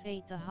to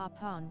f8, the ha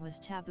pawn was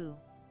taboo.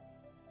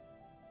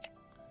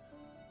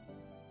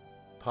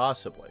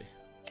 Possibly.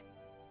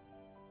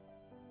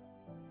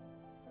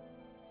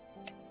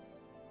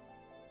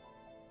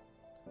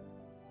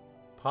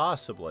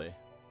 Possibly.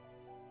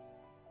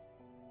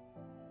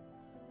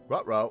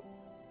 Ruh-roh.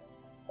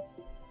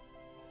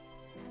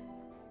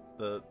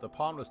 The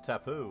pawn was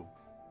taboo.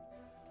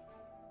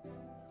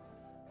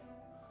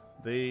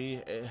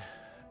 The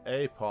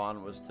A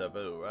pawn was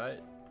taboo,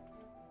 right?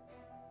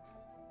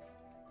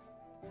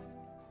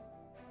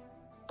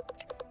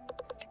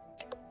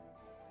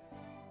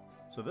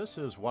 So this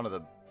is one of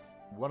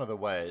the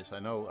ways. I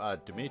know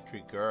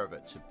Dmitry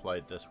Gurevich had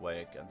played this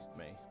way against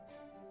me.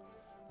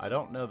 I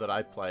don't know that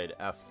I played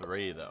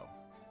f3 though.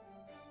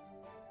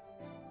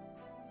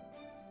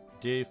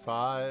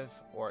 d5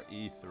 or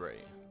e3.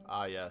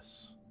 Ah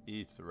yes,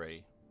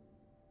 e3.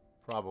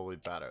 Probably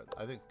better.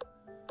 I think.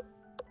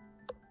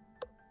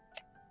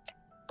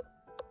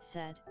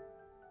 Said.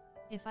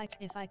 If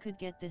I could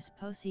get this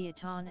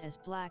Poseiton as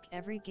black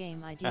every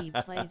game I do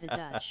play the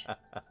Dutch.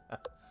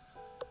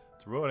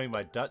 It's ruining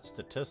my Dutch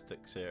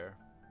statistics here.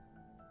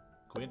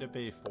 Queen to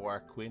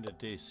b4, queen to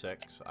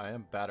d6. I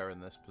am better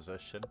in this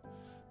position.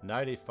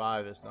 Knight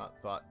e5 is not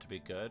thought to be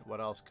good.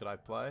 What else could I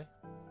play?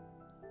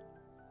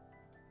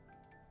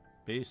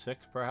 b6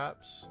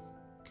 perhaps?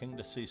 King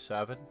to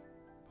c7,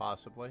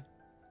 possibly.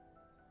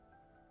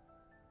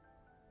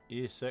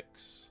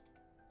 e6,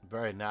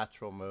 very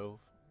natural move.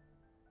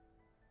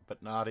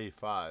 But not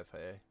e5,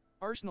 eh?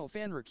 Arsenal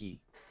Fanriki.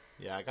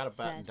 Yeah, I gotta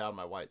batten down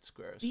my white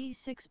squares.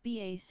 b6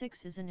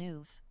 ba6 is an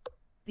oof.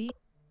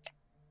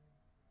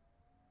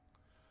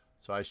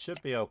 So I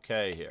should be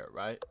okay here,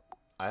 right?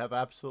 I have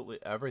absolutely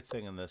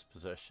everything in this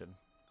position.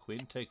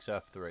 Queen takes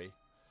f3.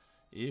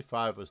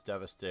 e5 was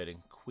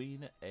devastating.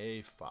 Queen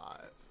a5.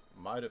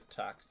 Might have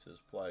taxed his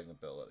playing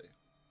ability.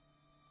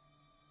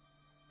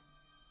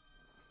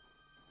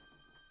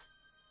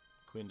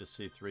 Queen to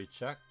c3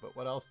 check, but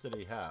what else did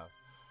he have?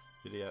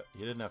 He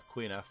didn't have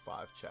queen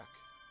f5 check.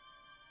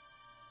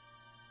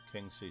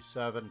 King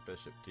c7,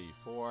 bishop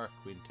d4,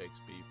 queen takes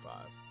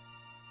b5.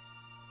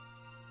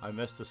 I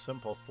missed a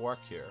simple fork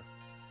here.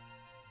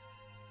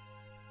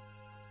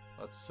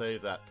 Let's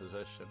save that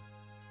position.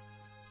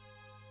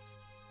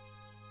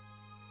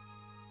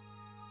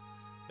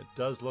 It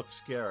does look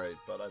scary,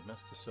 but I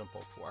missed a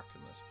simple fork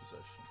in this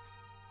position.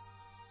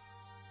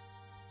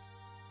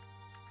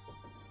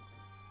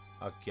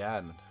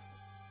 Again.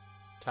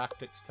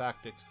 Tactics,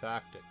 tactics,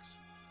 tactics.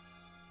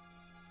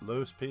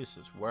 Loose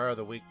pieces. Where are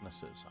the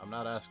weaknesses? I'm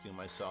not asking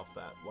myself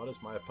that. What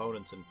is my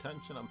opponent's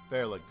intention? I'm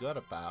fairly good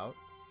about.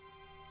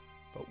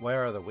 But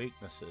where are the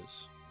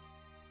weaknesses?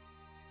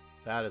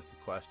 That is the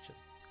question.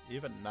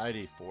 Even knight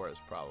e4 is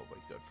probably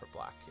good for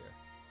black here.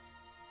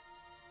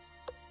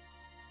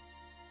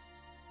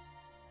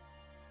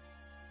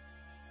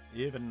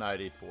 Even knight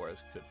e4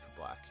 is good for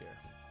black here.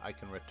 I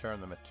can return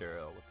the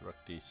material with rook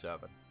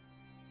d7.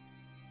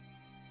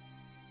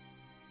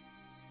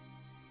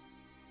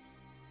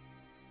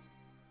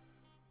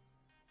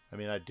 I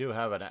mean, I do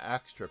have an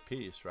extra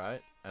piece,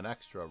 right? An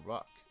extra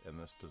rook in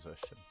this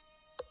position.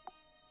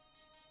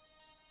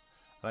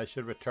 And I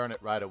should return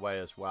it right away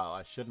as well.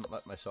 I shouldn't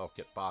let myself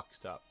get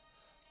boxed up.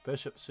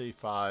 Bishop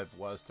c5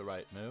 was the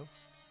right move.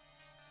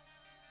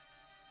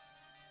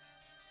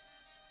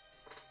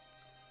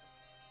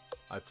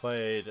 I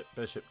played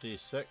bishop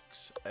d6,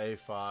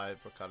 a5,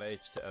 rook on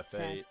h to f8.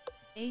 Set.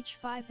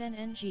 h5 then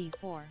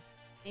ng4.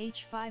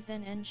 h5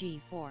 then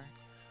ng4.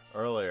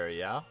 Earlier,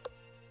 yeah?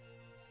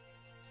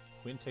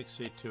 Queen takes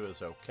c2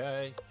 is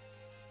okay.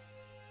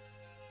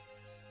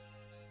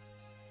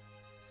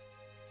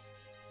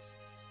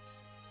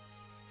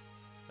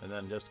 And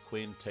then just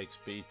queen takes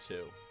b2,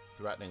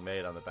 threatening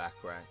mate on the back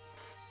rank.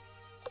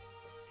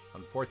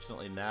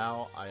 Unfortunately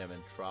now I am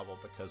in trouble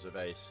because of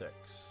a6.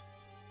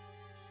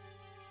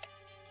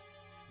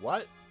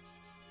 What?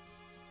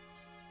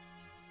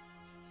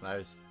 And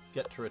I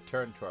get to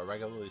return to our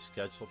regularly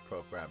scheduled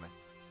programming.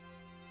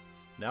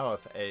 Now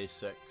if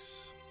a6,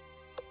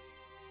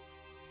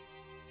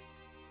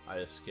 I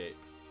escape.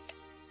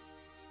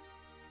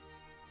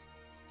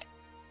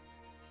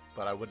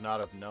 But I would not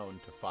have known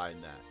to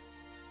find that.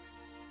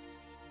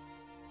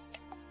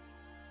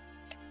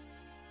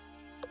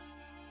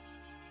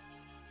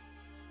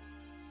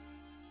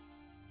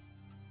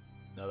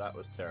 No, that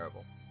was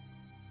terrible.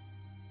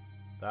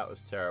 That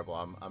was terrible.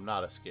 I'm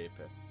not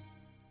escaping.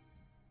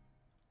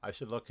 I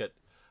should look at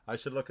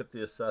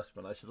the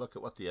assessment. I should look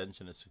at what the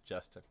engine is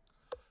suggesting.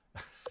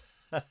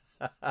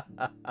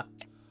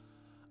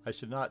 I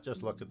should not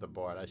just look at the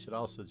board. I should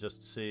also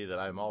just see that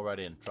I'm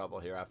already in trouble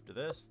here after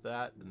this,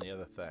 that, and the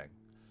other thing.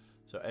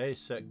 So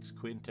a6,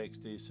 queen takes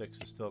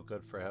d6 is still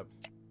good for him.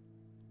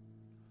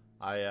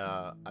 I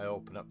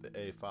open up the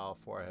a file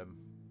for him,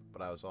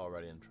 but I was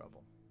already in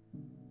trouble.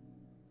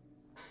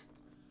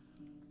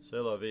 C'est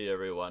la vie,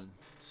 everyone.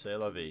 C'est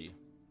la vie.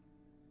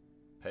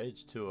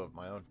 Page 2 of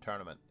my own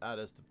tournament. That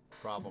is the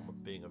problem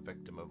of being a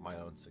victim of my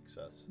own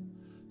success.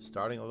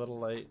 Starting a little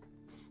late.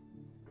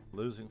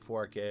 Losing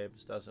 4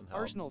 games doesn't help.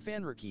 Arsenal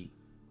Fanriki.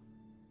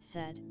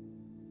 Said.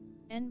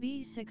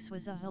 NB6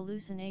 was a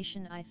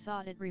hallucination. I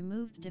thought it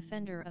removed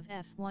defender of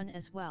f1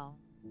 as well.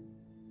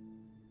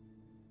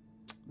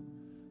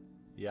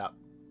 Yep.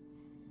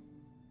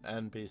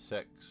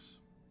 NB6.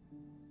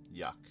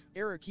 Yuck.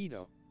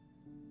 Arakido.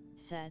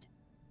 Said.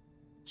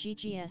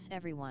 GGS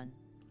everyone.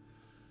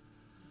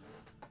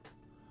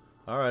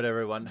 Alright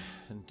everyone,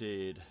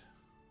 indeed.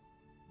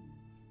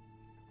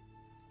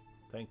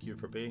 Thank you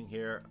for being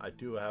here. I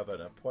do have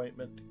an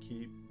appointment to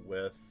keep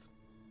with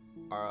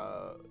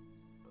a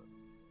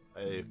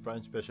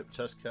French Bishop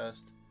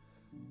Chesscast.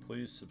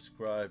 Please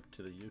subscribe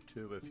to the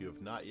YouTube if you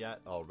have not yet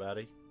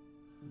already.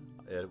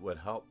 It would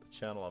help the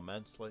channel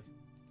immensely.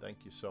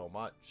 Thank you so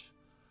much.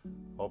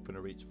 Hoping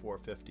to reach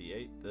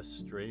 458 this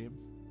stream.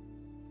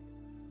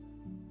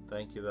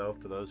 Thank you though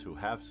for those who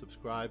have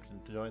subscribed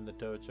and joined the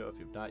dojo. If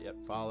you've not yet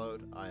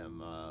followed, I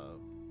am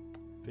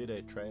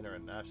FIDE trainer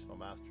and National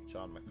Master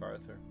John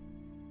MacArthur.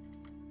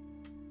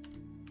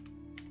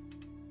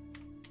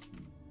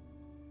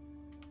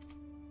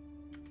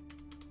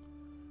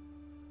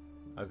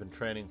 I've been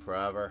training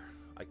forever.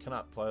 I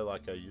cannot play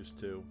like I used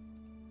to.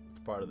 It's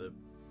part of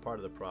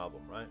the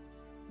problem, right?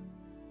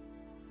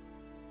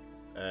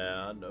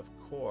 And of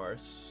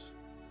course,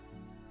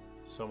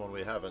 someone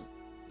we haven't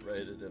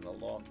raided in a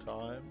long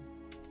time.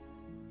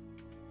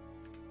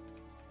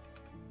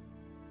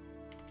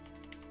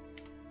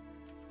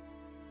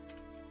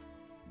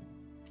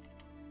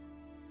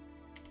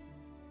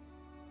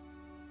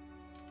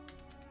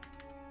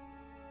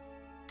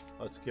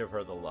 Let's give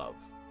her the love.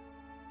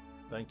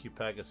 Thank you,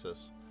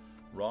 Pegasus.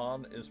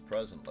 Ron is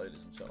present, ladies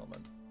and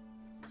gentlemen.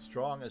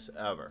 Strong as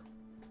ever.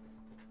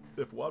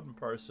 If one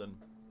person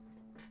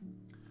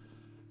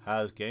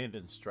has gained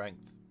in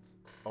strength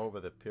over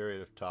the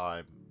period of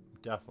time,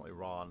 definitely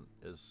Ron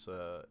is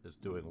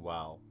doing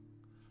well.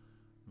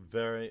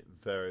 Very,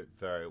 very,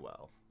 very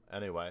well.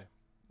 Anyway,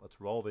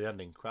 let's roll the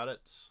ending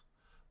credits.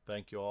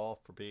 Thank you all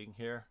for being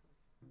here.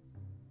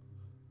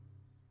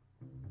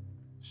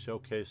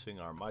 Showcasing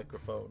our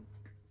microphone.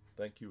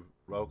 Thank you,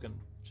 Rogan,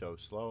 Joe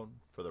Sloan,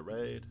 for the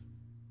raid.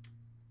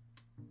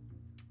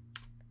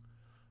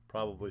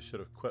 Probably should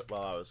have quit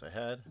while I was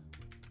ahead.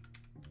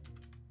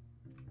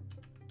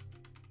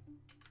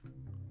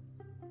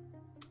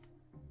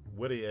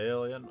 Witty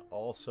Alien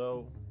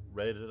also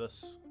raided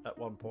us at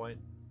one point.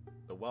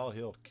 The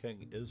Well-Heeled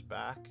King is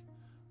back.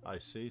 I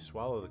see.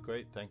 Swallow the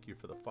Great, thank you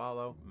for the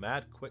follow.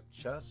 Mad Quick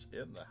Chess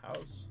in the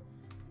house.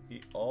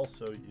 He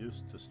also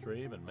used to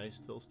stream and may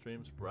still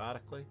stream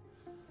sporadically.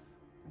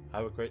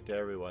 Have a great day,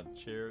 everyone.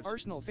 Cheers.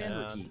 Arsenal fan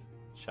and Ricky.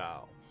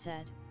 Ciao.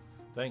 Said.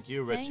 Thank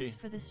you, Richie. Thanks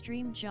for the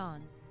stream,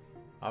 John.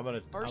 I'm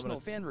gonna Arsenal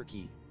fan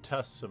Ricky.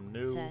 test some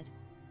new. Said.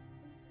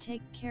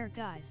 Take care,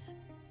 guys.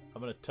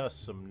 I'm gonna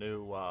test some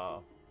new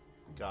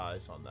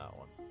guys on that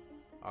one.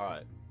 All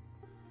right.